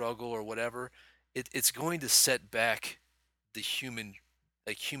having to struggle or whatever, it's going to set back the human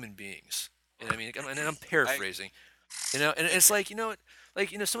beings. And I mean, and I'm I paraphrasing, you know, and it's like, you know,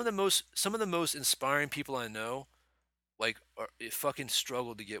 like, you know, some of the most inspiring people I know, like, fucking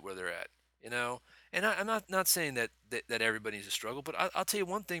struggle to get where they're at, you know. And I'm not saying that everybody needs to struggle, but I'll tell you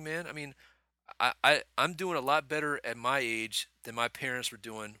one thing, man. I mean, I'm doing a lot better at my age than my parents were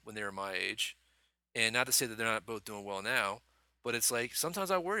doing when they were my age. And not to say that they're not both doing well now, but it's like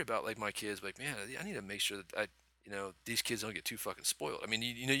sometimes I worry about like my kids, like, man, I need to make sure that you know, these kids don't get too fucking spoiled. I mean,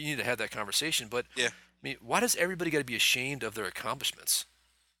 you know, you need to have that conversation, but yeah. I mean, why does everybody got to be ashamed of their accomplishments?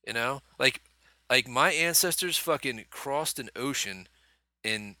 You know, like my ancestors fucking crossed an ocean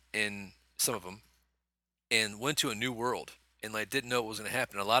in some of them and went to a new world and like didn't know what was going to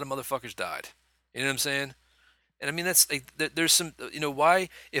happen. A lot of motherfuckers died. You know what I'm saying? And I mean that's like there's some, you know, why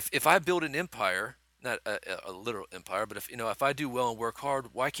if I build an empire, not a literal empire, but if, you know, if I do well and work hard,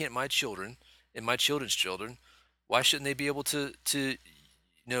 why can't my children and my children's children, why shouldn't they be able to you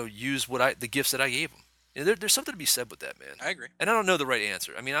know, use the gifts that I gave them? You know, there's something to be said with that, man. I agree. And I don't know the right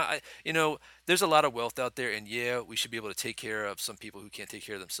answer. I mean, you know, there's a lot of wealth out there, and yeah, we should be able to take care of some people who can't take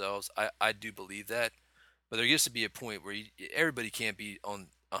care of themselves. I do believe that, but there used to be a point where everybody can't be on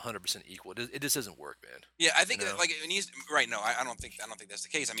 100% equal. It just doesn't work, man. Yeah, I You think that know? like it needs right. No, I don't think that's the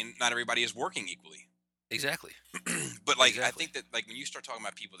case. I mean, not everybody is working equally. Exactly. But like I Exactly. think that like when you start talking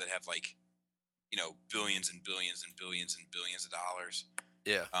about people that have like, you know, billions and billions and billions and billions of dollars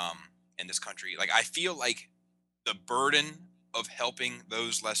Yeah. um in this country, like I feel like the burden of helping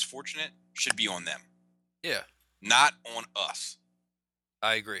those less fortunate should be on them, Yeah. not on us.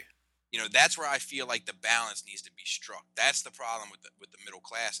 I agree. You know, that's where I feel like the balance needs to be struck. That's the problem with the middle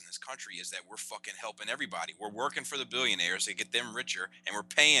class in this country, is that we're fucking helping everybody. We're working for the billionaires to get them richer, and we're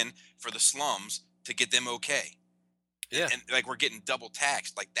paying for the slums to get them okay. Yeah. And like we're getting double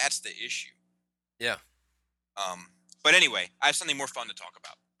taxed. Like that's the issue. Yeah. Um, but anyway, I have something more fun to talk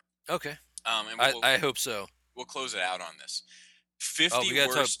about. Okay. And I hope so. we'll close it out on this. Oh, 50 we gotta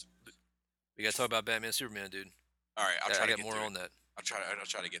talk. worst. We gotta talk about Batman, Superman, dude. All right, I'll I try to got get more through on it. that. I'll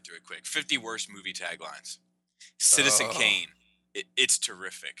try to get through it quick. 50 worst movie taglines. Citizen Oh, Kane. It's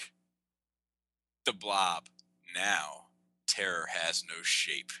terrific. The Blob. Now, terror has no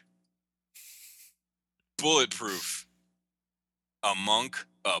shape. Bulletproof. A monk,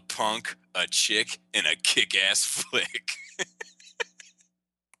 a punk, a chick, and a kick-ass flick.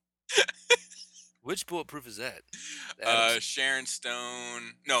 which Bulletproof is that? Adams. Sharon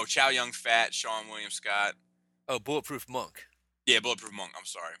Stone. No, Chow Yun Fat, Sean William Scott. Oh, Bulletproof Monk. Yeah, Bulletproof Monk. I'm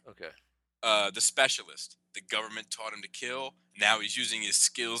sorry. Okay. The Specialist. The government taught him to kill. Now he's using his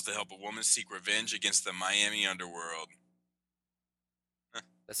skills to help a woman seek revenge against the Miami underworld.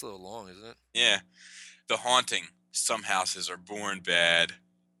 That's a little long, isn't it? Yeah. The Haunting. Some houses are born bad.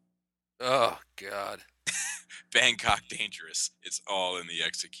 Oh God. Bangkok Dangerous. It's all in the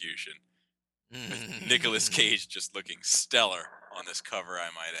execution. With Nicolas Cage just looking stellar on this cover, I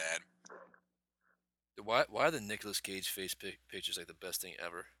might add. Why are the Nicolas Cage face pictures like the best thing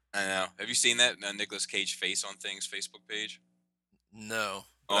ever? I know. Have you seen that Nicolas Cage face on things Facebook page? No.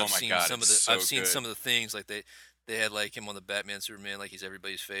 But Oh I've my seen God, some of it's the so I've seen good. some of the things like they had like him on the Batman Superman like he's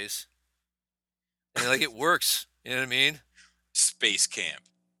everybody's face. And like it works. You know what I mean? Space camp.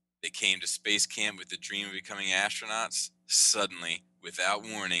 They came to space camp with the dream of becoming astronauts. Suddenly, without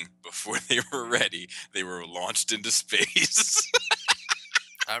warning, before they were ready, they were launched into space.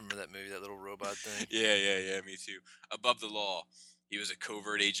 I remember that movie, that little robot thing. Yeah, me too. Above the law. He was a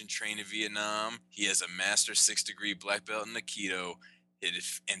covert agent trained in Vietnam. He has a master 6-degree black belt in Aikido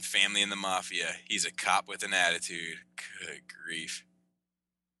and family in the mafia. He's a cop with an attitude. Good grief.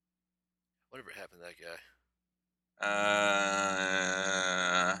 Whatever happened to that guy?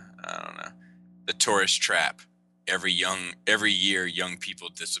 I don't know. The Tourist Trap. Every year, young people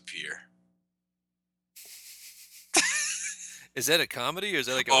disappear. Is that a comedy or is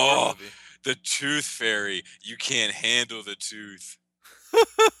that like a horror movie? The Tooth Fairy. You can't handle the tooth.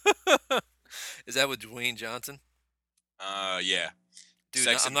 Is that with Dwayne Johnson? Yeah. Dude,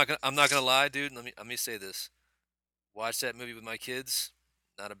 Sex I'm not gonna lie, dude. Let me say this. Watch that movie with my kids.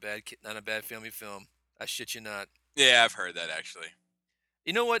 Not a bad family film. I shit you not. Yeah, I've heard that actually.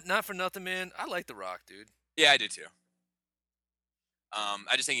 You know what? Not for nothing, man. I like The Rock, dude. Yeah, I do too. I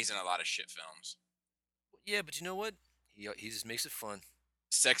just think he's in a lot of shit films. Yeah, but you know what? He just makes it fun.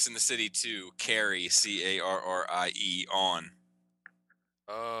 Sex in the City 2, Carrie, Carrie, on.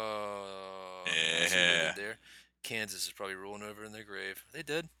 Oh, I see what they Yeah. did there. Kansas is probably rolling over in their grave. They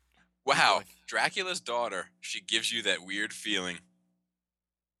did. Wow, going. Dracula's daughter. She gives you that weird feeling.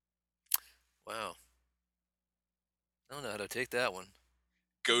 Wow. I don't know how to take that one.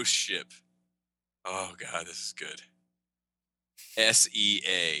 Ghost Ship. Oh god, this is good.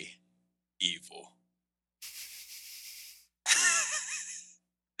 SEA, evil.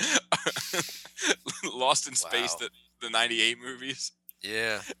 Lost in Space, Wow. the 98 movies.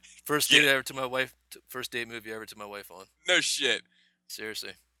 Yeah. First date I ever took my wife. First date movie I ever took my wife on. No shit.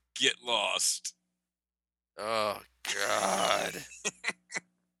 Seriously. Get Lost. Oh God.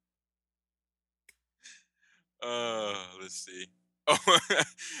 Let's see. Oh,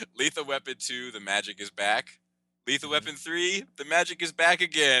 Lethal Weapon 2, The Magic is Back. Lethal Mhm. Weapon 3, The Magic is Back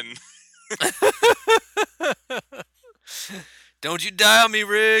again. Don't you die on me,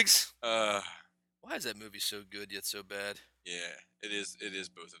 Riggs. Uh, Why is that movie so good yet so bad? yeah, it is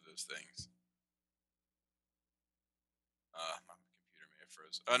both of those things. My computer may have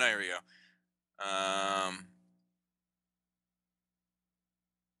froze. Oh no, here we go.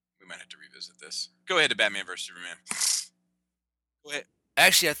 We might have to revisit this. Go ahead to Batman vs Superman. Go ahead.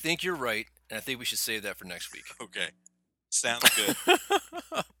 Actually, I think you're right, and I think we should save that for next week. Okay. Sounds good.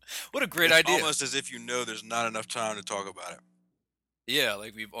 What a great It's idea. almost as if you know there's not enough time to talk about it. Yeah,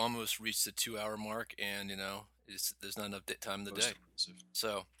 like we've almost reached the 2-hour mark, and there's not enough time in the Most day. impressive.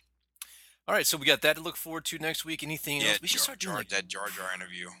 So, all right, so we got that to look forward to next week. Anything Yeah, else? We should start doing that Jar Jar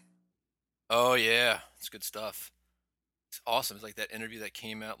interview. Oh yeah, it's good stuff. It's awesome. It's like that interview that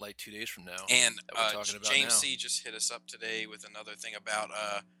came out like 2 days from now. And that we're talking about James now. C just hit us up today with another thing about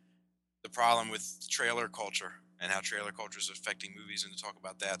the problem with trailer culture and how trailer culture is affecting movies, and to talk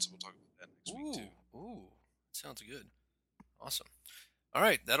about that. So we'll talk about that next week too. Ooh, sounds good. Awesome. All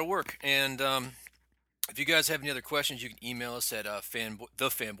right, that'll work. And if you guys have any other questions, you can email us at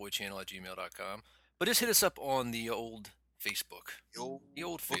thefanboychannel@gmail.com. But just hit us up on the old Facebook. The old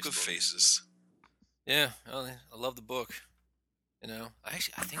Book of Facebook. Faces. Yeah, I love the book. You know, I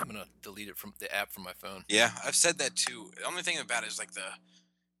think I'm gonna delete it from the app from my phone. Yeah, I've said that too. The only thing about it is like the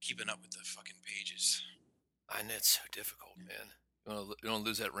keeping up with the fucking pages. I know it's so difficult, man. You don't want to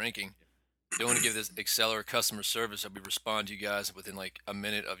lose that ranking. You don't want to give this Exceller customer service that we respond to you guys within like a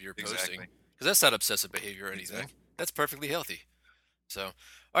minute of your posting. Exactly. Because that's not obsessive behavior or anything. Exactly. That's perfectly healthy. So, all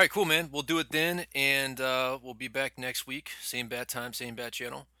right, cool, man. We'll do it then, and we'll be back next week. Same bad time, same bad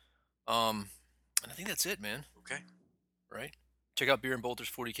channel. And I think that's it, man. Okay. Right? Check out Beer and Bolter's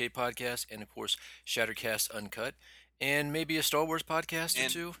 40K podcast, and of course, Shattercast Uncut, and maybe a Star Wars podcast or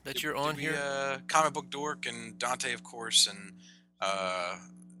And two that Did- you're did on we, here. Comic Book Dork and Dante, of course, and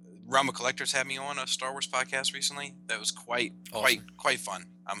Realm of Collectors had me on a Star Wars podcast recently. That was quite fun.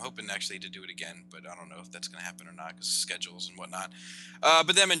 I'm hoping actually to do it again, but I don't know if that's going to happen or not because of schedules and whatnot.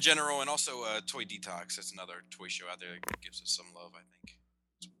 But them in general, and also Toy Detox. That's another toy show out there that gives us some love, I think.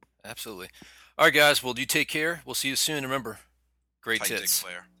 Absolutely. All right, guys. Well, you take care. We'll see you soon. Remember, great Tight Dick tits.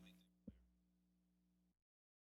 Flair.